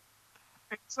here.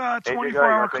 It's a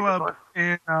 24-hour club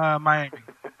in Miami.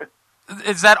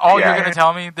 Is that all you're going to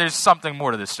tell me? There's something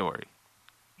more to this story.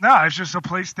 No, it's just a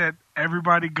place that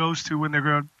everybody goes to when they're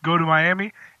going to go to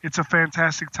Miami. It's a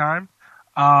fantastic time.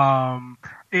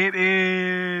 It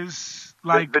is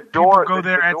like the door go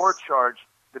there.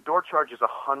 The door charge is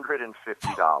 $150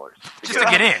 just to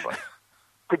get in.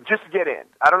 Just to get in.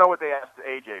 I don't know what they asked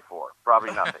AJ for.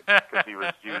 Probably nothing because he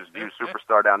was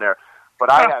superstar down there. But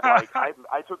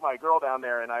I took my girl down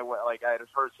there and I had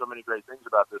heard so many great things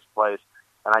about this place,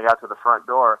 and I got to the front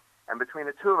door. And between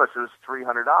the two of us, it was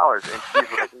 $300. And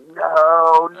she's like,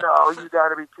 no, you got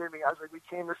to be kidding me. I was like, we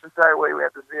came this entire way. We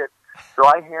have to see it. So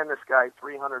I hand this guy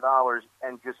 $300,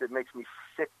 and it makes me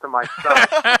sick to my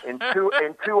stomach. in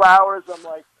 2 hours, I'm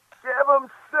like, give him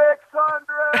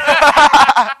 $600.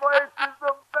 This place is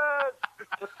the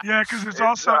best. Yeah, because it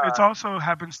also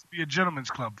happens to be a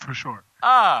gentleman's club for sure.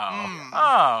 All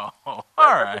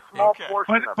right.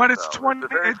 But it's 20. It's a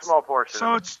very small portion.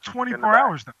 So it's 24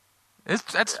 hours though.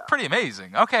 That's pretty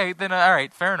amazing. Okay, then all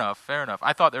right, fair enough.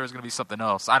 I thought there was going to be something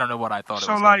else. I don't know what I thought it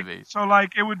was going to be. So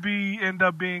it would end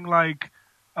up being like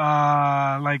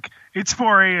it's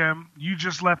 4 a.m. You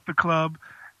just left the club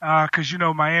because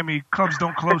Miami clubs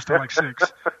don't close till like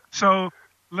 6. So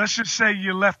let's just say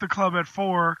you left the club at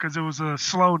 4 because it was a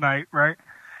slow night, right?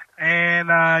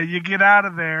 And you get out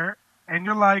of there and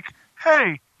you're like,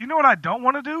 hey, you know what I don't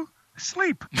want to do?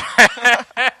 Sleep.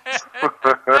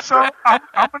 So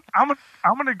I'm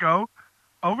gonna go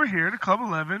over here to Club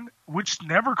 11, which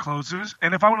never closes.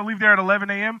 And if I want to leave there at 11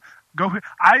 a.m., go.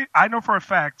 I know for a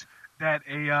fact that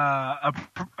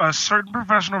a certain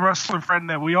professional wrestler friend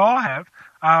that we all have,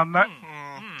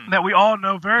 that we all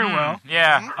know very well,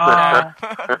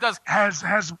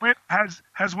 has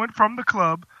went from the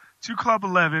club to Club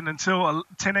 11 until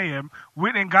 10 a.m.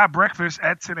 Went and got breakfast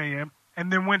at 10 a.m.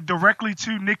 and then went directly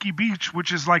to Nikki Beach,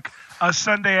 which is like a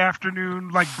Sunday afternoon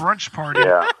brunch party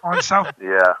on South.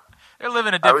 Yeah. They're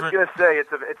living a different. I was going to say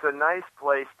it's a nice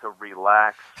place to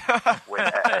relax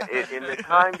in the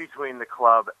time between the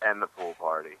club and the pool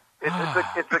party.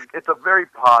 It's a very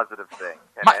positive thing,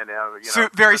 very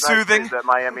nice soothing. That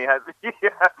Miami has.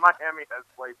 Miami has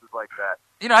places like that.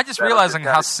 I just realizing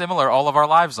how similar all of our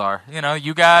lives are.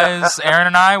 You guys, Aaron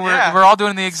and I, we're all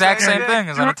doing the exact same thing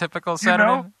as on a typical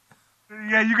Saturday.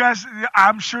 Yeah, you guys.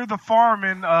 I'm sure the farm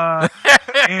in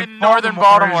northern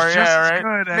Baltimore, is just as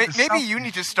good. Maybe you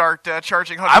need to start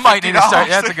charging $150. I might need to start.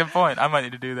 That's a good point. I might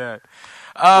need to do that.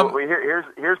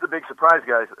 Here's the big surprise,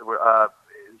 guys.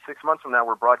 6 months from now,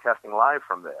 we're broadcasting live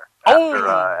from there.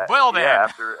 Well then. Yeah,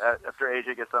 after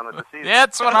AJ gets on with the season.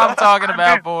 That's what I'm talking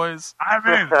about, boys. I'm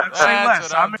in. That's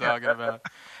what I'm talking about.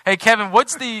 Hey Kevin,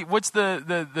 what's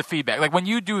the feedback? Like when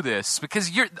you do this, because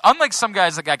you're unlike some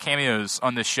guys that got cameos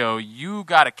on this show, you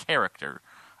got a character.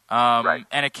 Right.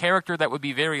 And a character that would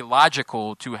be very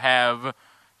logical to have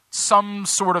some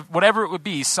sort of, whatever it would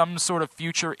be, some sort of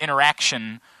future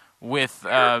interaction with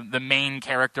the main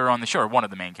character on the show, or one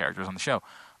of the main characters on the show.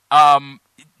 I'm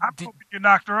hoping you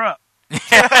knocked her up.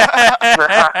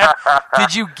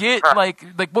 Did you get like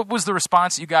what was the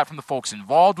response that you got from the folks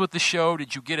involved with the show?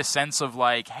 Did you get a sense of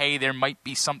hey, there might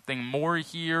be something more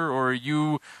here, or are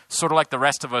you sort of like the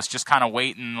rest of us, just kind of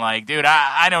waiting? Dude,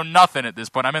 I know nothing at this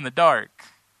point. I'm in the dark.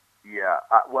 Yeah.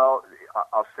 Well,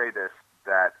 I'll say this: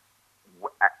 that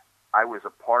I was a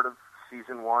part of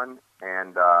season 1,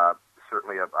 and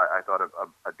certainly I thought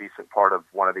a decent part of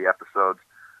one of the episodes,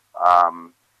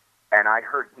 and I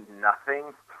heard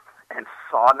nothing and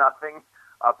saw nothing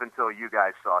up until you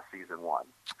guys saw season 1.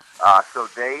 So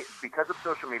because of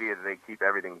social media, they keep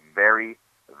everything very,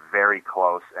 very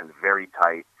close and very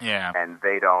tight. Yeah. And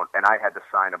they don't. And I had to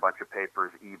sign a bunch of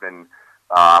papers even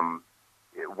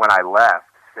when I left,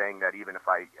 saying that even if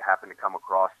I happen to come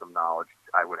across some knowledge,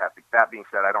 I would have to. That being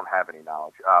said, I don't have any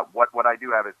knowledge. What I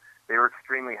do have is they were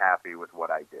extremely happy with what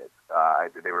I did.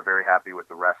 They were very happy with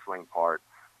the wrestling part,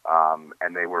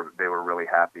 and they were really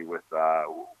happy with the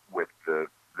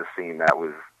scene that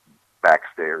was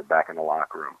backstage, back in the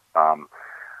locker room.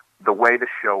 The way the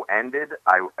show ended,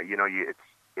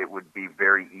 it would be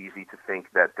very easy to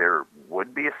think that there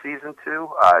would be a season 2.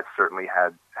 It certainly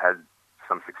had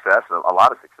some success, a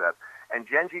lot of success. And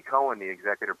Jenji Cohen, the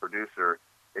executive producer,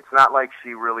 it's not like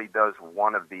she really does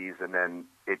one of these and then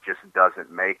it just doesn't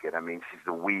make it. I mean, she's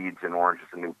the Weeds and Orange is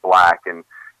the New Black, and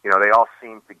they all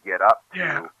seem to get up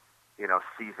to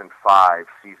season 5,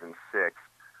 season 6.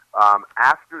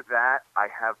 After that, I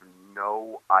have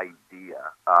no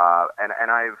idea.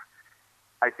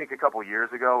 I think a couple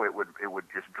years ago it would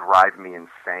just drive me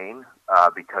insane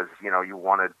because you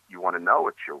want to know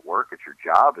it's your work, it's your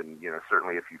job, and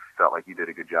certainly if you felt like you did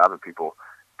a good job and people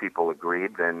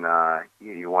agreed, then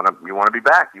you want to be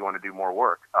back, you want to do more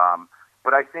work.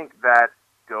 But I think that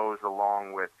goes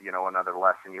along with another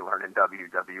lesson you learn in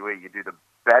WWE. You do the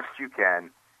best you can,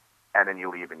 and then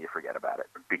you leave and you forget about it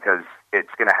because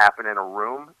it's going to happen in a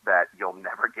room that you'll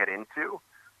never get into.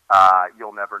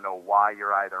 You'll never know why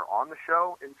you're either on the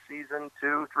show in season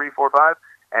 2, 3, 4, 5,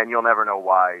 and you'll never know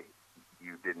why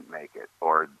you didn't make it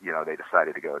or, they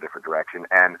decided to go a different direction.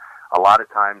 And a lot of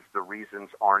times the reasons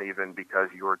aren't even because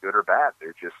you were good or bad.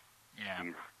 They're just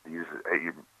these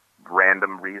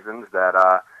random reasons that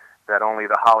only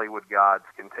the Hollywood gods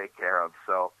can take care of.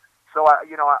 So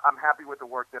I'm happy with the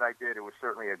work that I did. It was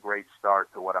certainly a great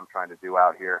start to what I'm trying to do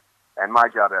out here. And my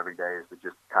job every day is to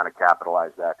just kind of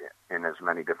capitalize that in as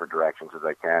many different directions as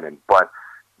I can. But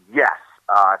yes,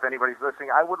 if anybody's listening,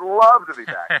 I would love to be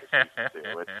back for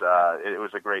season 2. It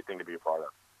was a great thing to be a part of.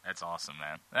 That's awesome,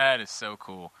 man. That is so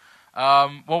cool.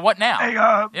 Well, what now? Hey,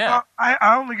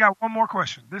 I only got one more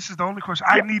question. This is the only question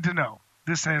I need to know.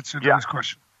 This answer to this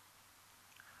question.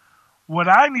 What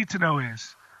I need to know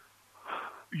is,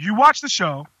 you watch the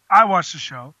show. I watched the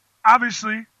show.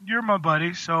 Obviously, you're my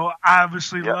buddy, so I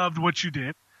obviously loved what you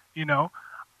did,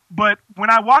 But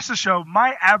when I watched the show,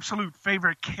 my absolute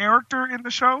favorite character in the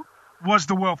show was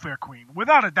the Welfare Queen,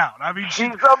 without a doubt. I mean,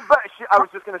 she's the best. I was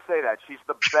just going to say that. She's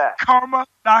the best. Karma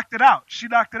knocked it out. She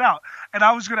knocked it out. And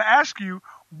I was going to ask you,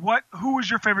 who was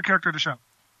your favorite character of the show?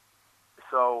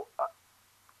 So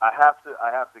I have to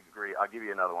agree. I'll give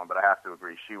you another one, but I have to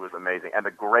agree. She was amazing. And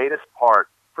the greatest part,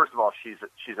 first of all, she's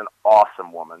an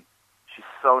awesome woman. She's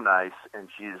so nice, and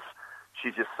she's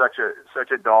just such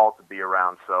a doll to be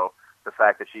around. So the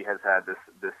fact that she has had this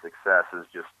success is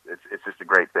it's just a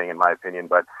great thing in my opinion.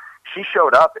 But she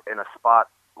showed up in a spot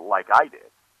like I did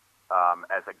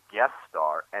as a guest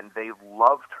star, and they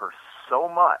loved her so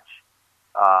much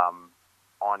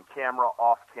on camera,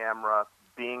 off camera,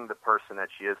 being the person that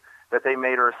she is, that they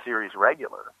made her a series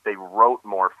regular. They wrote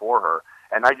more for her,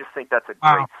 and I just think that's a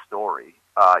great story.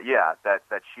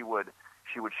 That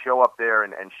she would show up there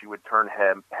and she would turn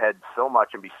head so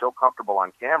much and be so comfortable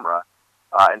on camera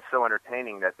and so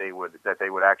entertaining that they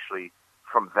would actually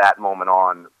from that moment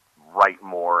on write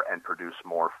more and produce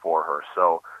more for her.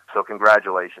 So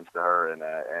congratulations to her,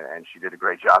 and she did a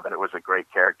great job, and it was a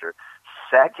great character.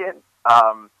 Second,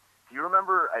 do you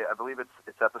remember? I believe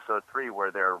it's episode 3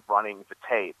 where they're running the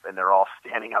tape and they're all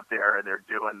standing up there and they're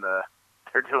doing the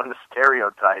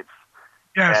stereotypes.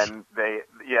 Yes. And they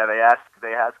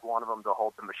ask one of them to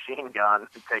hold the machine gun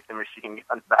and take the machine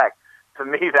gun back. To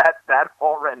me, that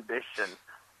whole rendition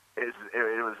it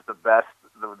was the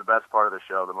best part of the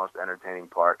show, the most entertaining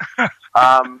part.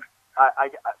 I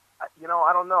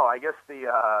don't know. I guess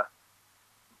the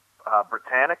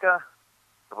Britannica.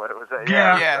 What was that?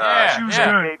 Yeah. She was good.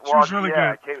 Kate Walsh, she was really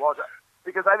good. Kate Walsh.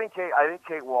 Because I think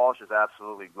Kate Walsh is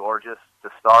absolutely gorgeous to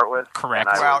start with. Correct.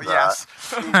 Yes.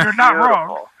 You're not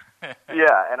wrong.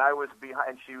 Yeah, and I was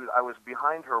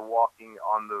behind her walking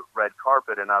on the red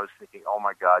carpet, and I was thinking, oh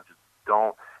my God, just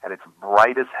don't. And it's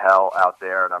bright as hell out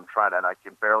there, and and I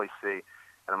can barely see.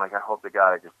 And I'm like, I hope to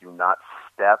God I just do not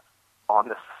step on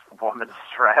this woman's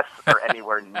dress or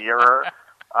anywhere near her,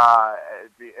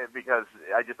 because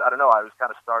I don't know. I was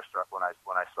kind of starstruck when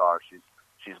I saw her.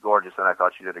 She's gorgeous, and I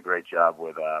thought she did a great job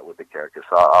with the character.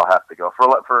 So I'll have to go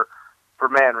for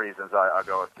man reasons. I'll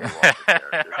go with Kate Walsh's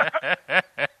character.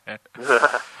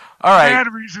 All right.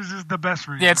 Man reasons is the best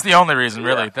reason. Yeah, it's the only reason,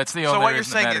 really. Yeah. That's the only reason. So what you're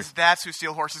saying is that's who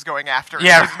Steel Horse is going after.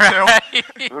 Yeah,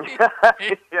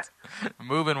 right.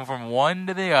 Moving from one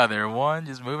to the other,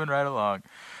 just moving right along.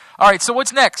 All right, so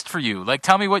what's next for you? Like,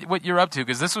 tell me what you're up to,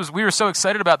 because we were so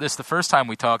excited about this the first time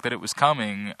we talked that it was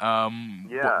coming.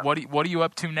 What are you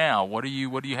up to now? What do you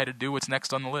had to do? What's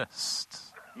next on the list?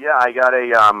 Yeah, I got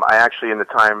I actually, in the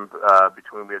time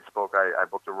between we had spoke, I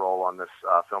booked a role on this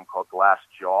film called Glass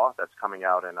Jaw that's coming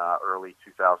out in early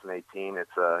 2018.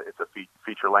 It's a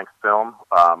feature-length film.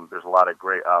 There's a lot of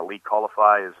great. Lee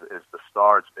Colify is the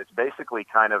star. It's basically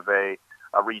kind of a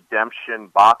redemption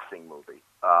boxing movie.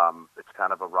 It's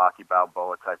kind of a Rocky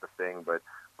Balboa type of thing, but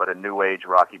a new age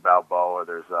Rocky Balboa.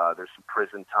 There's some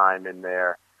prison time in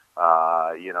there.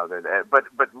 But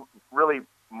really,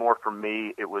 more for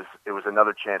me, it was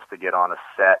another chance to get on a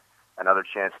set, another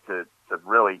chance to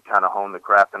really kind of hone the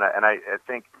craft, and I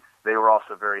think they were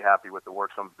also very happy with the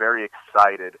work. So I'm very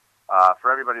excited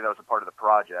for everybody that was a part of the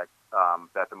project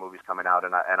that the movie's coming out,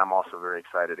 and I'm also very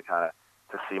excited to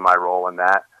see my role in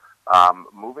that.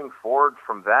 moving forward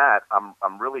from that,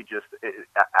 I'm really just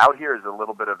out here is a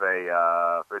little bit of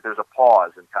there's a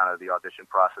pause in kind of the audition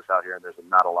process out here, and there's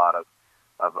not a lot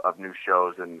of new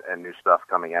shows and new stuff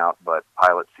coming out. But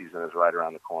pilot season is right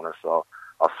around the corner, so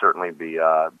I'll certainly be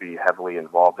heavily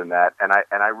involved in that. And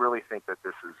I really think that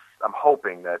I'm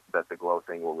hoping that the Glow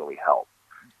thing will really help.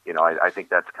 I think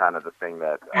that's kind of the thing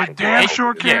that it damn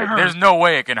sure can't hurt. There's no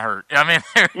way it can hurt. I mean,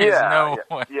 there's no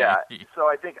way. Yeah. So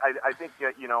I think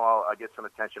I'll get some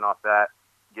attention off that,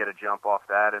 get a jump off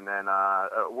that, and then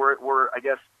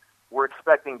we're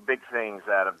expecting big things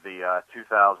out of the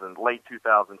late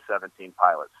 2017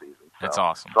 pilot season. So, that's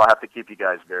awesome. So I'll have to keep you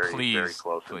guys very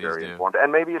close and very do. informed,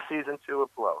 and maybe a season 2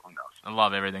 of Glow. Who knows? I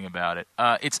love everything about it.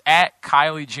 It's at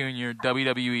Kylie Jr.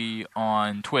 WWE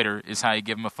on Twitter is how you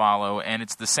give him a follow, and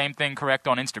it's the same thing, correct,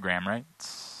 on Instagram, right?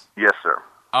 Yes, sir.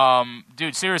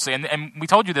 Dude, seriously, and we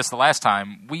told you this the last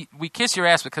time. We kiss your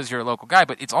ass because you're a local guy,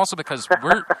 but it's also because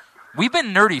we've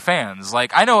been nerdy fans.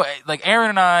 Like I know, like Aaron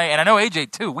and I know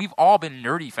AJ too. We've all been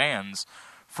nerdy fans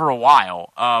for a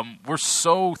while. We're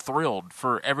so thrilled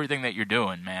for everything that you're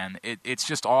doing, man. It's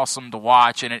just awesome to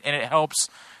watch, and it helps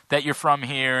that you're from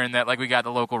here and that like we got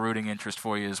the local rooting interest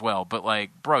for you as well. But like,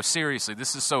 bro, seriously,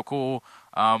 this is so cool.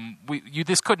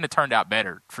 This couldn't have turned out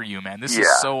better for you, man. This is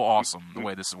so awesome the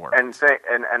way this has worked. And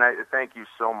I thank you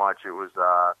so much. It was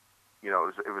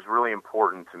it was really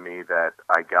important to me that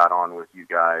I got on with you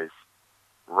guys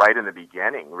right in the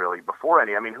beginning, really before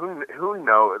any. I mean, who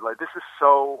knows? Like, this is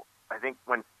so. I think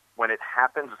when it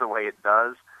happens the way it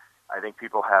does, I think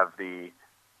people have the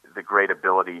great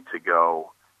ability to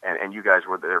go. And you guys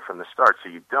were there from the start, so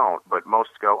you don't. But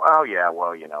most go, oh yeah,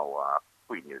 well,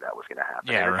 we knew that was going to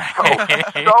happen. Yeah, right.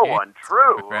 So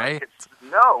untrue. Right?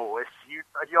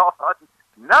 Like, you all thought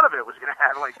none of it was going to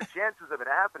happen. Like the chances of it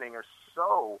happening are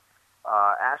so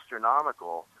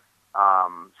astronomical.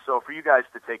 So for you guys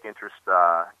to take interest,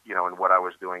 in what I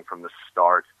was doing from the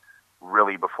start,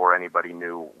 really before anybody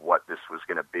knew what this was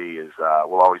going to be,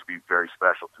 will always be very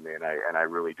special to me, and I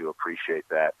really do appreciate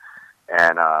that.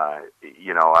 And I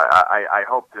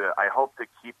hope to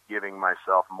keep giving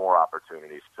myself more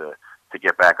opportunities to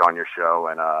get back on your show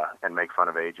and make fun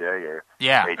of AJ or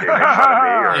AJ make fun of me.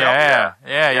 Or,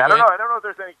 I don't know if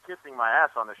there's any kissing my ass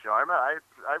on the show. I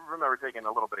remember taking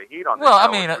a little bit of heat on this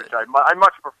show, which I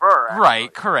much prefer. Actually.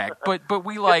 Right, correct. But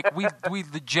we we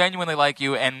genuinely like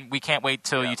you, and we can't wait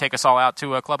till you take us all out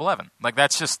to Club 11. Like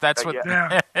that's what.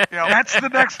 Yeah. That's the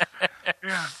next.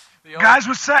 Yeah. Guys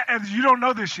was set, and you don't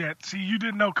know this yet. See, you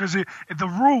didn't know because the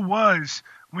rule was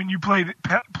when you played in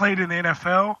the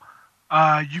NFL,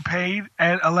 you paid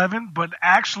at 11. But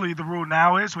actually, the rule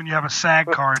now is when you have a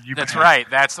SAG card, you. That's pay. right.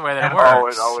 That's the way that it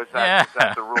works.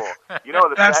 That's the rule.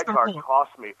 The SAG card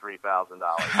cost me $3,000.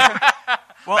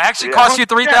 Well, it actually cost you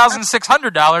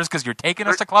 $3,600 because you're taking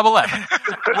us to Club 11.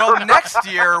 Well, next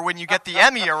year when you get the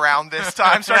Emmy around this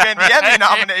time, start getting the Emmy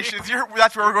nominations.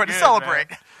 That's where we're going to celebrate.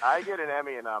 Man. I get an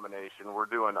Emmy nomination. We're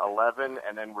doing 11,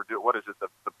 and then we're doing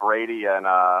the Brady and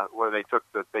where they took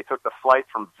the flight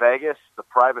from Vegas, the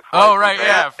private flight. Oh right,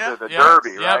 to the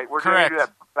Derby, right? We're going to do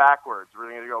that backwards. We're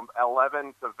going to go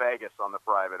 11 to Vegas on the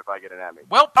private if I get an Emmy.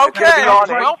 Well, okay.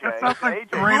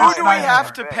 Who do we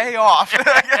have to pay off?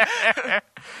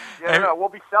 We'll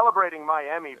be celebrating my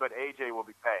Emmy, but AJ will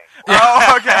be paying.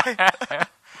 Oh, okay.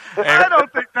 I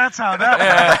don't think that's how that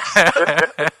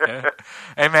works.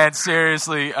 Hey man,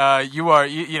 seriously,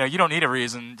 you don't need a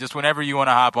reason. Just whenever you want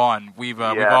to hop on, we've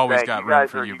always got room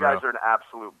for you, bro. You guys are an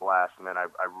absolute blast, man. I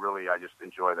just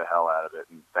enjoy the hell out of it,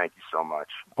 and thank you so much.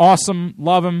 Awesome,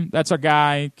 love him. That's our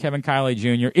guy, Kevin Kiley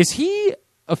Jr. Is he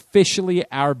officially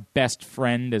our best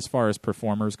friend as far as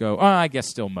performers go? I guess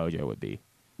still Mojo would be.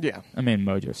 Yeah, I mean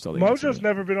Mojo's still. Mojo's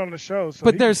never been on the show, so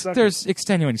but there's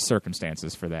extenuating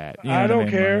circumstances for that. You know I don't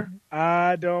care.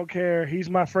 I don't care. He's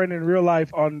my friend in real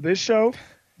life. On this show,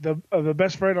 the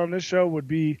best friend on this show would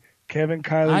be Kevin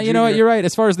Kiley Jr. You know what? You're right.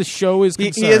 As far as the show is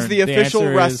concerned, he is the official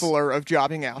wrestler of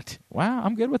Jobbing Out. Wow,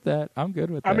 I'm good with that. I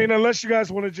mean, unless you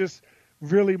guys want to just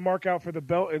really mark out for the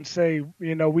belt and say,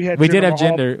 we did have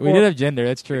gender. We did have gender.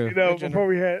 That's true. Before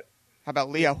we had. How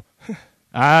about Leo?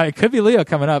 It could be Leo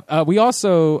coming up. We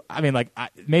also,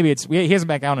 maybe he hasn't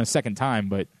back out in a second time,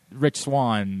 but Rich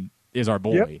Swann is our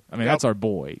boy. Yep. That's our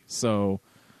boy. So,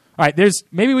 all right,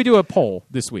 maybe we do a poll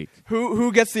this week.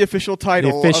 Who gets the official title?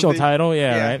 The official title,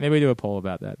 yeah. Right. Maybe we do a poll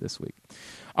about that this week.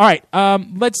 All right,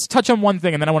 let's touch on one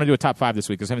thing, and then I want to do a top 5 this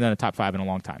week because I haven't done a top 5 in a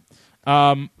long time.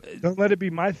 Don't let it be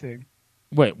my thing.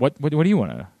 Wait, what do you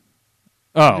want to?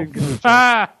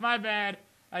 Oh, my bad.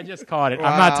 I just caught it.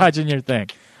 Wow. I'm not touching your thing.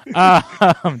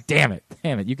 Damn it!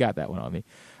 You got that one on me.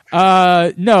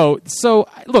 No. So,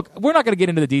 look, we're not going to get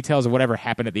into the details of whatever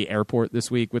happened at the airport this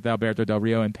week with Alberto Del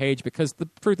Rio and Paige because the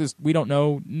truth is we don't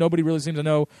know. Nobody really seems to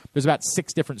know. There's about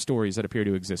 6 different stories that appear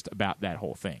to exist about that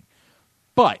whole thing.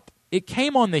 But it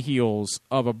came on the heels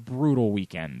of a brutal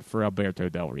weekend for Alberto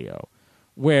Del Rio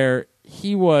where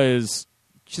he was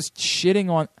just shitting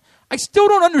on... I still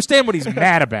don't understand what he's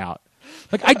mad about.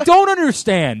 Like, I don't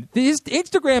understand. His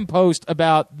Instagram post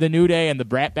about the New Day and the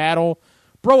Brat Battle...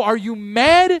 Bro, are you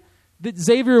mad that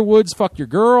Xavier Woods fucked your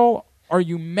girl? Are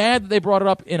you mad that they brought it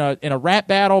up in a rap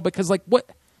battle? Because, like, what?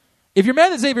 If you're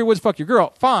mad that Xavier Woods fucked your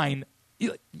girl, fine.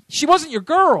 She wasn't your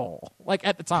girl, like,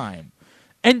 at the time.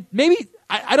 And maybe,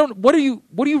 I don't, what are you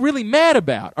really mad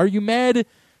about? Are you mad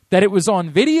that it was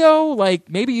on video? Like,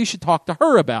 maybe you should talk to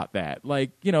her about that.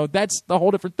 Like, you know, that's the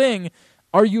whole different thing.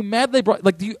 Are you mad they brought,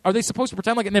 like, are they supposed to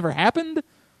pretend like it never happened?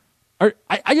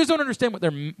 I just don't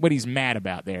understand what he's mad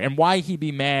about there and why he'd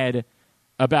be mad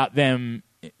about them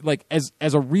like as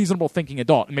a reasonable thinking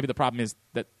adult. And maybe the problem is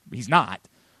that he's not.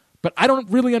 But I don't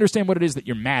really understand what it is that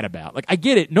you're mad about. Like, I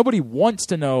get it. Nobody wants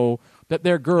to know that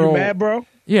their girl... You mad, bro?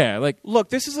 Yeah, like... Look,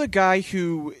 this is a guy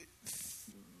who...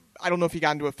 I don't know if he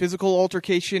got into a physical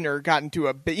altercation or got into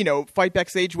a, fight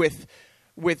backstage with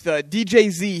DJ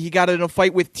Z. He got in a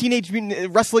fight with Teenage Mutant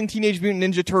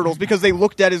Ninja Turtles because they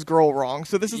looked at his girl wrong.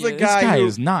 So this is a guy This guy who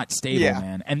is not stable,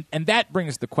 man. And that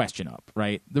brings the question up,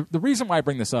 right? The reason why I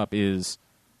bring this up is...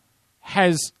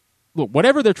 Look,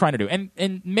 whatever they're trying to do,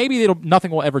 and maybe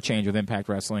nothing will ever change with Impact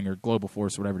Wrestling or Global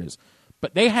Force or whatever it is,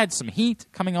 but they had some heat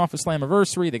coming off of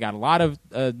Slammiversary. They got a lot of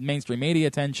mainstream media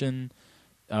attention.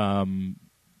 Jobbing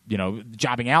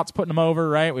Out's putting them over,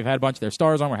 right? We've had a bunch of their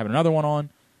stars on. We're having another one on.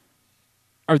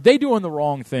 Are they doing the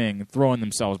wrong thing, throwing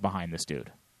themselves behind this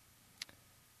dude?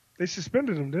 They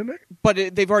suspended him, didn't they?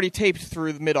 But they've already taped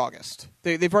through mid-August.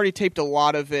 They've already taped a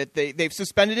lot of it. They've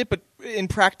suspended it, but in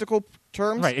practical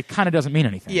terms, right? It kind of doesn't mean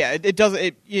anything. Yeah, it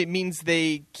doesn't. It means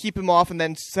they keep him off, and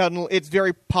then suddenly it's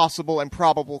very possible and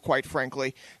probable, quite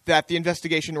frankly, that the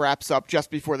investigation wraps up just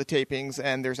before the tapings,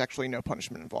 and there's actually no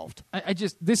punishment involved.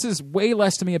 This is way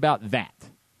less to me about that.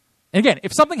 And again,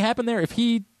 if something happened there, if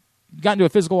he got into a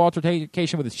physical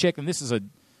altercation with his chick, then this is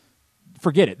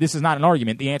forget it. This is not an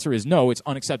argument. The answer is no, it's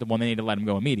unacceptable, and they need to let him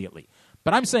go immediately.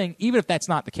 But I'm saying even if that's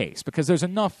not the case, because there's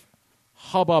enough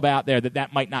hubbub out there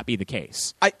that might not be the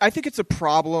case. I think it's a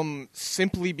problem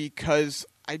simply because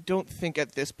I don't think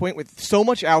at this point, with so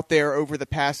much out there over the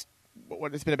past,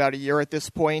 it's been about a year at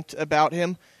this point about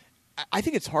him, I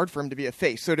think it's hard for him to be a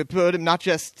face. So to put him not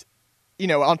just,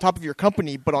 on top of your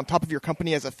company, but on top of your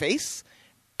company as a face,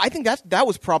 I think that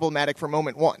was problematic from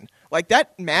moment one. Like,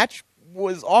 that match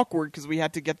was awkward because we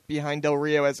had to get behind Del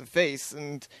Rio as a face,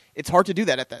 and it's hard to do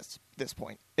that at this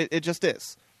point. It just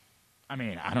is. I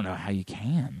mean, I don't know how you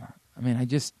can. I mean,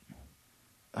 he's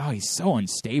so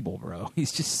unstable, bro.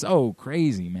 He's just so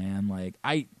crazy, man. Like,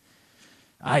 All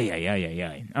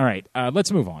right,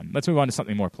 let's move on. Let's move on to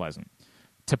something more pleasant.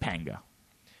 Topanga.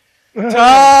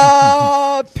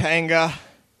 Topanga.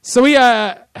 So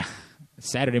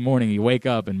Saturday morning, you wake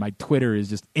up, and my Twitter is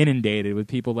just inundated with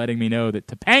people letting me know that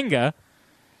Topanga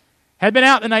had been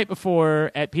out the night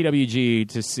before at PWG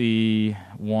to see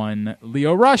one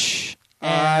Lio Rush.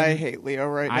 I hate Lio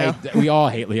right now. We all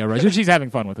hate Lio Rush, which she's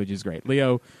having fun with, which is great.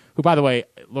 Lio, who, by the way,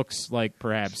 looks like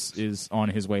perhaps is on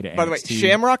his way to NXT. By the way,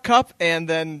 Shamrock Cup and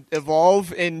then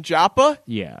Evolve in Joppa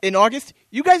in August.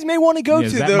 You guys may want to go to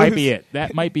those. That might be it.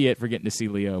 That might be it for getting to see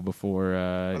Lio before.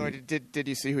 By the way, did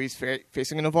you see who he's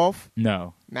facing in Evolve?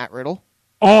 No. Matt Riddle.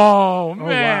 Oh,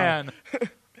 man.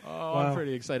 Wow. I'm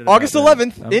pretty excited August about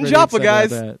 11th in Joppa,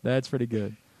 guys. That's pretty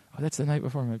good. Oh, that's the night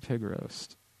before my pig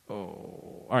roast.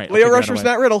 Oh, all right. Lio Rush versus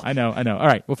Matt Riddle. I know. All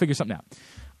right, we'll figure something out.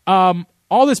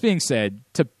 All this being said,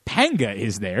 Topanga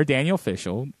is there. Danielle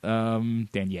Fishel.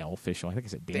 Danielle Fishel. I think I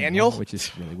said Daniel, which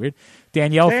is really weird.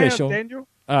 Danielle Fishel. Daniel?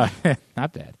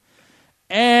 Not bad.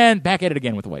 And back at it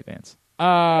again with the white vans.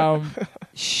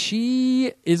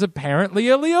 She is apparently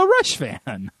a Lio Rush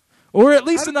fan. Or at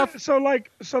least enough. So,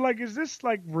 is this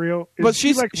real? But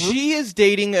she is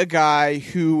dating a guy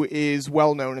who is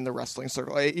well known in the wrestling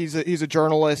circle. He's a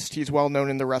journalist. He's well known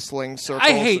in the wrestling circle.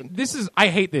 I hate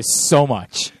this so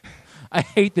much. I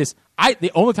hate this.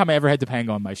 The only time I ever had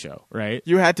Topanga on my show, right?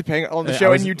 You had Topanga on the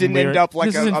show, and you didn't end up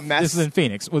like a mess. This is in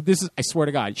Phoenix. Well, I swear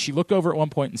to God, she looked over at one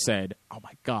point and said, "Oh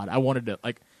my God, I wanted to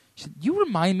she said, you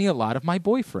remind me a lot of my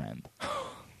boyfriend."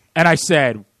 And I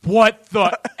said, "What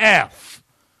the f?"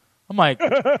 I'm like,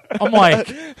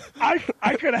 I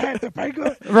could have had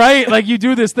Topanga. Right? Like, you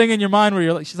do this thing in your mind where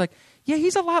you're like, she's like, yeah,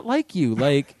 he's a lot like you.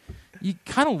 Like, you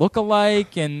kind of look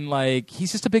alike, and like,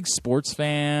 he's just a big sports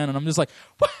fan. And I'm just like,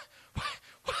 what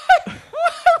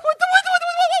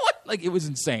Like, it was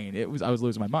insane. I was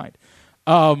losing my mind.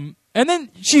 And then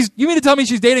you mean to tell me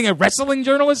she's dating a wrestling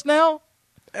journalist now?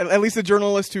 At least a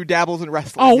journalist who dabbles in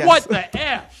wrestling. Oh, yes. What the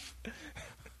F?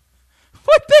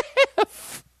 What the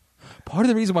F? Part of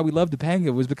the reason why we loved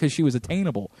Topanga was because she was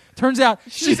attainable. Turns out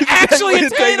she's actually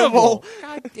attainable.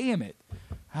 God damn it.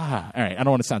 All right, I don't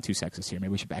want to sound too sexist here.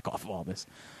 Maybe we should back off of all this.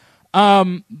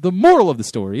 The moral of the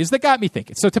story is that got me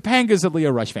thinking. So Topanga's a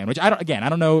Lio Rush fan, which I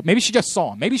don't know. Maybe she just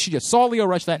saw him. Maybe she just saw Lio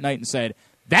Rush that night and said,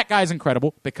 that guy's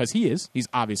incredible, because he is. He's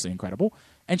obviously incredible.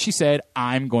 And she said,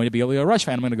 I'm going to be a Lio Rush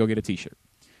fan. I'm going to go get a T-shirt.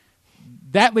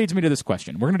 That leads me to this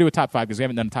question. We're going to do a top 5 because we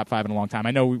haven't done a top 5 in a long time.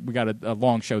 I know we got a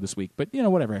long show this week, but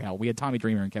whatever, hell. We had Tommy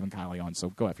Dreamer and Kevin Kiley on,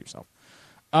 so go F yourself.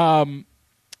 I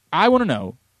want to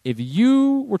know, if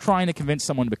you were trying to convince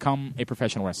someone to become a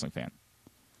professional wrestling fan,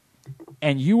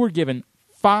 and you were given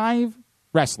 5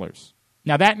 wrestlers,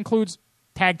 now that includes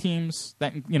tag teams,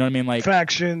 that, you know what I mean? Like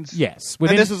factions. Yes.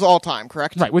 And this is all time,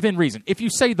 correct? Right, within reason. If you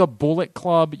say the Bullet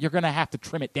Club, you're going to have to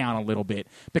trim it down a little bit,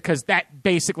 because that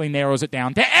basically narrows it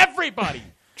down to everybody.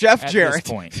 Jeff at Jarrett.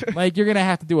 This point. Like, you're going to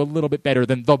have to do a little bit better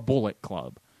than the Bullet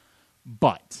Club.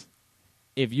 But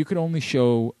if you could only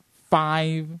show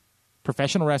 5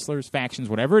 professional wrestlers, factions,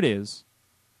 whatever it is,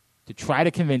 to try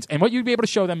to convince, and what you'd be able to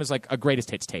show them is like a greatest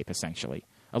hits tape, essentially.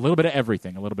 A little bit of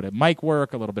everything, a little bit of mic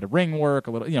work, a little bit of ring work,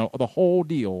 a little, the whole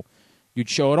deal. You'd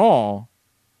show it all.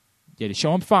 You'd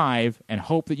show them 5 and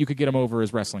hope that you could get them over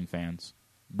as wrestling fans.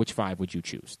 Which 5 would you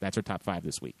choose? That's our top 5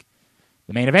 this week.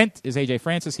 The main event is AJ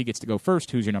Francis. He gets to go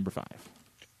first. Who's your number 5?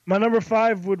 My number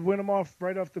 5 would win him off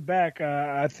right off the back.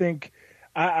 I think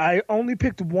I only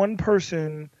picked one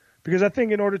person because I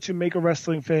think in order to make a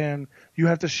wrestling fan, you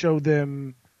have to show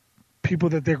them people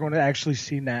that they're going to actually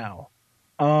see now.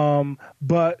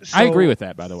 But so I agree with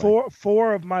that, by the way.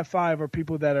 4 of my 5 are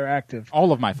people that are active.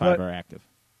 All of my 5 are active.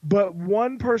 But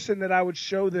one person that I would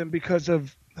show them because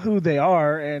of who they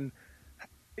are, and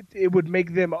it would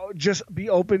make them just be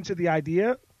open to the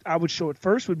idea, I would show it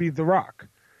first, would be The Rock.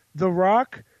 The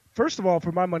Rock, first of all,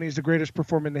 for my money, is the greatest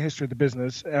performer in the history of the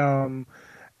business.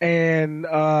 And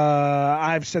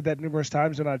I've said that numerous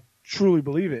times, and I truly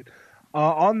believe it.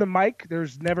 On the mic,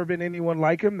 there's never been anyone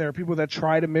like him. There are people that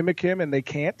try to mimic him, and they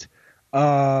can't.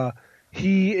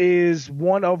 He is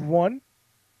one of one.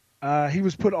 He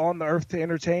was put on the earth to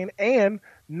entertain, and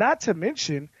not to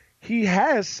mention, he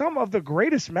has some of the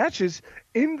greatest matches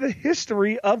in the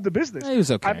history of the business. He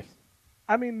was okay.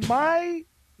 I mean,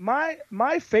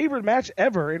 my favorite match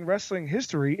ever in wrestling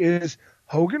history is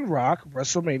Hogan Rock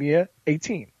WrestleMania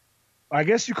 18. I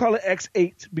guess you call it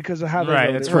X8 because of how they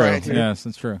right. That's true. Right. Yes,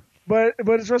 that's true. But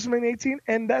it's WrestleMania 18,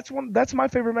 and that's my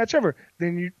favorite match ever.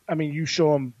 Then you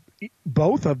show him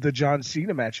both of the John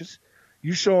Cena matches.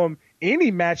 You show him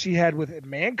any match he had with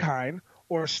Mankind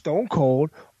or Stone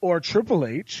Cold or Triple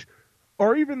H,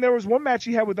 or even there was one match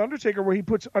he had with Undertaker where he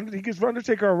gives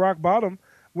Undertaker a rock bottom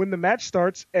when the match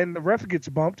starts and the ref gets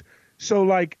bumped. So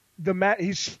like the match,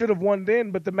 he should have won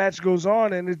then, but the match goes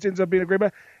on and it ends up being a great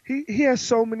match. He has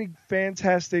so many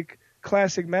fantastic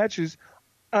classic matches.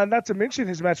 Not to mention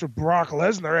his match with Brock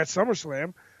Lesnar at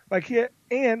SummerSlam.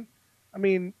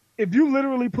 If you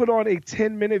literally put on a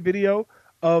 10-minute video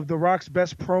of The Rock's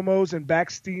best promos and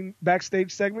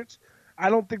backstage segments, I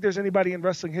don't think there's anybody in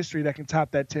wrestling history that can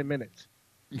top that 10 minutes.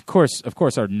 Of course,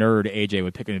 our nerd AJ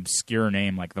would pick an obscure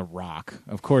name like The Rock.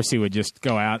 Of course, he would just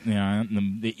go out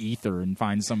in the ether and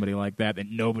find somebody like that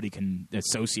nobody can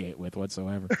associate with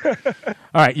whatsoever. All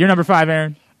right, your number 5,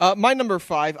 Aaron? My number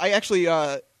 5, I actually...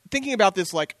 thinking about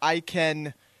this, like, I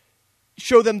can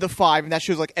show them the 5, and that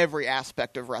shows, like, every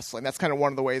aspect of wrestling. That's kind of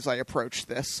one of the ways I approach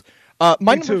this.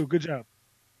 Me too. Good job.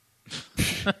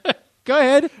 Go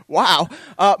ahead. Wow.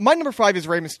 My number 5 is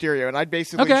Rey Mysterio, and I'd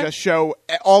basically just show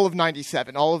all of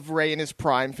 97, all of Rey in his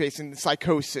prime, facing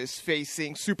Psychosis,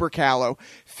 facing Super Callow,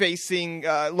 facing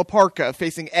La Parka,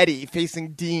 facing Eddie,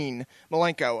 facing Dean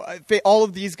Malenko, all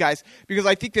of these guys, because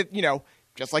I think that,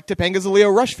 just like Topanga's a Lio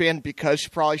Rush fan because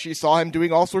she saw him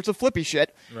doing all sorts of flippy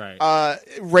shit. Right.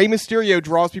 Rey Mysterio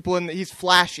draws people in. He's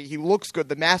flashy. He looks good.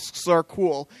 The masks are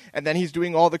cool. And then he's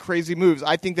doing all the crazy moves.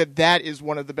 I think that is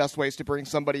one of the best ways to bring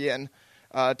somebody in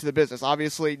to the business.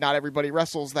 Obviously, not everybody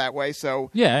wrestles that way. So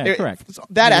correct.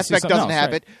 That aspect doesn't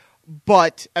have it.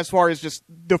 But as far as just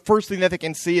the first thing that they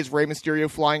can see is Rey Mysterio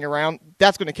flying around,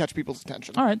 that's going to catch people's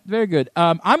attention. All right, very good.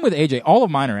 I'm with AJ. All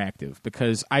of mine are active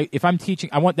because if I'm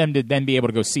teaching, I want them to then be able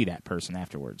to go see that person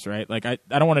afterwards, right? Like I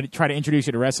don't want to try to introduce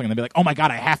you to wrestling and they'll be like, oh my God,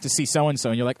 I have to see so-and-so.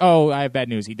 And you're like, oh, I have bad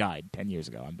news. He died 10 years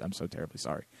ago. I'm so terribly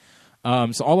sorry.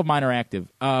 So all of mine are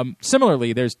active.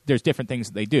 Similarly, there's different things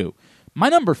that they do. My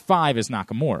number 5 is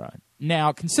Nakamura.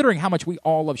 Now, considering how much we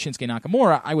all love Shinsuke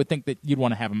Nakamura, I would think that you'd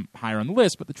want to have him higher on the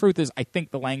list. But the truth is, I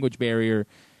think the language barrier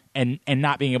and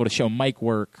not being able to show mic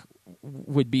work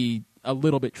would be a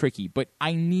little bit tricky. But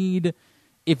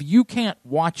if you can't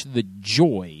watch the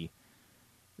joy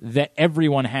that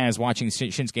everyone has watching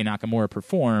Shinsuke Nakamura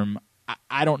perform,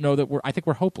 I don't know that I think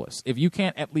we're hopeless. If you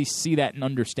can't at least see that and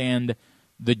understand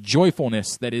the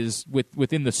joyfulness that is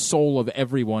within the soul of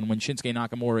everyone when Shinsuke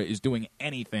Nakamura is doing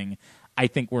anything, I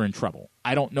think we're in trouble.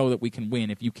 I don't know that we can win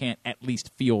if you can't at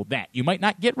least feel that. You might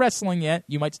not get wrestling yet.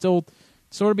 You might still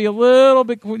sort of be a little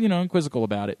bit, quizzical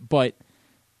about it. But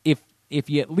if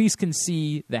you at least can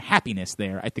see the happiness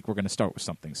there, I think we're going to start with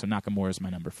something. So Nakamura is my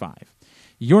number 5.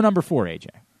 Your number 4, AJ.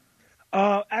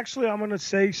 Actually, I'm going to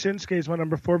say Shinsuke is my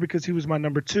number 4 because he was my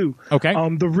number 2. Okay.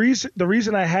 The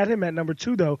reason I had him at number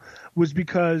 2 though was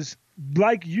because,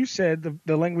 like you said,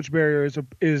 the language barrier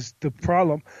is the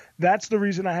problem. That's the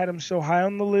reason I had him so high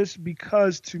on the list,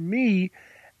 because to me,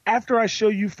 after I show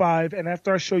you 5 and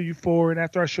after I show you 4 and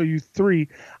after I show you 3,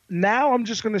 now I'm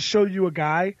just going to show you a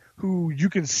guy who you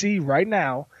can see right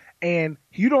now. And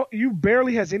you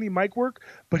barely has any mic work,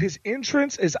 but his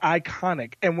entrance is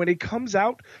iconic. And when it comes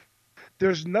out,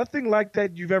 there's nothing like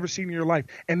that you've ever seen in your life.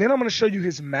 And then I'm going to show you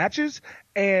his matches.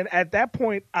 And at that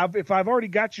point, if I've already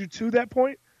got you to that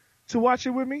point to watch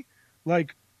it with me,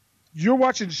 like you're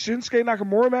watching Shinsuke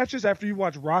Nakamura matches after you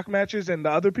watch Rock matches and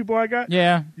the other people I got.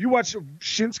 Yeah. You watch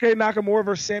Shinsuke Nakamura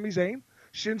versus Sami Zayn,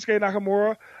 Shinsuke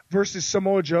Nakamura versus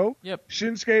Samoa Joe, yep.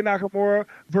 Shinsuke Nakamura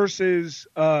versus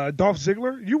Dolph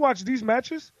Ziggler. You watch these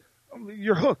matches,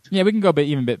 you're hooked. Yeah, we can go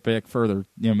even a bit back further.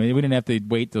 We didn't have to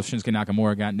wait till Shinsuke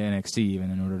Nakamura got into NXT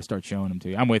even in order to start showing them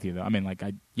to you. I'm with you though. I mean,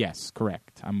 yes,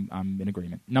 correct. I'm in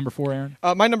agreement. Number 4, Aaron.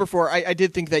 My number 4. I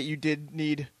did think that you did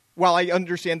need. While I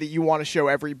understand that you want to show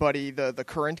everybody the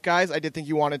current guys, I did think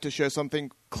you wanted to show something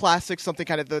classic, something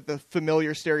kind of the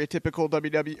familiar, stereotypical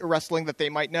WWE wrestling that they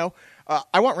might know.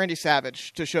 I want Randy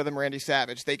Savage to show them Randy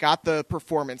Savage. They got the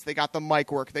performance, they got the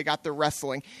mic work, they got the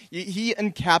wrestling. He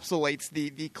encapsulates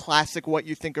the classic what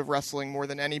you think of wrestling more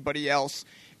than anybody else.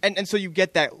 And so you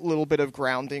get that little bit of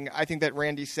grounding. I think that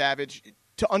Randy Savage,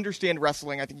 to understand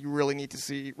wrestling, I think you really need to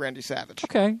see Randy Savage.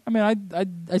 Okay. I mean,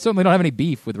 I certainly don't have any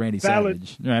beef with Randy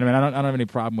Savage. Right? I mean, I don't have any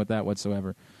problem with that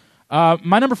whatsoever.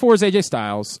 My number 4 is AJ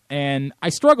Styles, and I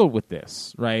struggled with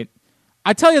this, right?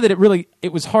 I tell you that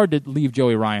it was hard to leave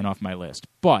Joey Ryan off my list,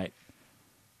 but...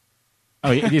 Oh,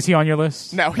 is he on your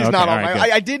list? No, he's not on my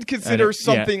list. I did consider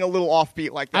something a little offbeat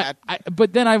like that.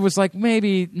 But then I was like,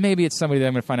 maybe it's somebody that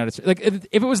I'm going to find out. If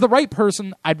it was the right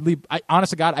person, I'd leave. Honest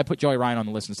to God, I'd put Joey Ryan on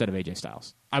the list instead of AJ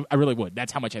Styles. I really would.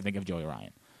 That's how much I think of Joey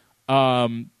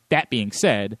Ryan. That being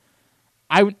said,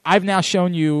 I've now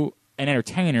shown you an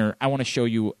entertainer. I want to show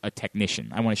you a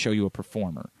technician. I want to show you a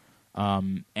performer.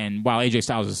 And while AJ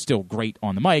Styles is still great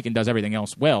on the mic and does everything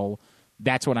else well,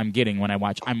 that's what I'm getting when I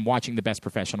watch. I'm watching the best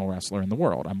professional wrestler in the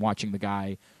world. I'm watching the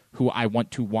guy who I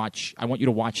want to watch. I want you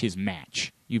to watch his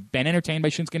match. You've been entertained by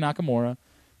Shinsuke Nakamura.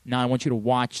 Now I want you to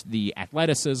watch the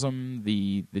athleticism,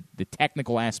 the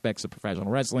technical aspects of professional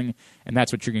wrestling, and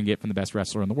that's what you're going to get from the best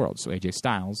wrestler in the world. So AJ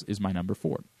Styles is my number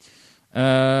 4.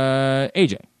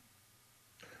 AJ.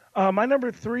 My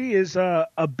number 3 is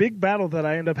a big battle that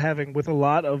I end up having with a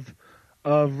lot of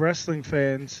wrestling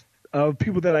fans. Of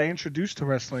people that I introduced to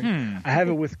wrestling. I have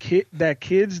it with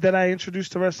kids that I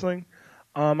introduced to wrestling.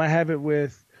 I have it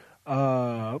with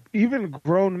even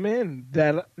grown men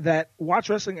that watch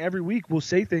wrestling every week will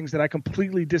say things that I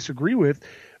completely disagree with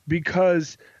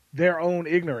because their own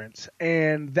ignorance.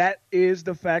 And that is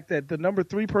the fact that the number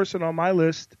 3 person on my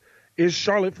list is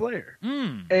Charlotte Flair.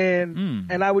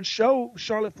 And I would show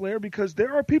Charlotte Flair because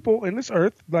there are people in this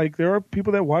earth, like there are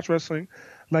people that watch wrestling,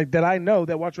 like that I know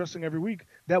that watch wrestling every week,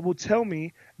 that will tell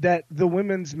me that the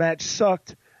women's match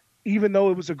sucked, even though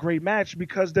it was a great match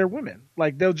because they're women.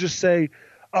 Like they'll just say,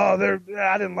 "Oh,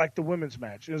 I didn't like the women's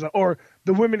match," or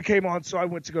 "The women came on, so I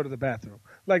went to go to the bathroom."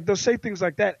 Like they'll say things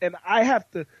like that, and I have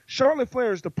to. Charlotte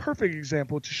Flair is the perfect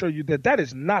example to show you that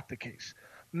is not the case.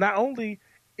 Not only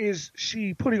is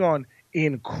she putting on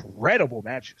incredible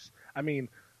matches. I mean,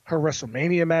 her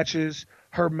WrestleMania matches,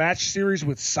 her match series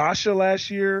with Sasha last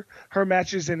year, her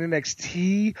matches in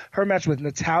NXT, her match with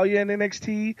Natalya in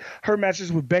NXT, her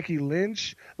matches with Becky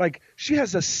Lynch. Like, she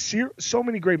has so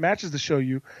many great matches to show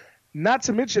you. Not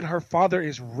to mention her father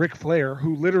is Ric Flair,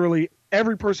 who literally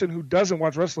every person who doesn't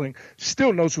watch wrestling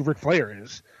still knows who Ric Flair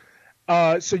is.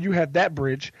 So you have that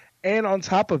bridge. And on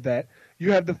top of that,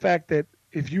 you have the fact that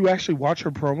if you actually watch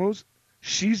her promos,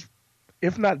 she's,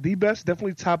 if not the best,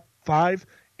 definitely top 5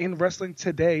 in wrestling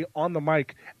today on the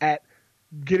mic at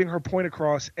getting her point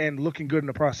across and looking good in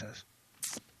the process.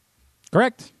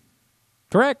 Correct.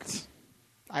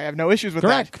 I have no issues with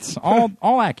Correct. that.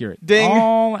 All accurate. Ding.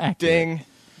 All accurate.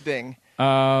 Ding.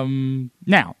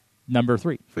 Now, number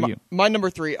 3 for you. My number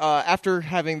 3, after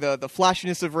having the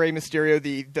flashiness of Rey Mysterio,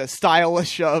 the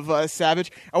stylish of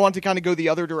Savage, I want to kind of go the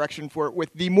other direction for it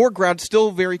with the more ground,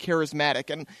 still very charismatic.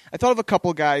 And I thought of a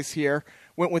couple guys here.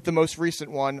 Went with the most recent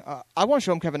one. I want to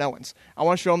show him Kevin Owens. I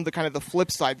want to show him the kind of the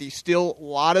flip side, the still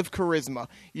lot of charisma.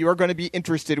 You are going to be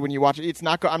interested when you watch it. It's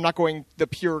not. I'm not going the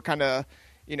pure kind of,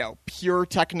 pure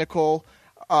technical.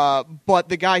 But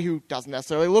the guy who doesn't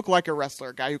necessarily look like a wrestler,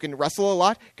 a guy who can wrestle a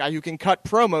lot, guy who can cut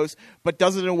promos, but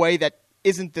does it in a way that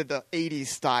isn't the 80s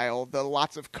style, the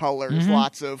lots of colors,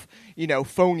 lots of,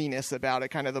 phoniness about it,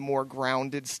 kind of the more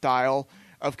grounded style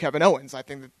of Kevin Owens. I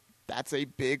think that's a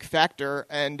big factor.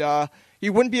 And he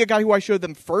wouldn't be a guy who I showed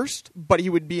them first, but he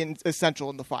would be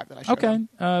essential in the 5 that I showed them.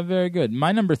 Okay, very good.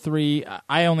 My number 3,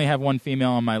 I only have one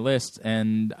female on my list,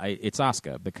 and it's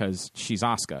Asuka because she's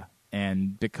Asuka.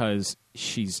 And because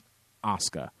she's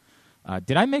Asuka.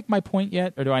 Did I make my point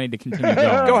yet, or do I need to continue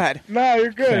going? Go ahead. No,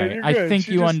 you're good. Okay. You're good. I think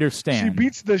you understand. She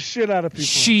beats the shit out of people.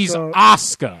 She's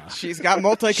Asuka. She's got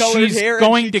multicolored She's hair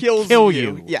going and she to kills kill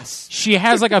you. Yes. She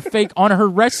has like a fake, on her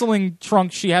wrestling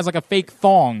trunk, she has like a fake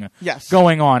thong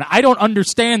going on. I don't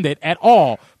understand it at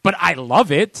all, but I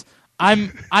love it.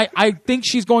 I think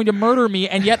she's going to murder me,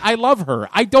 and yet I love her.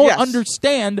 I don't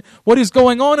understand what is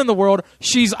going on in the world.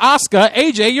 She's Asuka.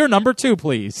 AJ, you're number 2,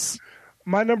 please.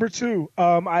 My number 2,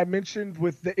 I mentioned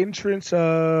with the entrance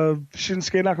of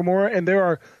Shinsuke Nakamura, and there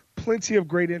are plenty of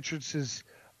great entrances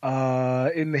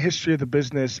in the history of the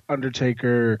business.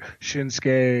 Undertaker,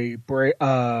 Shinsuke,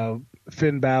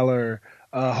 Finn Balor,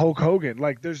 Hulk Hogan.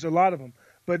 Like, there's a lot of them.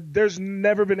 But there's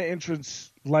never been an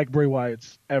entrance like Bray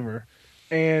Wyatt's, ever.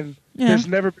 And there's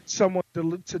never been someone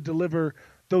to deliver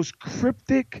those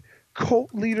cryptic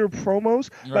cult leader promos.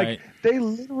 Right. Like, they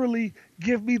literally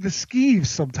give me the skeeves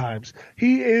sometimes.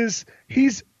 He's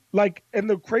like, and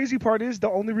the crazy part is the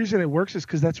only reason it works is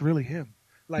because that's really him.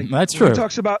 Like, that's true. When he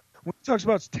talks about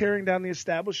tearing down the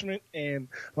establishment and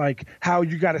like how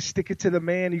you got to stick it to the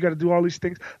man, you got to do all these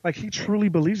things. Like, he truly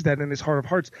believes that in his heart of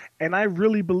hearts. And I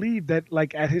really believe that,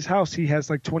 like, at his house, he has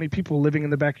like 20 people living in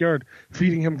the backyard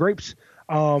feeding him grapes.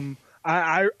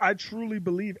 I truly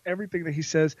believe everything that he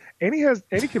says, and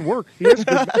he can work. He has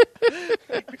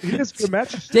good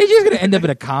matches. JJ's going to end up in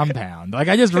a compound. Like,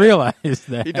 I just realized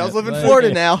that. He does live in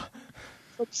Florida now.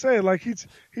 I'm saying, like,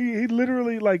 he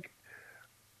literally, like,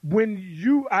 when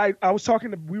I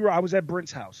was at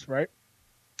Brent's house, right?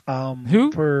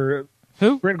 Who?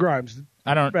 Brent Grimes.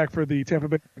 I don't. Back for the Tampa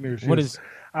Bay Buccaneers. What is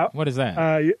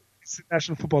that? It's the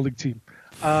National Football League team.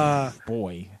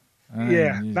 Boy.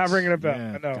 Not ringing a bell.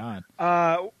 Yeah,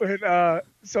 I know.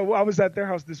 So I was at their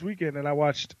house this weekend, and I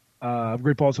watched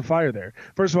Great Balls of Fire there.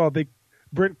 First of all,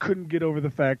 Brent couldn't get over the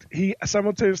fact he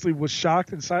simultaneously was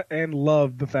shocked and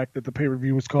loved the fact that the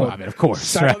pay-per-view was called. Well, I mean, of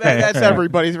course, right. That's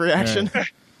everybody's reaction.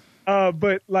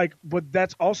 But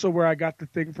that's also where I got the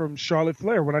thing from Charlotte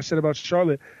Flair when I said about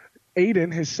Charlotte.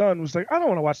 Aiden, his son, was like, I don't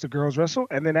want to watch the girls wrestle.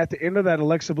 And then at the end of that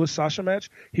Alexa Bliss Sasha match,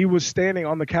 he was standing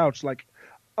on the couch like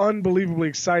unbelievably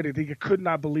excited. He could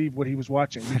not believe what he was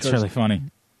watching. That's really funny.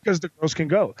 Because the girls can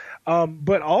go.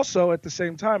 But also at the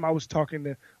same time, I was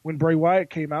talking when Bray Wyatt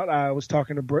came out, I was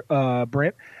talking to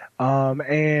Brent.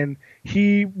 And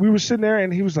we were sitting there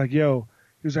and he was like,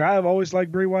 I've always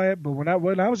liked Bray Wyatt, but when I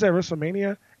was at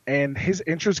WrestleMania and his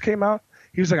entrance came out,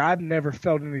 he was like, I've never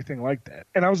felt anything like that.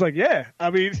 And I was like, yeah,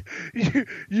 I mean,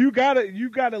 you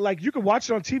gotta like, you can watch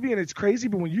it on TV and it's crazy,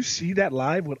 but when you see that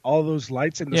live with all those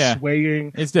lights and the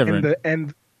swaying, it's different.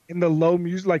 And in the low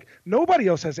music, like nobody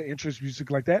else has an entrance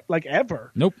music like that, like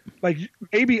ever. Nope. Like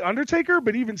maybe Undertaker,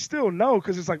 but even still, no,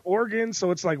 because it's like organ,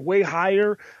 so it's like way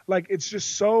higher. Like it's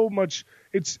just so much.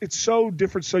 It's so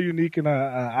different, so unique, and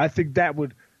I think that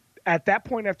would. At that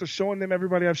point, after showing them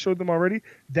everybody I've showed them already,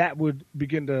 that would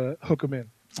begin to hook them in.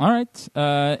 All right.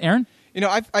 Aaron?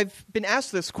 I've been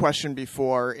asked this question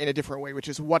before in a different way, which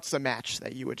is what's a match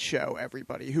that you would show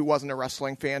everybody who wasn't a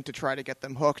wrestling fan to try to get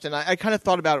them hooked? And I kind of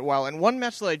thought about it a while. And one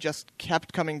match that I just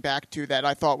kept coming back to that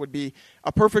I thought would be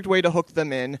a perfect way to hook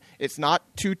them in. It's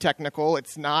not too technical.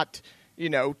 It's not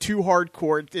too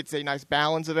hardcore. It's a nice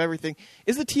balance of everything.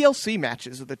 Is the TLC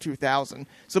matches of the 2000.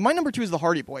 So my number 2 is the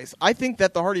Hardy Boys. I think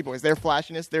that the Hardy Boys, their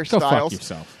flashiness, their styles. Go fuck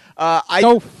yourself.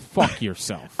 Go fuck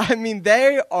yourself. I mean,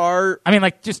 they are. I mean,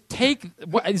 like, just take.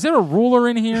 Is there a ruler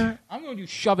in here? I'm going to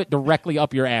shove it directly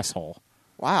up your asshole.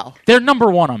 Wow. They're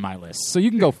number 1 on my list, so you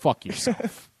can go fuck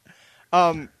yourself.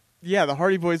 Yeah, the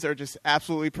Hardy Boys are just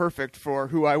absolutely perfect for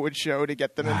who I would show to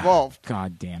get them involved.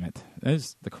 God damn it. That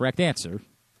is the correct answer.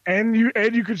 And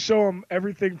you could show them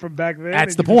everything from back then.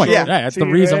 That's the point. Yeah, that's the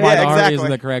reason why the Hardy is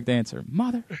the correct answer.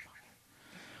 Mother.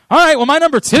 All right, well, my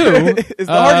number 2 is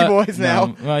the Hardy Boys now.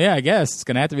 No, well, yeah, I guess it's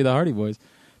going to have to be the Hardy Boys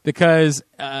because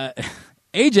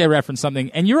AJ referenced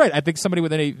something, and you're right. I think somebody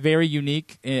with a very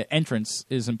unique entrance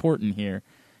is important here.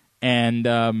 And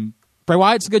Bray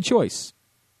Wyatt's a good choice,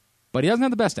 but he doesn't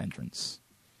have the best entrance.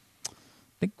 I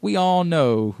think we all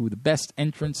know who the best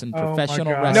entrance in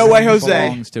professional wrestling No way, Jose.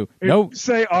 belongs to. No,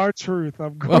 say R-Truth.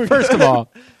 I'm going. Well, first of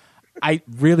all, I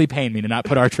really pained me to not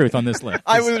put R-Truth on this list.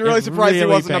 I was really surprised he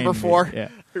wasn't number 4. Yeah.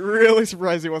 Really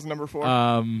surprised he wasn't number 4.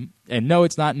 And no,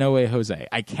 it's not No Way Jose.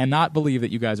 I cannot believe that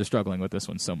you guys are struggling with this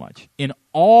one so much. In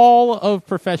all of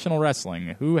professional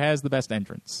wrestling, who has the best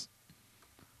entrance?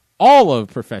 All of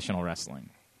professional wrestling.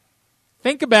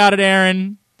 Think about it,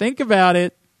 Aaron. Think about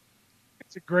it.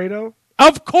 Is it Grado?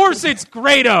 Of course it's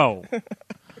Grado.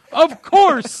 Of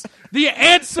course the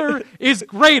answer is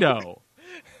Grado.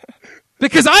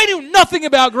 Because I knew nothing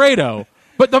about Grado.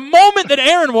 But the moment that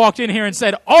Aaron walked in here and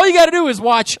said, all you got to do is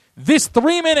watch this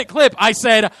 3-minute clip, I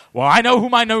said, well, I know who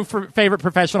my favorite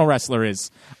professional wrestler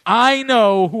is. I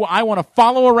know who I want to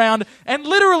follow around and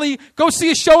literally go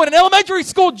see a show in an elementary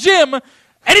school gym, and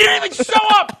he didn't even show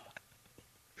up.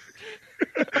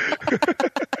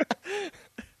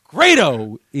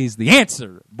 Grado is the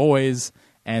answer, boys.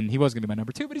 And he was going to be my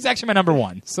number 2, but he's actually my number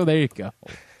 1. So there you go.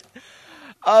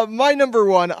 My number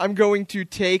 1, I'm going to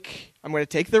take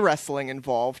the wrestling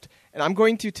involved, and I'm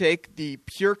going to take the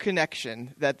pure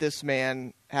connection that this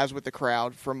man has with the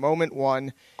crowd from moment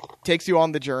 1, takes you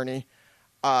on the journey.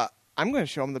 I'm going to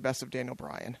show him the best of Daniel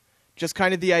Bryan. Just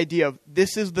kind of the idea of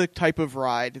this is the type of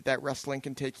ride that wrestling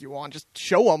can take you on. Just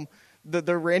show him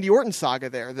the Randy Orton saga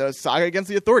there, the saga against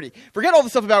the Authority. Forget all the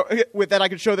stuff about with that I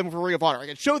could show them for Ring of Honor. I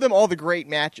could show them all the great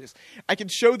matches. I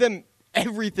could show them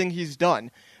everything he's done.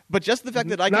 But just the fact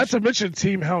that I could... Not to mention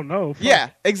Team Hell No.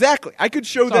 Yeah, exactly. I could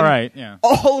show them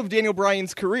all of Daniel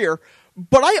Bryan's career,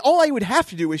 but all I would have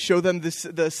to do is show them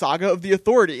the saga of the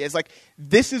Authority. It's like,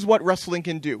 this is what wrestling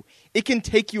can do. It can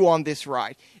take you on this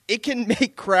ride. It can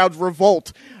make crowds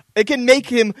revolt. It can make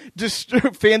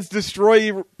fans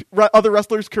destroy other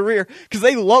wrestlers' career because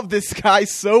they love this guy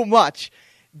so much.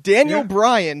 Daniel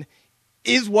Bryan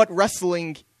is what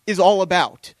wrestling is all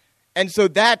about. And so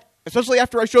that, especially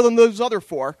after I show them those other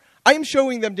 4, I am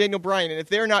showing them Daniel Bryan, and if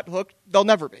they're not hooked, they'll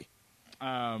never be.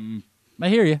 I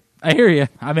hear you.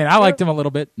 I mean, I liked him a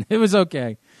little bit. It was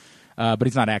okay. But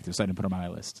he's not active, so I didn't put him on my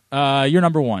list. You're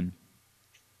number 1.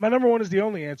 My number 1 is the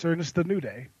only answer, and it's The New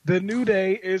Day. The New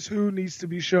Day is who needs to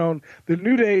be shown. The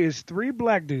New Day is 3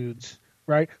 black dudes,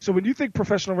 right? So when you think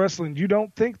professional wrestling, you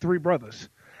don't think 3 brothers.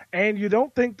 And you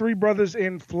don't think 3 brothers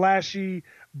in flashy,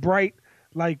 bright,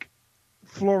 like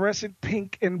fluorescent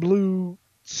pink and blue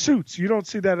suits. You don't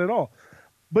see that at all.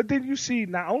 But then you see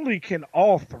not only can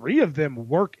all 3 of them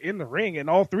work in the ring,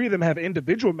 and all 3 of them have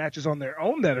individual matches on their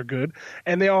own that are good,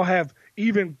 and they all have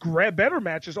even better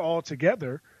matches all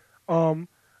together.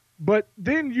 But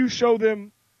then you show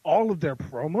them all of their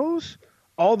promos,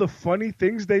 all the funny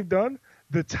things they've done,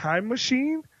 the time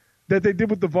machine that they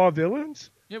did with the Vaudevillains.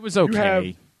 It was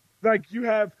okay. You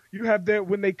have that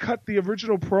when they cut the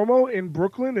original promo in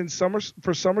Brooklyn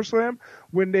for SummerSlam,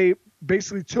 when they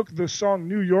basically took the song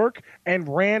New York and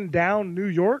ran down New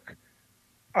York,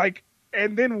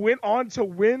 and then went on to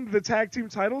win the tag team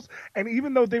titles. And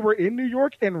even though they were in New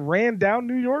York and ran down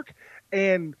New York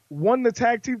and won the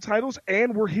tag team titles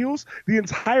and were heels, the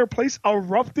entire place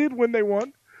erupted when they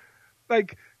won.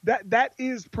 Like that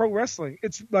is pro wrestling.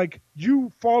 It's like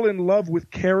you fall in love with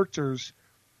characters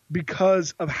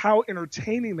because of how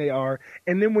entertaining they are,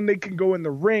 and then when they can go in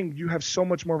the ring, you have so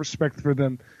much more respect for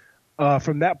them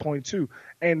from that point too.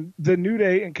 And the New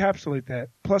Day encapsulate that.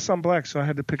 Plus, I'm black, so I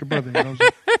had to pick a brother. You know?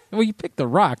 Well, you picked The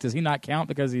Rock. Does he not count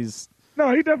because he's?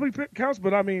 No, he definitely counts.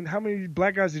 But I mean, how many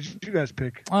black guys did you guys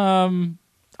pick? I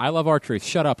love R-Truth.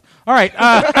 Shut up. All right.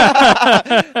 All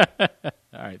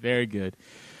right. Very good.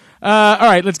 All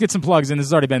right, let's get some plugs in. This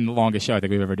has already been the longest show I think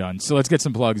we've ever done. So let's get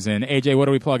some plugs in. AJ, what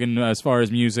are we plugging as far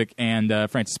as music and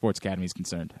Francis Sports Academy is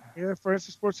concerned? Yeah,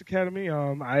 Francis Sports Academy.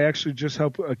 I actually just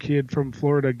helped a kid from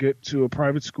Florida get to a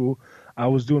private school. I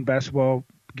was doing basketball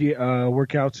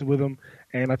workouts with him,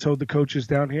 and I told the coaches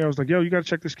down here, I was like, yo, you got to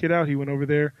check this kid out. He went over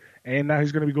there, and now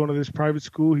he's going to be going to this private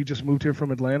school. He just moved here from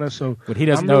Atlanta. So what he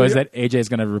doesn't know is that AJ is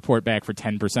going to report back for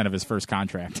 10% of his first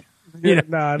contract. Yeah,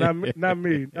 nah, not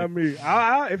me.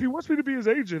 If he wants me to be his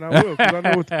agent, I will, because I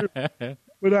know what to do.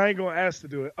 But I ain't gonna ask to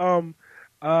do it.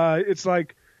 It's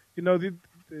like,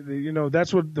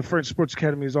 that's what the French Sports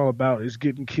Academy is all about: is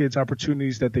getting kids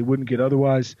opportunities that they wouldn't get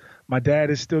otherwise. My dad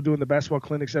is still doing the basketball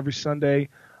clinics every Sunday.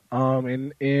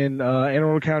 in Anne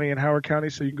Arundel County and Howard County.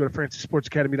 So you can go to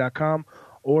FrancisSportsAcademy.com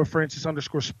or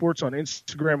Francis_sports on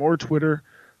Instagram or Twitter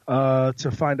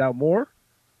to find out more.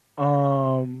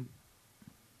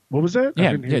 What was that?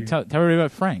 Yeah. Tell everybody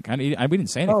about Frank. We didn't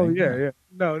say anything. Oh yeah.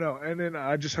 No. And then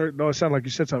I just heard. No, it sounded like you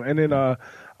said something. And then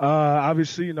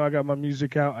obviously, I got my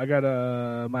music out. I got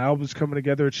my album's coming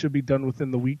together. It should be done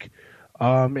within the week,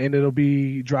 and it'll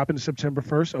be dropping September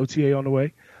 1st. OTA on the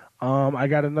way. I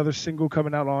got another single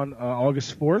coming out on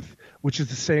August 4th, which is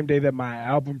the same day that my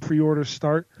album pre-orders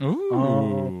start.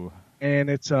 Ooh. And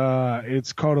it's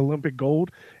called Olympic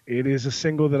Gold. It is a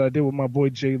single that I did with my boy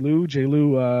Jay Lou. Jay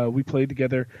Lou, we played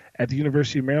together at the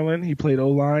University of Maryland. He played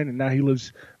O-line, and now he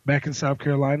lives back in South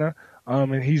Carolina.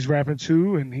 And he's rapping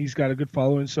too, and he's got a good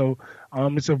following. So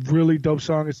it's a really dope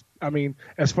song.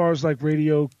 As far as like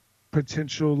radio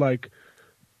potential, like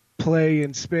play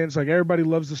and spins, like everybody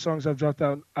loves the songs I've dropped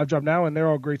now, and they're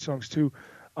all great songs too.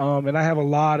 And I have a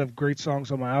lot of great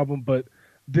songs on my album, but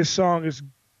this song is.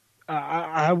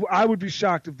 I would be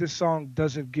shocked if this song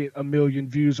doesn't get 1 million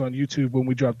views on YouTube when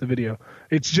we drop the video.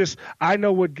 It's just, I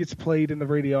know what gets played in the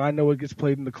radio. I know what gets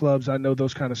played in the clubs. I know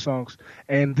those kind of songs.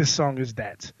 And this song is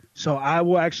that. So I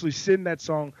will actually send that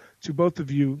song to both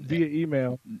of you via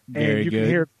email. Very and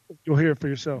good. You'll hear it for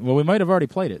yourself. Well, we might have already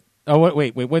played it. Oh,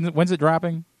 wait. When's it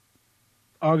dropping?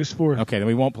 August 4th. Okay, then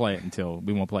we won't play it until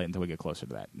we get closer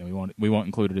to that. Then we won't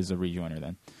include it as a rejoiner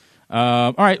then.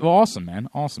 All right. Well, awesome, man.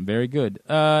 Awesome. Very good.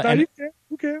 You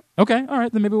can. Okay. All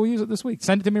right. Then maybe we'll use it this week.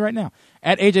 Send it to me right now.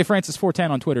 At AJFrancis410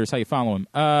 on Twitter is how you follow him.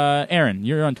 Aaron,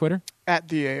 you're on Twitter? At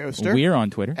D.A. Oster. We're on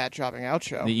Twitter. At Jobbing Out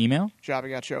Show. The email?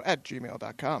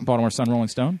 jobbingoutshow@gmail.com. Baltimore Sun, Rolling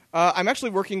Stone? I'm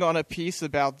actually working on a piece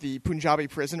about the Punjabi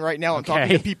prison right now. I'm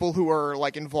talking to people who are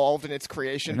like involved in its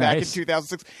creation back in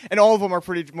 2006. And all of them are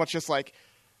pretty much just like,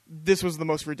 this was the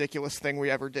most ridiculous thing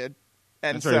we ever did.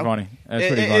 And That's pretty funny. That's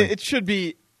pretty funny. It should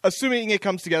be... Assuming it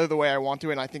comes together the way I want to,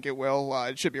 and I think it will,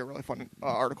 it should be a really fun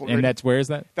article. And where is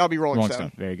that? That'll be Rolling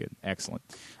Stone. Very good. Excellent.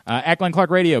 At Glenn Clark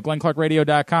Radio,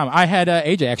 glennclarkradio.com. I had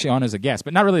AJ actually on as a guest,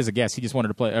 but not really as a guest. He just wanted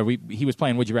to play. He was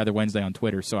playing Would You Rather Wednesday on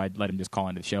Twitter, so I'd let him just call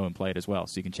into the show and play it as well,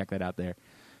 so you can check that out there.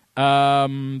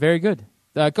 Very good.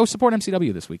 Go support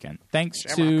MCW this weekend. Thanks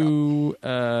to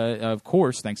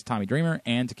Tommy Dreamer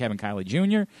and to Kevin Kiley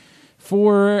Jr.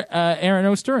 For Aaron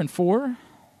Oster and for...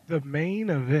 The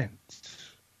main event.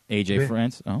 AJ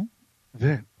France. Oh.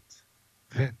 Vent.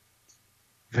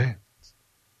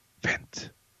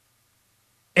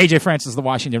 AJ Francis, the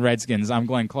Washington Redskins. I'm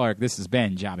Glenn Clark. This has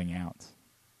been Jobbing Out.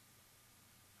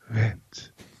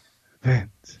 Vent.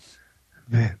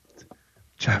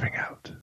 Jobbing Out.